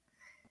talking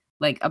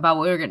like about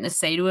what we were going to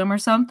say to him or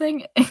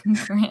something. And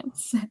Grant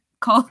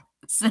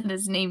said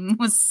his name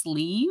was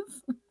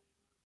Sleeve.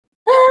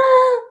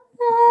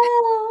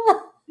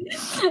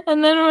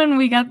 And then when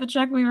we got the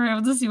check, we were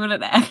able to see what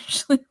it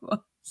actually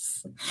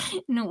was.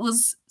 And it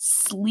was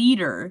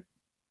Sleater.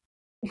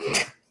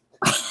 I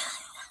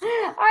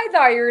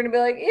thought you were going to be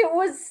like, it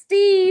was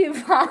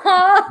Steve.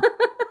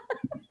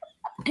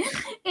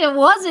 It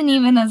wasn't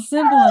even as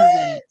simple as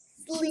that.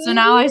 Sleeve? So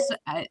now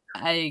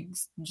I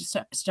just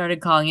started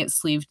calling it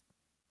Sleeve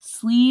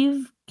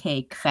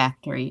Cake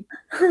Factory.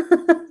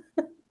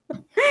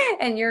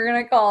 And you're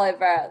going to call it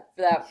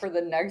that for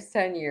the next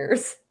 10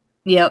 years.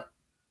 Yep.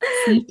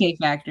 Sleeve Cake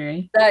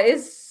Factory. That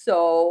is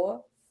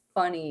so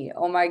funny.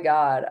 Oh my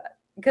God.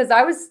 Because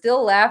I was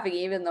still laughing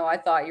even though I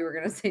thought you were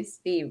going to say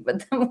Steve.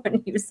 But then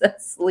when you said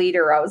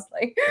Sleater, I was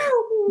like,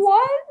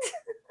 what?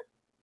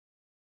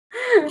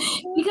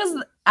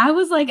 Because I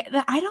was like,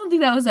 I don't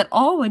think that was at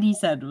all what he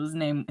said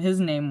his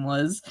name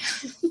was.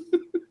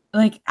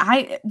 Like,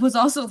 I was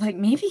also like,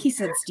 maybe he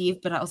said Steve,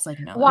 but I was like,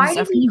 no. Why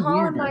did he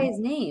call him by his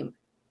name?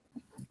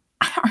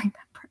 I don't remember.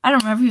 I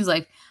don't remember. He was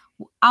like,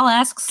 I'll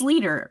ask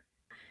Sleater.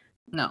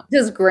 No.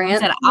 Does Grant He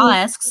said, I'll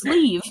ask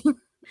Sleeve.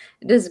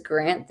 Does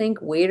Grant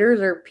think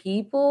waiters are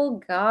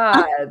people?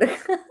 God.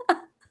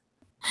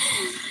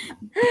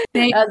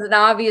 That's an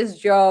obvious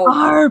joke.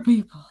 Are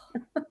people.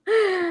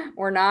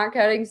 We're not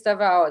cutting stuff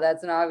out.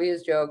 That's an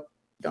obvious joke.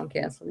 Don't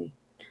cancel me.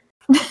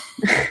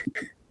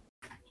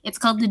 It's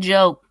called The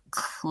Joke.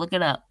 Look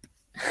it up.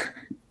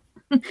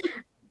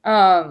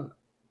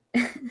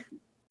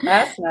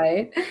 Last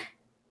night,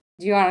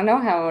 do you want to know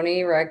how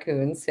many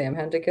raccoons Sam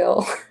had to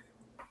kill?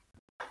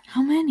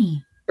 How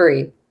many?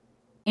 3.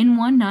 In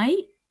one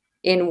night?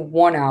 In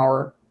 1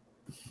 hour.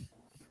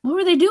 What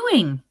were they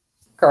doing?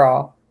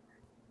 Girl.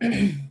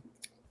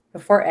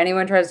 Before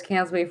anyone tries to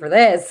cancel me for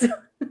this,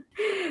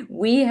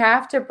 we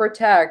have to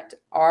protect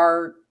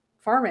our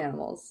farm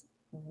animals.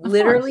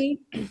 Literally,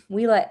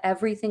 we let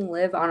everything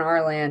live on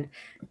our land.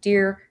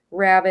 Deer,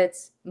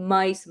 rabbits,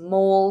 mice,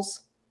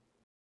 moles,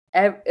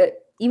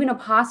 even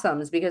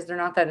opossums, because they're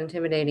not that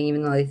intimidating,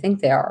 even though they think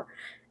they are.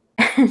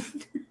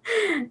 And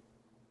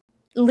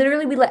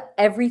literally, we let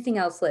everything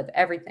else live.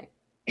 Everything.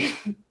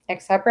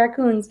 Except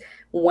raccoons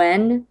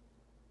when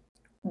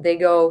they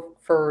go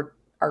for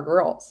our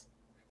girls.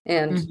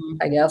 And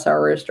I guess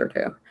our rooster,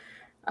 too.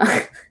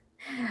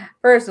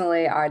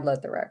 Personally, I'd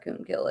let the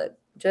raccoon kill it.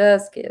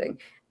 Just kidding.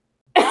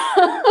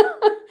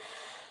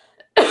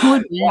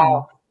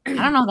 Wow. I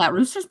don't know. That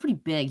rooster's pretty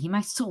big. He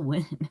might still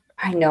win.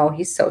 I know.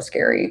 He's so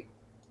scary.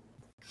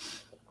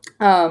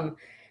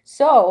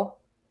 So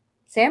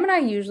Sam and I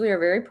usually are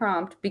very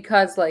prompt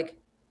because like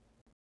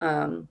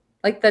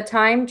the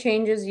time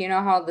changes, you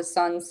know how the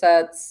sun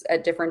sets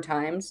at different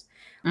times.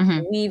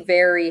 We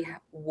vary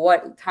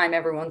what time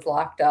everyone's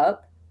locked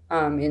up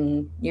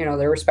in, you know,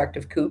 their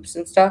respective coops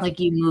and stuff. Like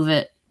you move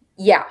it.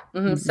 Yeah.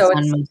 So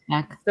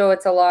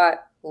it's a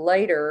lot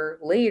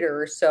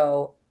later.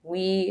 So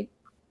we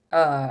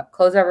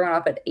close everyone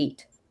up at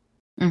 8.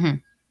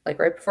 Like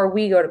right before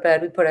we go to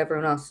bed, we put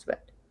everyone else to bed.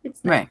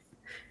 It's nice. Right.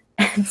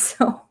 And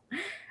so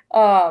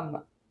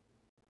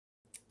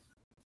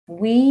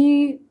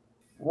we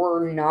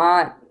were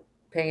not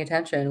paying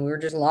attention. We were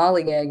just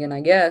lollygagging,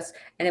 I guess.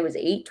 And it was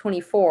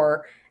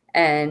 8:24,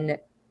 and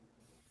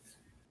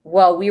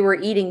well, we were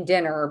eating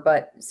dinner,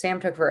 but Sam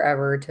took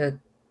forever to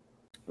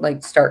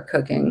like start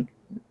cooking.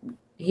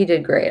 He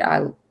did great.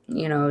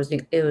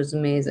 It was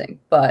amazing,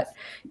 but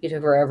he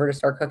took forever to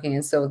start cooking.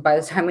 And so by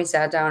the time we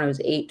sat down, it was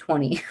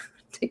 8:20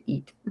 to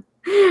eat,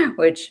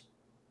 which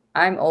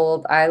I'm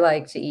old. I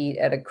like to eat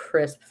at a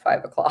crisp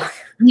 5 o'clock.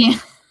 Yeah.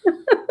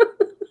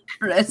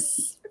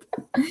 Crisp.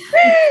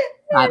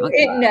 5 o'clock.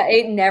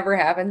 It never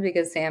happens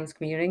because Sam's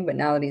commuting, but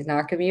now that he's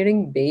not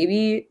commuting,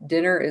 baby,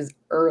 dinner is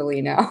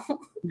early now.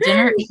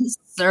 Dinner is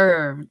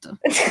served.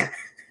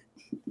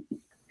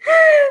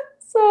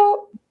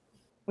 So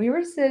we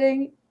were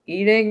sitting,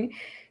 eating,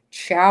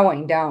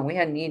 chowing down. We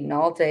hadn't eaten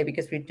all day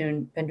because we've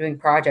been doing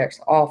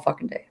projects all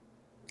fucking day.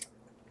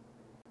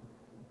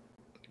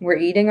 We're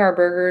eating our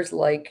burgers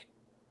like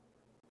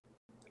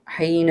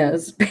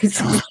hyenas,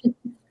 basically.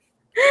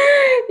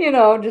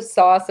 Just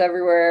sauce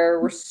everywhere.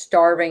 We're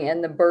starving,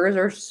 and the burgers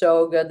are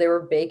so good. They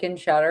were bacon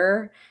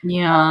cheddar.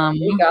 Yum.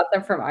 We got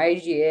them from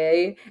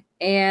IGA,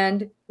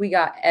 and we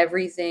got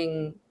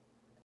everything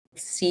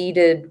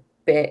seeded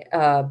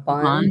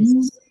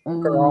buns.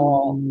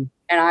 Girl. Ooh.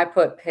 And I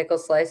put pickle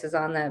slices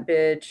on that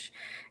bitch,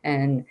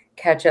 and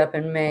ketchup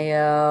and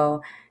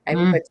mayo. I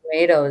even put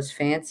tomatoes,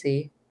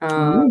 fancy.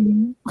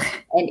 And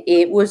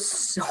it was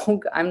so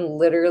good. I'm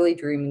literally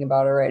dreaming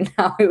about it right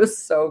now. It was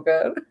so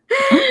good.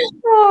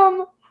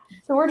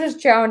 So we're just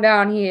chowing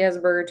down. He has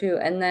a burger too.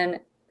 And then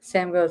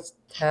Sam goes,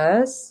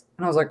 Tess?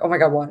 And I was like, oh my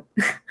God, what?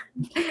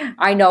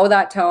 I know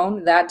that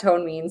tone. That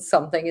tone means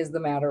something is the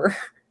matter.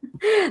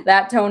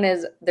 That tone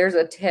is, there's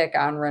a tick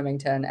on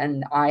Remington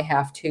and I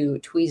have to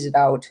tweeze it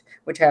out,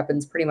 which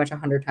happens pretty much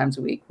 100 times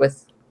a week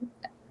with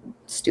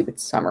stupid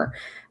summer.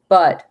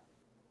 But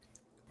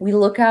we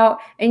look out,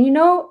 and you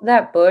know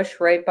that bush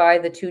right by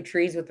the 2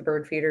 trees with the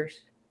bird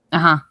feeders?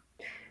 Uh-huh.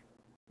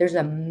 There's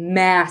a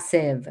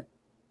massive,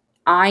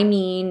 I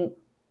mean,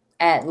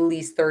 at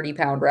least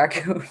 30-pound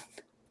raccoon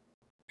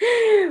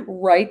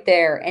right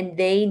there. And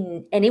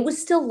it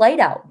was still light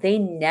out. They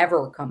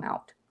never come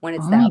out when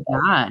it's that my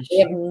gosh. They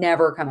have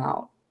never come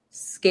out.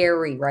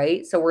 Scary,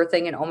 right? So we're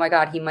thinking, oh my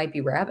God, he might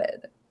be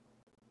rabid.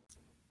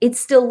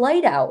 It's still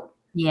light out.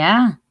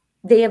 Yeah.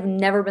 They have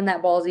never been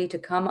that ballsy to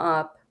come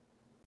up.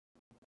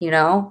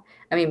 I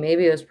mean,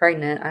 maybe it was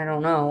pregnant. I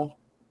don't know.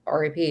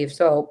 RIP if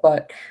so,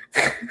 but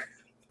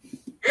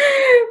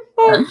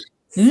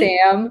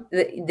Sam,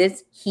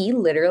 he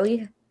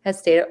literally has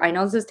stayed up. I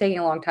know this is taking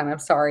a long time. I'm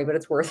sorry, but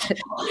it's worth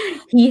it.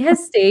 He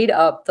has stayed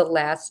up the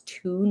last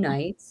 2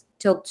 nights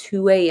till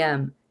 2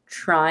 a.m.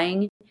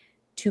 trying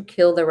to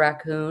kill the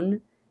raccoon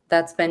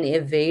that's been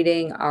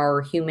evading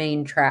our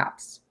humane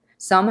traps.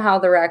 Somehow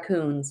the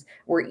raccoons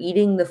were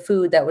eating the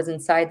food that was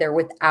inside there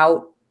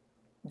without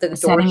the door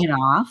setting it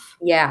off.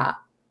 Yeah.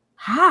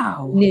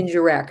 How?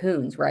 Ninja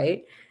raccoons,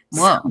 right?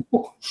 Whoa.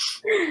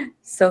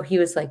 So he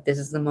was like, this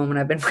is the moment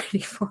I've been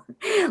waiting for.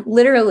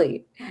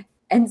 Literally.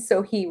 And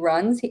so he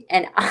runs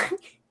and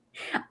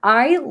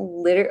I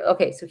literally,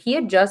 okay, so he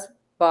had just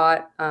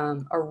bought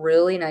a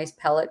really nice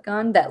pellet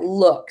gun that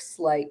looks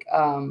like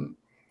kind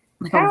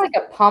of like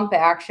a pump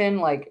action,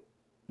 like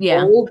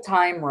old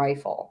time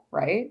rifle,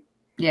 right?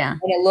 Yeah.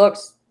 And it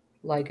looks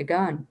like a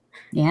gun.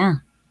 Yeah.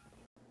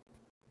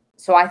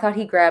 So I thought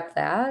he grabbed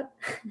that.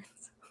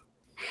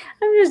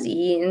 I'm just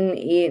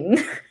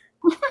eating.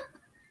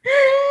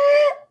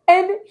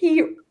 And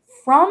he,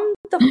 from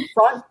the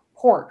front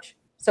porch,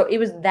 so it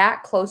was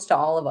that close to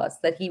all of us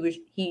that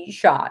he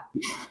shot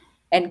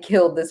and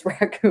killed this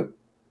raccoon.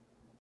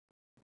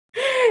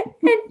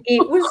 And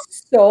it was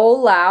so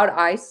loud,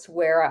 I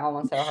swear I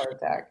almost had a heart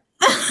attack.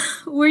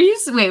 Were you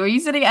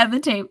sitting at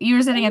the table? You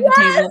were sitting at the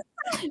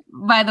table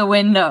by the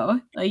window,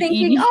 like thinking,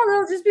 eating. Oh,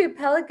 there'll just be a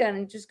pellet gun,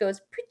 and it just goes,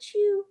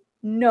 Pichu.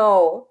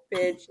 No,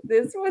 bitch.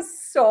 This was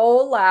so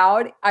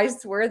loud. I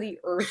swear the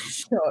earth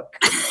shook.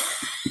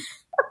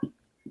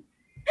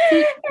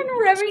 And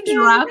Remington,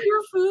 drop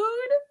your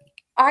food?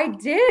 I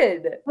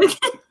did.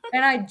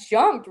 And I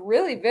jumped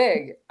really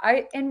big.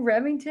 And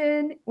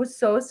Remington was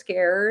so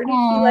scared.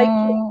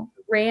 Aww.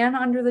 He ran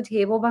under the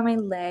table by my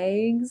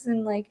legs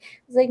and was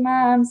like,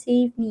 Mom,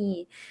 save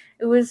me.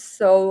 It was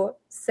so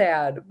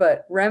sad.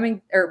 But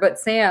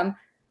Sam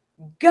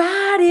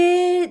got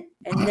it,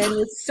 and then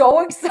was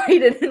so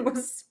excited and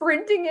was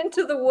sprinting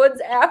into the woods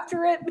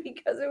after it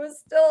because it was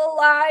still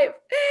alive.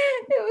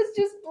 It was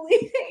just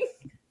bleeding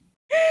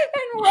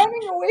and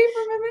running away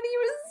from him, and he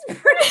was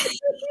sprinting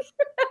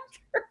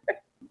after it.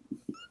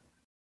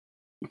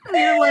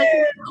 You're like,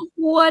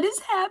 what is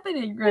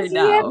happening right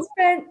now? He had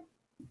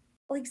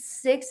spent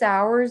 6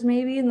 hours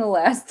maybe in the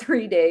last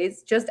 3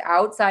 days just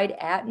outside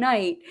at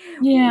night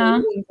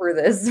waiting for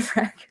this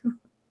raccoon.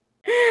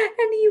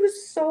 And he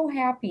was so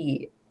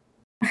happy.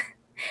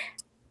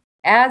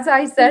 As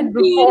I said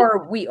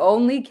before, we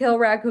only kill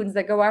raccoons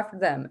that go after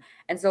them.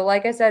 And so,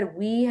 like I said,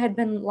 we had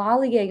been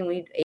lollygagging.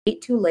 We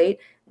ate too late.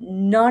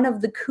 None of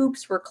the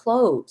coops were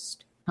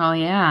closed. Oh,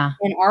 yeah.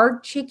 And our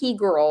chickie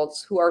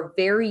girls, who are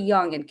very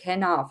young and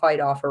cannot fight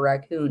off a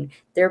raccoon,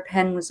 their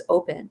pen was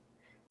open.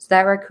 So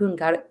that raccoon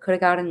could have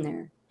got in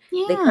there.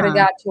 They could have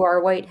Yeah. got to our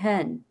white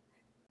hen.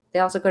 They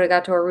also could have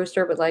got to our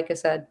rooster, but like I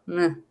said,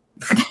 meh.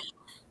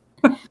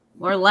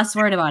 We're less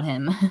worried about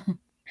him.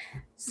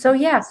 So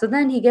yeah, so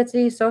then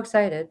he's so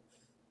excited.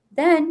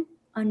 Then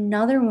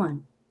another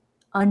one.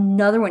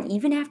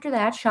 Even after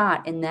that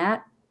shot, and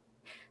that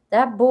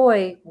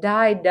boy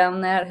died down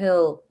that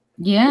hill.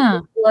 Yeah.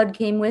 Blood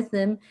came with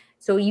him.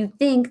 So you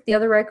think the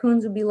other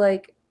raccoons would be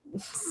like,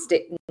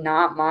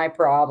 not my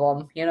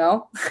problem, you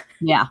know?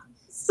 Yeah.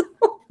 So,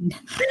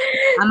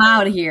 I'm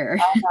out of here.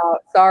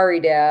 sorry,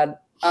 Dad.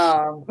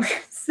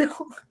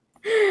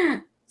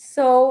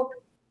 So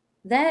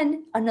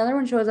then another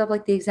one shows up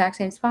like the exact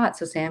same spot.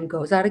 So Sam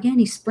goes out again.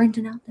 He's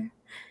sprinting out there.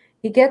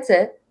 He gets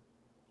it.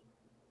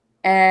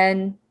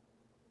 And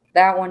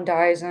that one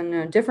dies in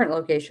a different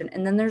location.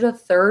 And then there's a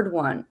third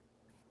one.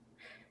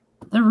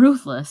 They're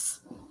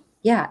ruthless.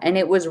 Yeah, and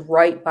it was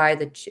right by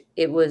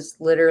it was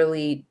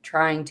literally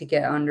trying to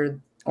get under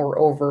or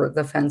over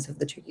the fence of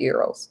the chickie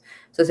girls.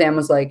 So Sam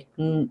was like,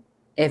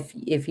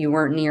 if you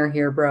weren't near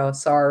here, bro,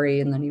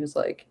 sorry. And then he was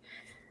like,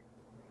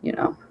 you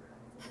know,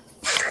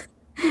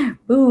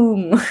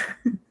 boom.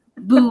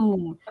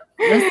 Boom.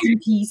 Rest in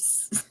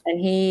peace. And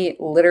he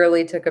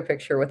literally took a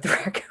picture with the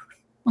raccoon.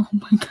 Oh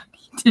my God,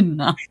 he did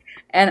not.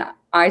 And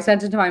I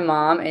sent it to my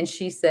mom, and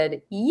she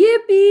said,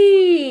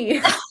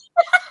 yippee.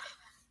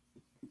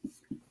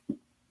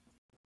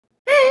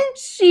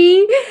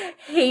 She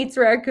hates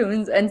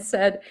raccoons and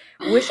said,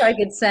 wish I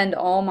could send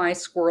all my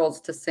squirrels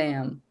to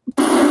Sam.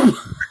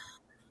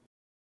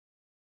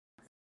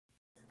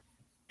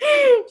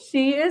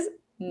 She is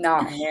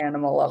not an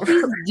animal lover.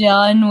 She's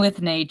done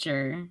with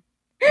nature.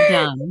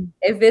 Done.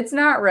 If it's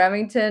not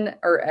Remington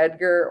or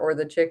Edgar or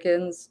the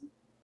chickens,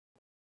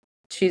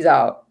 she's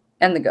out.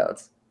 And the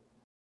goats.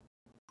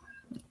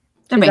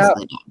 They're She's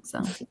basically out. dogs,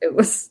 so. It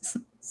was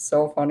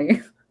so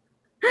funny.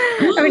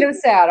 I mean, it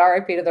was sad.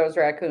 RIP to those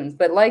raccoons.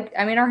 But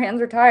our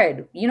hands are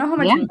tied. You know how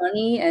much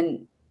money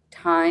and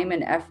time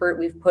and effort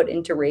we've put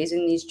into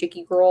raising these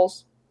chickie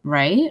girls?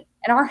 Right?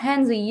 And our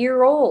hen's a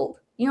year old.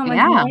 You know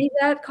how much money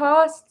that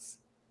costs?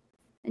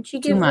 And she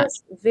gives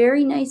us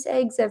very nice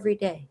eggs every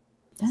day.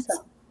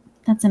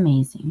 That's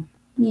amazing.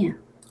 Yeah.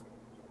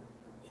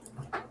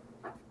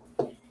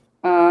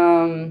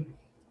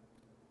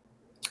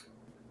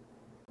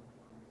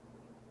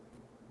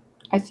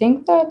 I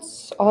think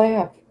that's all I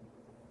have.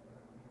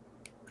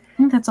 I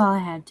think that's all I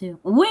had too.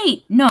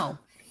 Wait, no.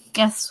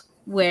 Guess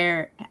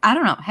where? I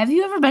don't know. Have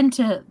you ever been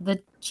to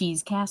the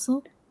Cheese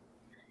Castle?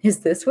 Is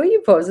this what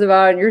you posted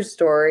about in your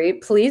story?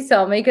 Please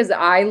tell me, because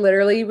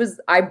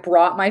I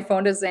brought my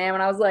phone to Sam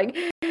and I was like,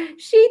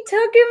 she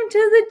took him to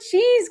the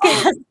Cheese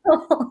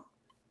Castle.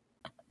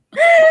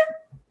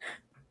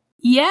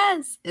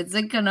 Yes, it's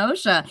in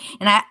Kenosha.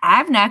 And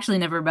I've actually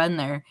never been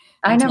there.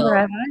 I never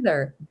have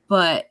either.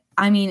 But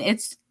I mean,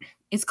 it's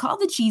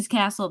called the Cheese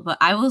Castle, but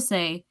I will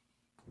say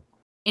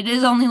it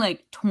is only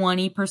like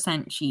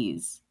 20%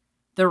 cheese.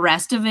 The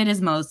rest of it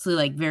is mostly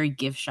like very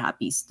gift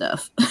shoppy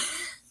stuff.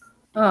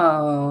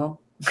 Oh.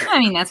 I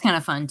mean, that's kind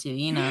of fun too,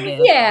 you know.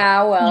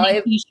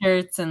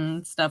 T-shirts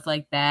and stuff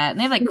like that. And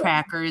they have like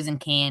crackers and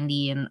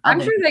candy and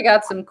I'm sure they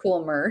got some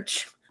cool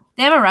merch.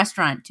 They have a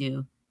restaurant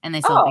too, and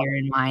they sell beer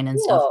and wine and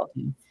stuff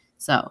too.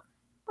 So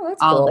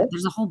that's cool.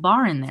 There's a whole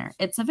bar in there.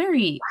 It's a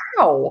very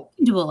You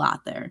can do a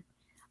lot there.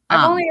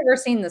 I've only ever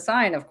seen the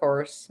sign, of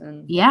course,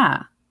 and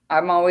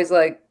I'm always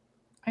like,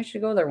 I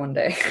should go there one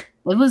day.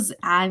 It was.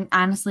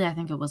 Honestly, I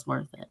think it was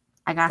worth it.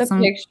 I got the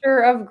picture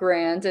of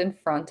Grant in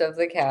front of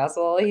the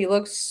castle. He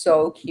looks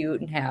so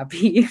cute and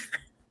happy.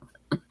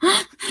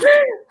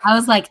 I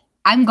was like,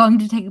 I'm going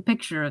to take a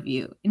picture of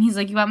you. And he's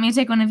like, you want me to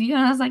take one of you?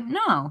 And I was like,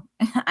 no,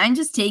 I'm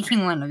just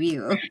taking one of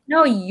you.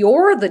 No,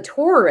 you're the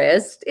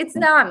tourist. It's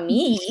not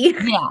me.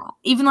 Yeah.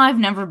 Even though I've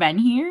never been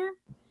here.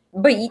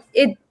 But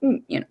it,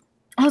 you know.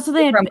 Also,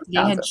 they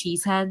had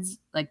cheese heads,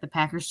 like the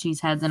Packers cheese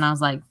heads. And I was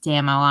like,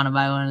 damn, I want to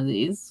buy one of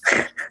these.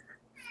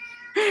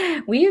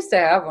 We used to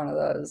have one of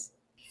those.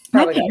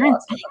 I think my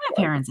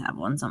parents have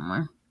one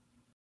somewhere.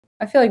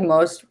 I feel like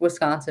most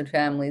Wisconsin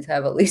families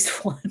have at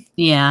least one.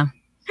 Yeah.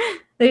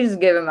 They just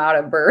give them out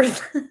at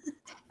birth.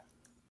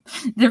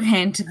 They're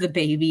hand to the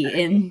baby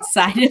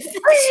inside of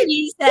the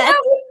cheese head.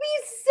 That would be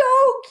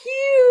so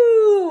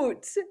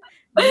cute.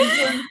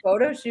 This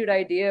photo shoot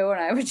idea when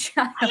I was a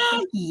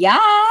child. Yes.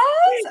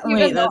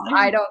 Even though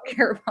I don't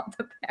care about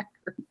the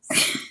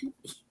Packers.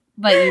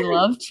 But you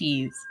love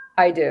cheese.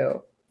 I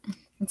do.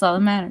 That's all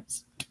that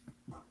matters.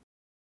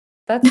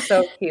 That's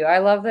so cute. I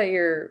love that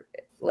you're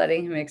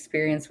letting him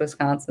experience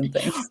Wisconsin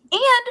things.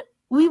 And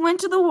we went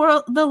to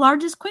the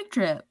largest Quick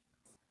Trip.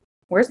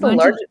 Where's the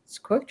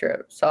largest Quick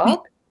Trip?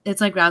 Sauk?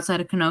 It's like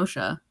outside of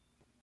Kenosha.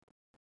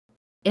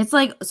 It's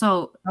like,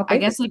 so I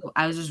guess like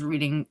I was just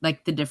reading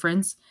like the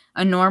difference.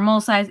 A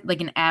normal size,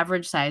 like an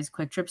average size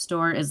Quick Trip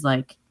store is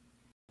like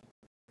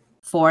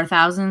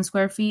 4,000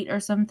 square feet or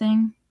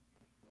something.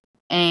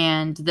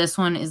 And this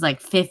one is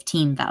like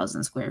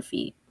 15,000 square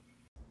feet.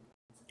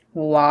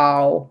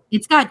 Wow.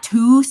 It's got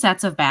 2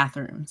 sets of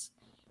bathrooms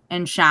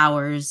and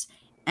showers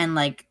and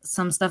like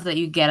some stuff that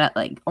you get at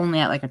like only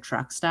at like a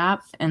truck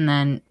stop, and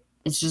then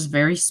it's just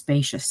very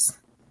spacious.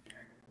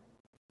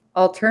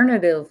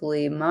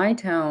 Alternatively, my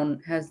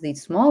town has the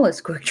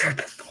smallest Quick Trip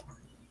in the world.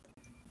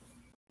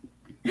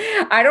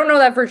 I don't know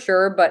that for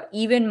sure, but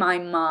even my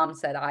mom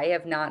said I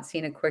have not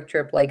seen a Quick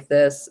Trip like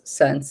this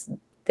since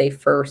they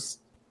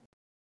first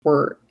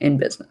were in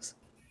business.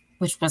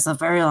 Which was a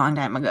very long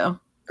time ago.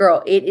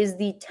 Girl, it is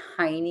the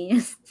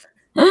tiniest.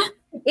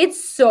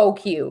 It's so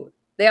cute.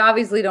 They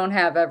obviously don't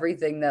have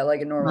everything that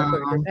like a normal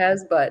Quick Trip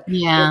has, but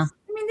Yeah.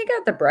 I mean, they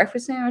got the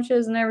breakfast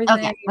sandwiches and everything.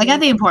 Okay, I got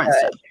the important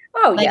stuff.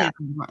 Oh, I yeah. got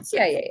the important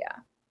stuff. Yeah.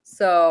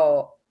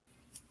 So,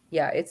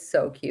 yeah, it's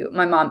so cute.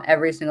 My mom,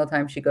 every single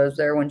time she goes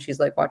there when she's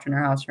like watching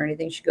her house or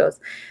anything, she goes,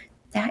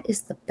 "That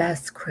is the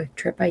best Quick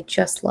Trip. I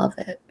just love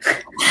it."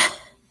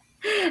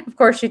 Of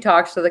course, she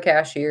talks to the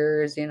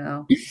cashiers, you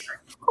know.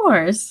 Of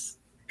course.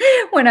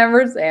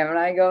 Whenever Sam and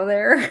I go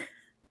there. And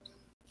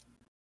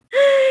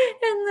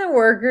the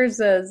worker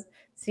says,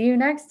 "See you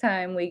next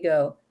time." We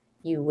go,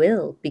 "You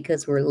will,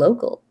 because we're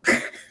local."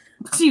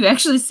 Do you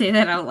actually say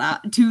that out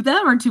loud to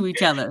them or to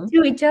each other?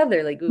 To each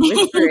other, like we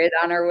whisper it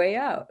on our way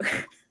out.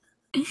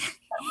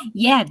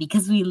 Yeah,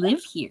 because we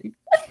live here.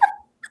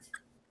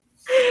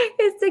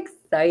 It's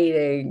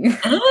exciting.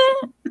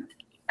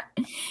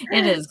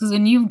 It is, because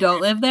when you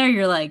don't live there,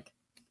 you're like,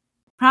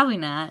 probably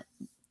not.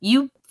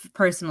 You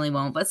personally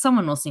won't, but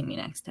someone will see me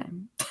next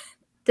time.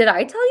 Did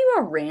I tell you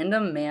a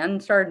random man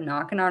started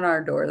knocking on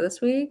our door this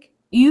week?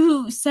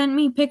 You sent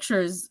me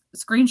pictures,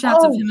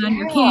 screenshots of him on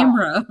your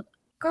camera.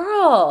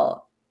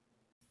 Girl.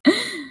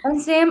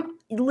 And Sam,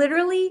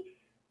 literally,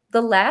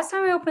 the last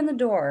time I opened the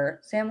door,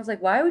 Sam was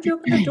like, "Why would you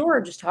open the door?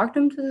 Just talk to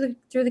him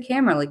through the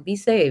camera. Like, be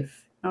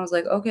safe." And I was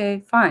like, "Okay,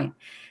 fine."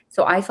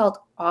 So I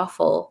felt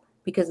awful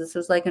because this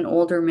was like an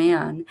older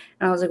man.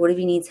 And I was like, "What if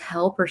he needs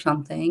help or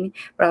something?"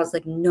 But I was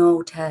like,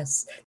 "No,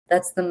 Tess,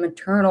 that's the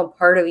maternal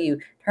part of you.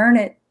 Turn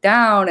it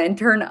down and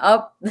turn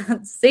up the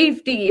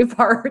safety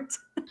part."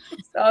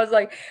 So I was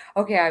like,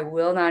 "Okay, I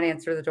will not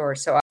answer the door."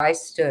 So I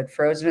stood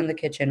frozen in the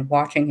kitchen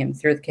watching him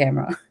through the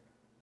camera.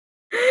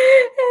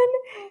 And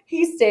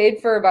he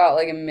stayed for about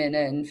like a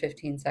minute and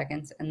 15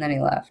 seconds, and then he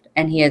left,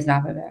 and he has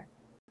not been back.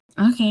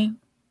 Okay.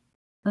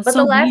 But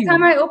the last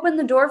time I opened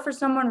the door for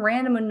someone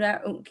random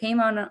who came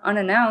on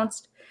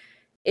unannounced,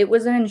 it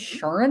was an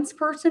insurance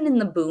person in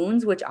the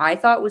Boons, which I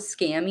thought was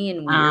scammy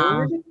and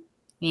weird.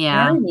 Yeah.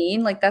 You know what I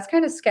mean? Like, that's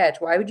kind of sketch.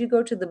 Why would you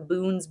go to the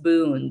Boons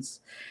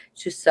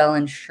to sell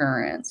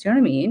insurance? You know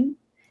what I mean?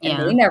 And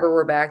Yeah. they never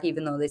were back,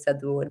 even though they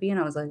said they would be. And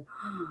I was like,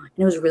 and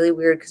it was really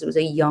weird because it was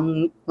a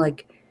young,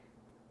 like,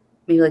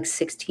 maybe like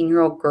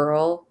 16-year-old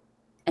girl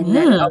and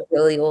then a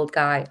really old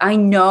guy. I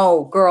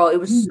know, girl. It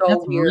was so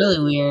That's weird. really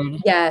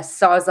weird. Yes.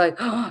 So I was like,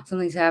 "Oh,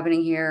 something's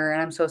happening here."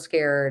 And I'm so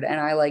scared. And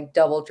I like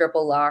double,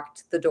 triple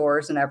locked the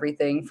doors and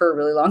everything for a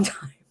really long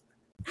time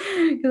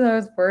because I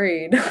was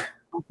worried. I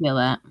feel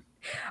that.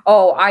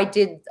 Oh, I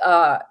did.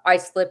 I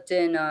slipped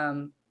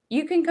in.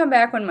 You can come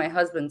back when my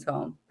husband's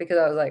home, because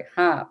I was like,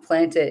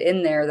 plant it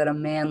in there that a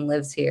man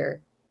lives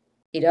here.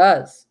 He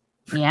does.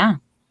 Yeah.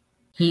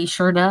 He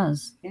sure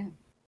does. Yeah.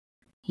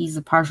 He's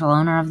the partial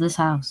owner of this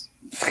house.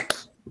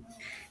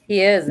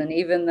 He is. And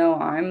even though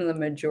I'm the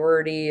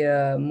majority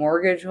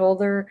mortgage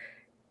holder,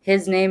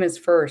 his name is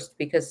first,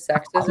 because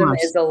sexism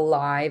is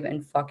alive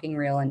and fucking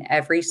real. And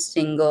every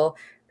single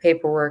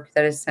paperwork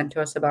that is sent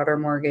to us about our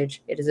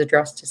mortgage, it is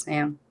addressed to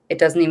Sam. It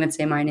doesn't even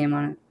say my name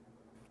on it.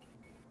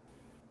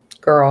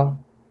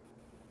 Girl.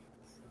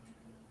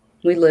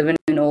 We live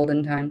in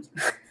olden times.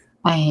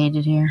 I hate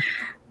it here.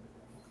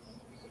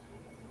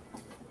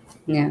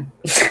 Yeah.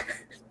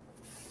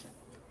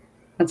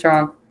 What's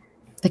wrong?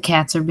 The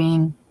cats are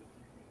being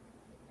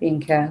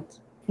cats.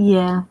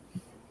 Yeah.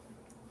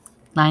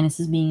 Linus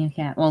is being a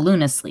cat. Well,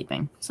 Luna's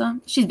sleeping, so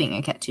she's being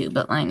a cat too,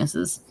 but Linus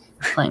is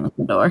playing with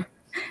the door.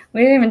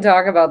 We didn't even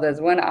talk about this.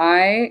 When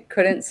I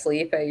couldn't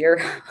sleep at your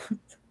house.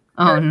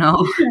 Oh,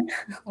 no.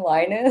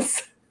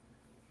 Linus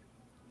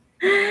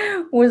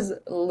was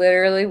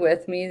literally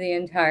with me the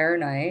entire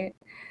night.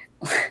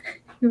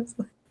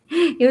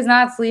 He was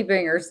not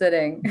sleeping or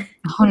sitting.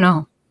 Oh,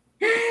 no.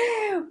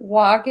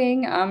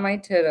 Walking on my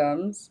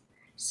titums,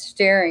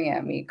 staring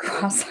at me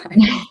cross-eyed.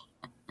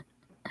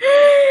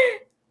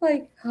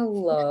 Like,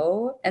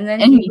 hello? And then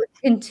he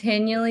would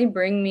continually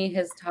bring me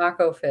his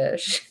taco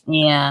fish.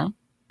 Yeah.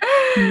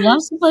 He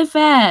loves to play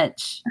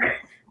fetch.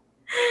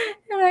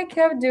 And I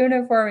kept doing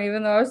it for him,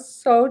 even though I was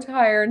so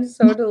tired and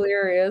so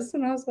delirious.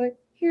 And I was like,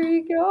 "Here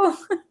you go."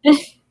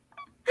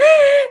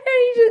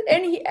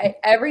 And he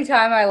every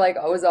time I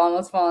was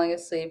almost falling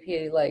asleep,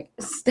 he like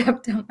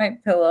stepped on my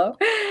pillow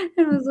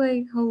and was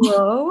like,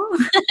 "Hello."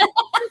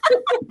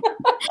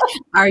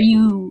 Are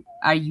you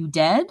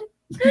dead?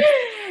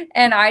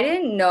 And I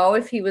didn't know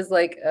if he was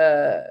like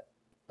a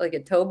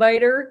toe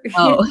biter.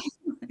 Oh.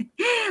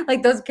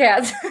 Like those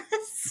cats.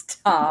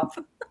 Stop.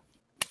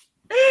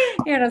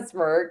 Hannah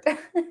smirked.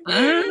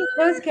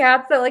 Those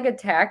cats that like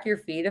attack your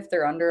feet if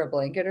they're under a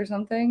blanket or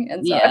something.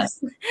 And so Yeah.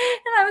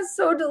 I was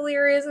so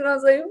delirious and I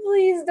was like,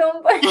 please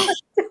don't bite my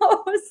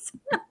toes.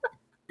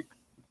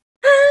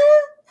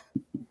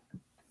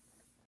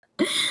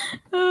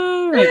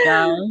 Oh my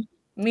god.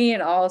 Me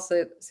in all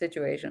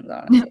situations,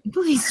 honestly.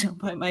 Please don't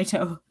bite my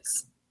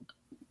toes.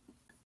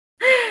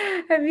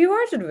 Have you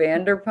watched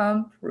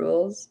Vanderpump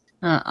Rules?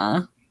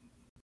 Uh-uh.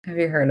 Have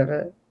you heard of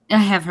it? I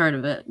have heard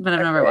of it, but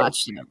I've never Okay.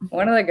 watched it.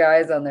 One of the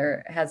guys on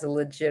there has a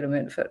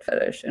legitimate foot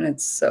fetish, and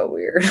it's so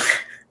weird.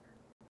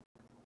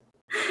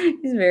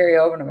 He's very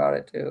open about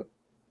it, too.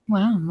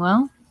 Wow,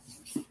 well,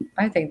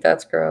 I think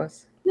that's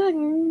gross.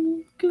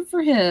 good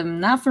for him.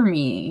 Not for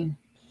me.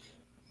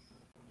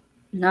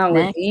 Not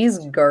with Next. these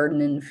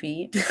gardening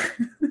feet.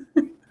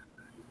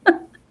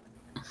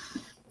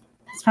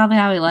 That's probably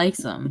how he likes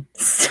them.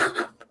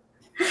 Stop.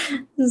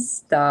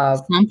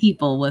 Stop. Some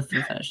people with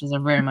foot fetishes are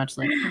very much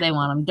like, they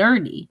want them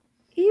dirty.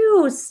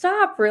 Ew,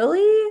 stop,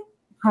 really?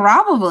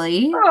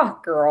 Probably. Oh,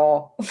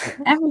 girl.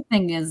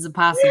 Everything is a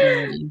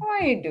possibility. Why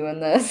are you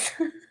doing this?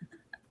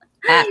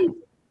 Uh,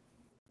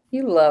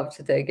 You love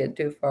to take it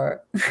too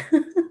far.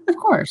 Of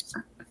course.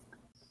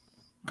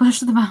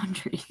 Push the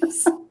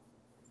boundaries.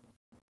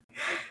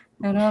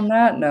 And on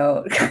that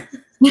note,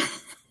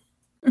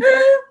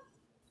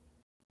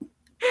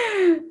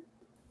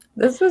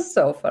 this was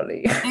so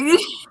funny.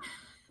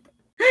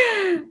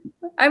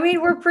 I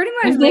mean, we're pretty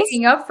much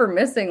making up for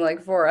missing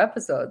like 4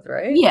 episodes,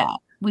 right? Yeah,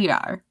 we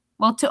are.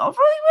 Well, we only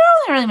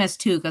really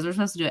missed 2 because we're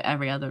supposed to do it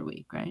every other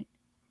week, right?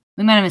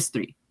 We might have missed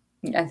 3.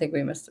 I think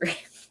we missed 3.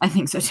 I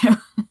think so too.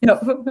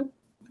 Yep.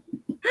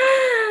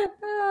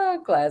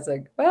 Oh,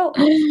 classic. Well,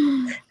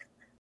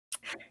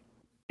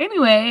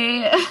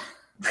 anyway,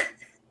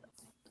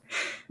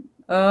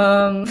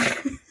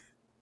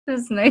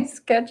 it's nice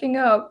catching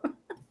up.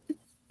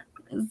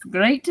 it's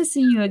great to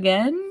see you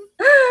again.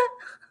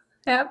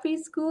 Happy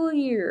school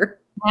year.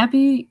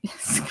 Happy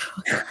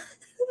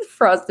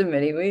Frosted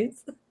Mini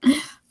Wheats.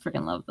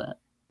 freaking love that.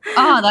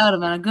 Oh, that would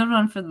have been a good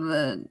one for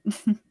the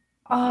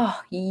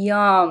Oh,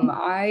 yum.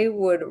 I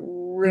would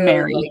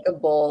really like a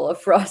bowl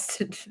of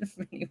Frosted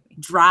Mini Wheats.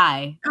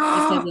 dry.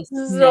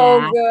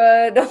 So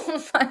good.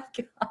 Oh my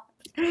god.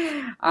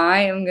 I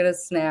am going to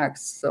snack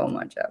so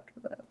much after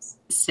this.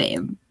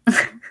 Same.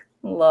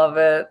 Love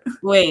it.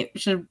 Wait.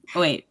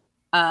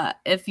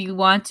 If you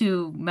want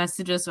to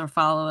message us or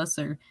follow us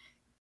or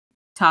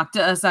talk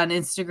to us on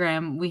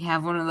Instagram, we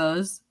have one of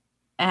those.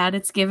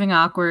 It's giving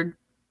awkward.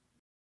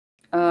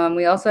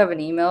 We also have an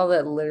email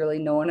that literally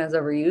no one has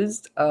ever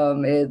used.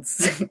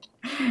 It's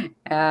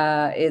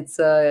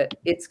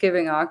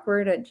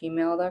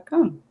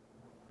itsgivingawkward@gmail.com.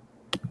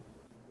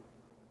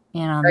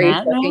 And on Are you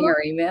that checking note,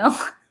 your email?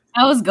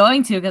 I was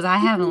going to because I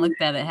haven't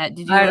looked at it.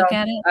 Did you look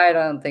at it? I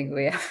don't think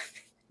we have.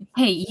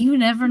 Hey, you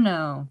never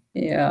know.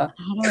 Yeah.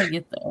 How do I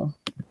get there?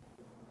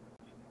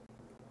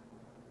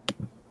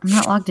 I'm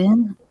not logged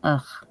in?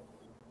 Ugh.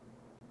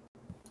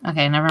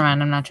 Okay, never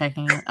mind. I'm not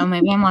checking it. Oh,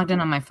 maybe I'm logged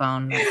in on my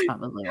phone. That's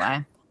probably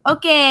why.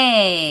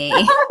 Okay.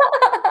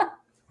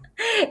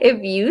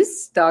 If you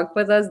stuck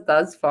with us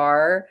thus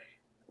far,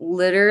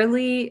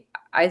 literally,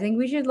 I think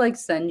we should like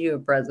send you a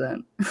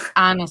present.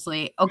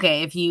 Honestly.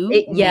 Okay, if you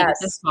made it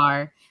this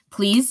far,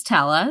 please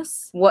tell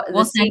us. What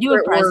we'll send you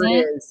a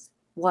present. Is.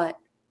 What?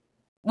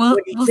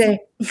 What did you say?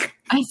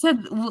 I said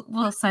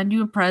we'll send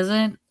you a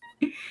present,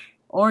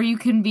 or you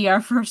can be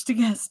our first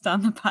guest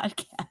on the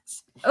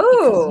podcast.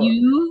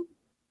 Oh.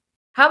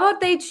 How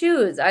about they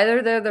choose?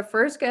 Either they're the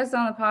first guest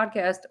on the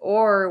podcast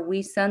or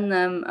we send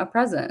them a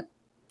present.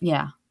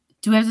 Yeah.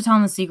 Do we have to tell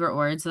them the secret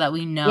word so that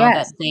we know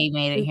that they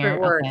made it here?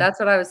 Secret word. Okay. That's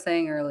what I was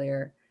saying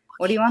earlier.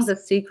 What do you want the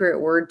secret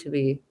word to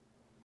be?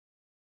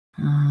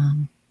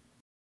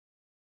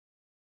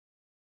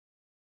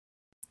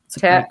 It's a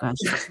great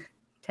question.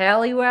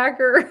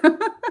 Tallywhacker?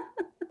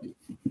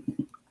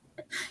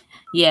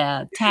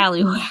 Yeah,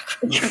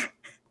 tallywhacker.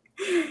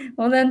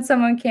 Well, then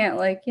someone can't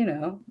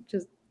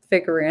just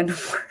pick a random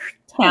word.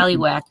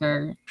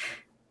 Tallywhacker.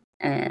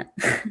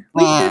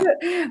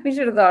 We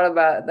should have thought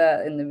about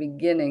that in the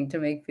beginning to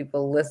make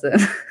people listen.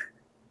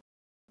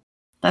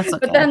 That's okay.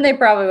 But then they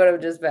probably would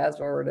have just fast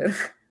forwarded.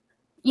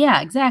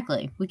 Yeah,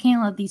 exactly. We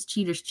can't let these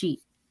cheaters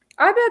cheat.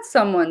 I bet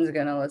someone's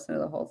gonna listen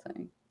to the whole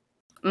thing.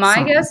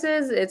 My guess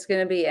is it's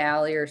gonna be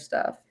Allie or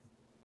Steph.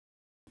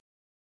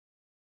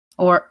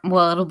 Or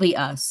it'll be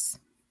us.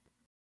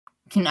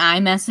 Can I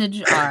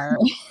message our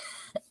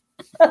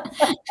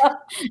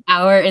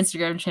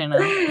Instagram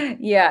channel?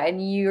 Yeah,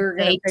 and you're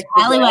gonna pick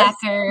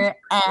Tallywhacker.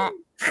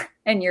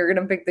 And you're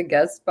gonna pick the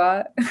guest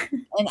spot.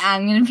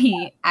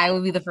 And I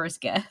will be the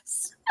first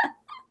guest.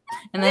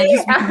 And then it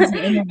just becomes an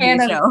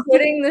interview show.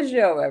 Quitting the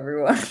show,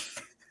 everyone.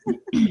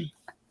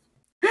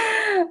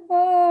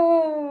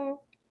 Oh.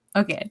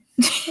 Okay.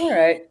 All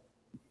right.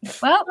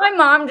 Well, my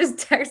mom just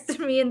texted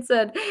me and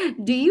said,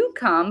 "Do you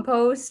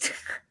compost?"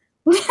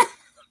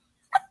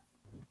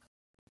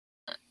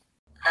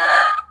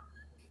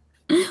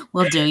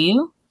 Well, do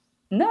you?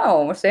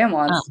 No, Sam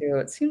wants to.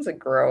 It seems like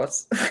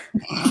gross.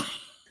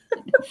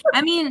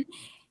 I mean,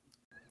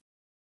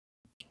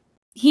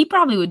 he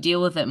probably would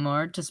deal with it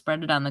more to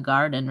spread it on the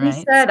garden, right?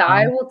 He said, So-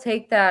 I will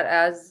take that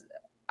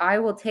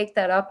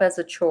up as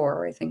a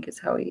chore, I think is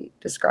how he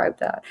described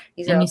that.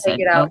 He said, And I'll you take said,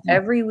 it out "Okay."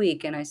 every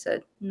week. And I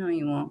said, no,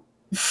 you won't.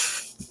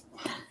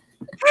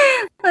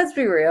 Let's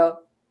be real.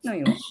 No,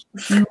 you won't.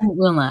 You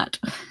will not.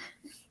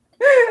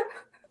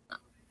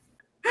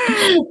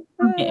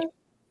 Okay.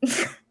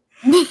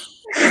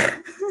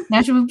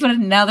 Now should we put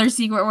another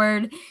secret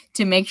word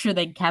to make sure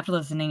they kept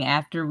listening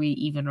after we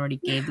even already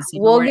gave the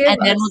secret word? And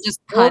then we'll just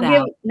cut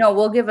out.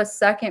 We'll give a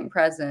second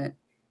present.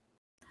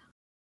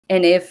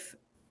 And if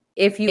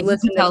you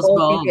listen to tell us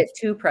both, you both. get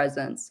 2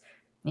 presents.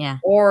 Yeah.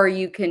 Or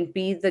you can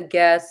be the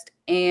guest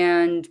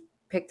and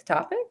pick the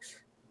topics.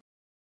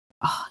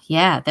 Oh,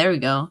 yeah. There we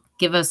go.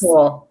 Give us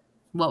Cool.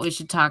 what we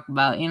should talk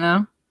about, you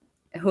know?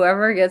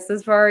 Whoever gets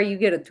this far, you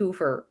get a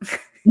twofer.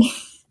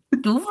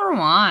 2 for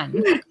 1.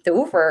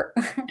 Twofer.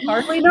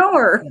 Hardly know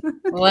her.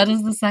 What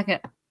is the second?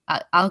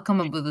 I'll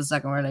come up with the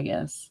second word, I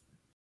guess.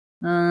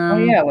 Oh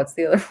yeah, what's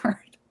the other word?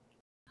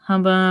 How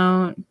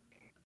about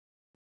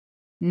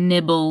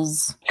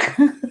nibbles?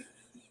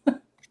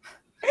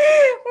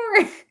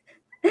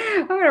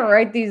 I'm gonna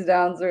write these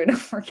down so I don't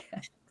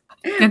forget.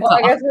 Good Well,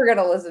 I call. guess we're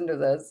gonna listen to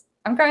this.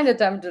 I'm kind of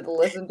tempted to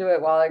listen to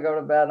it while I go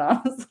to bed,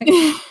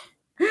 honestly.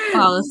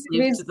 Fall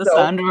asleep to the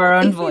sound of our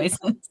own voices.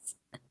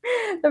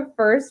 The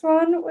first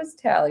one was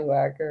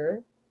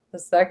Tallywhacker. The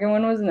second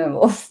one was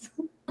Nibbles.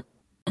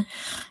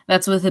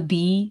 That's with a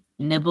B.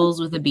 Nibbles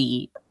with a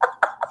B.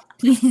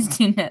 Please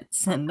do not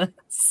send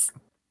us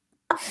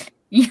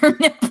your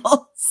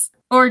nipples.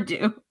 Or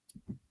do.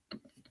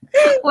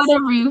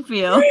 Whatever you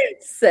feel.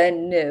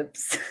 Send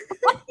nips.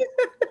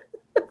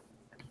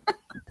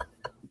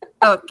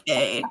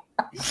 Okay.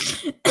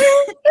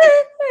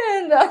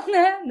 And on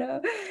that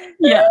note,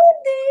 Yeah.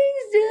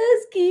 things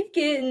just keep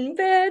getting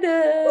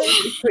better.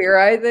 Queer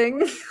Eye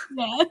thing.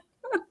 Yeah.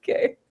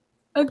 Okay.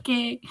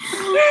 Okay.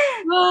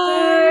 Bye.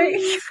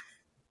 Bye.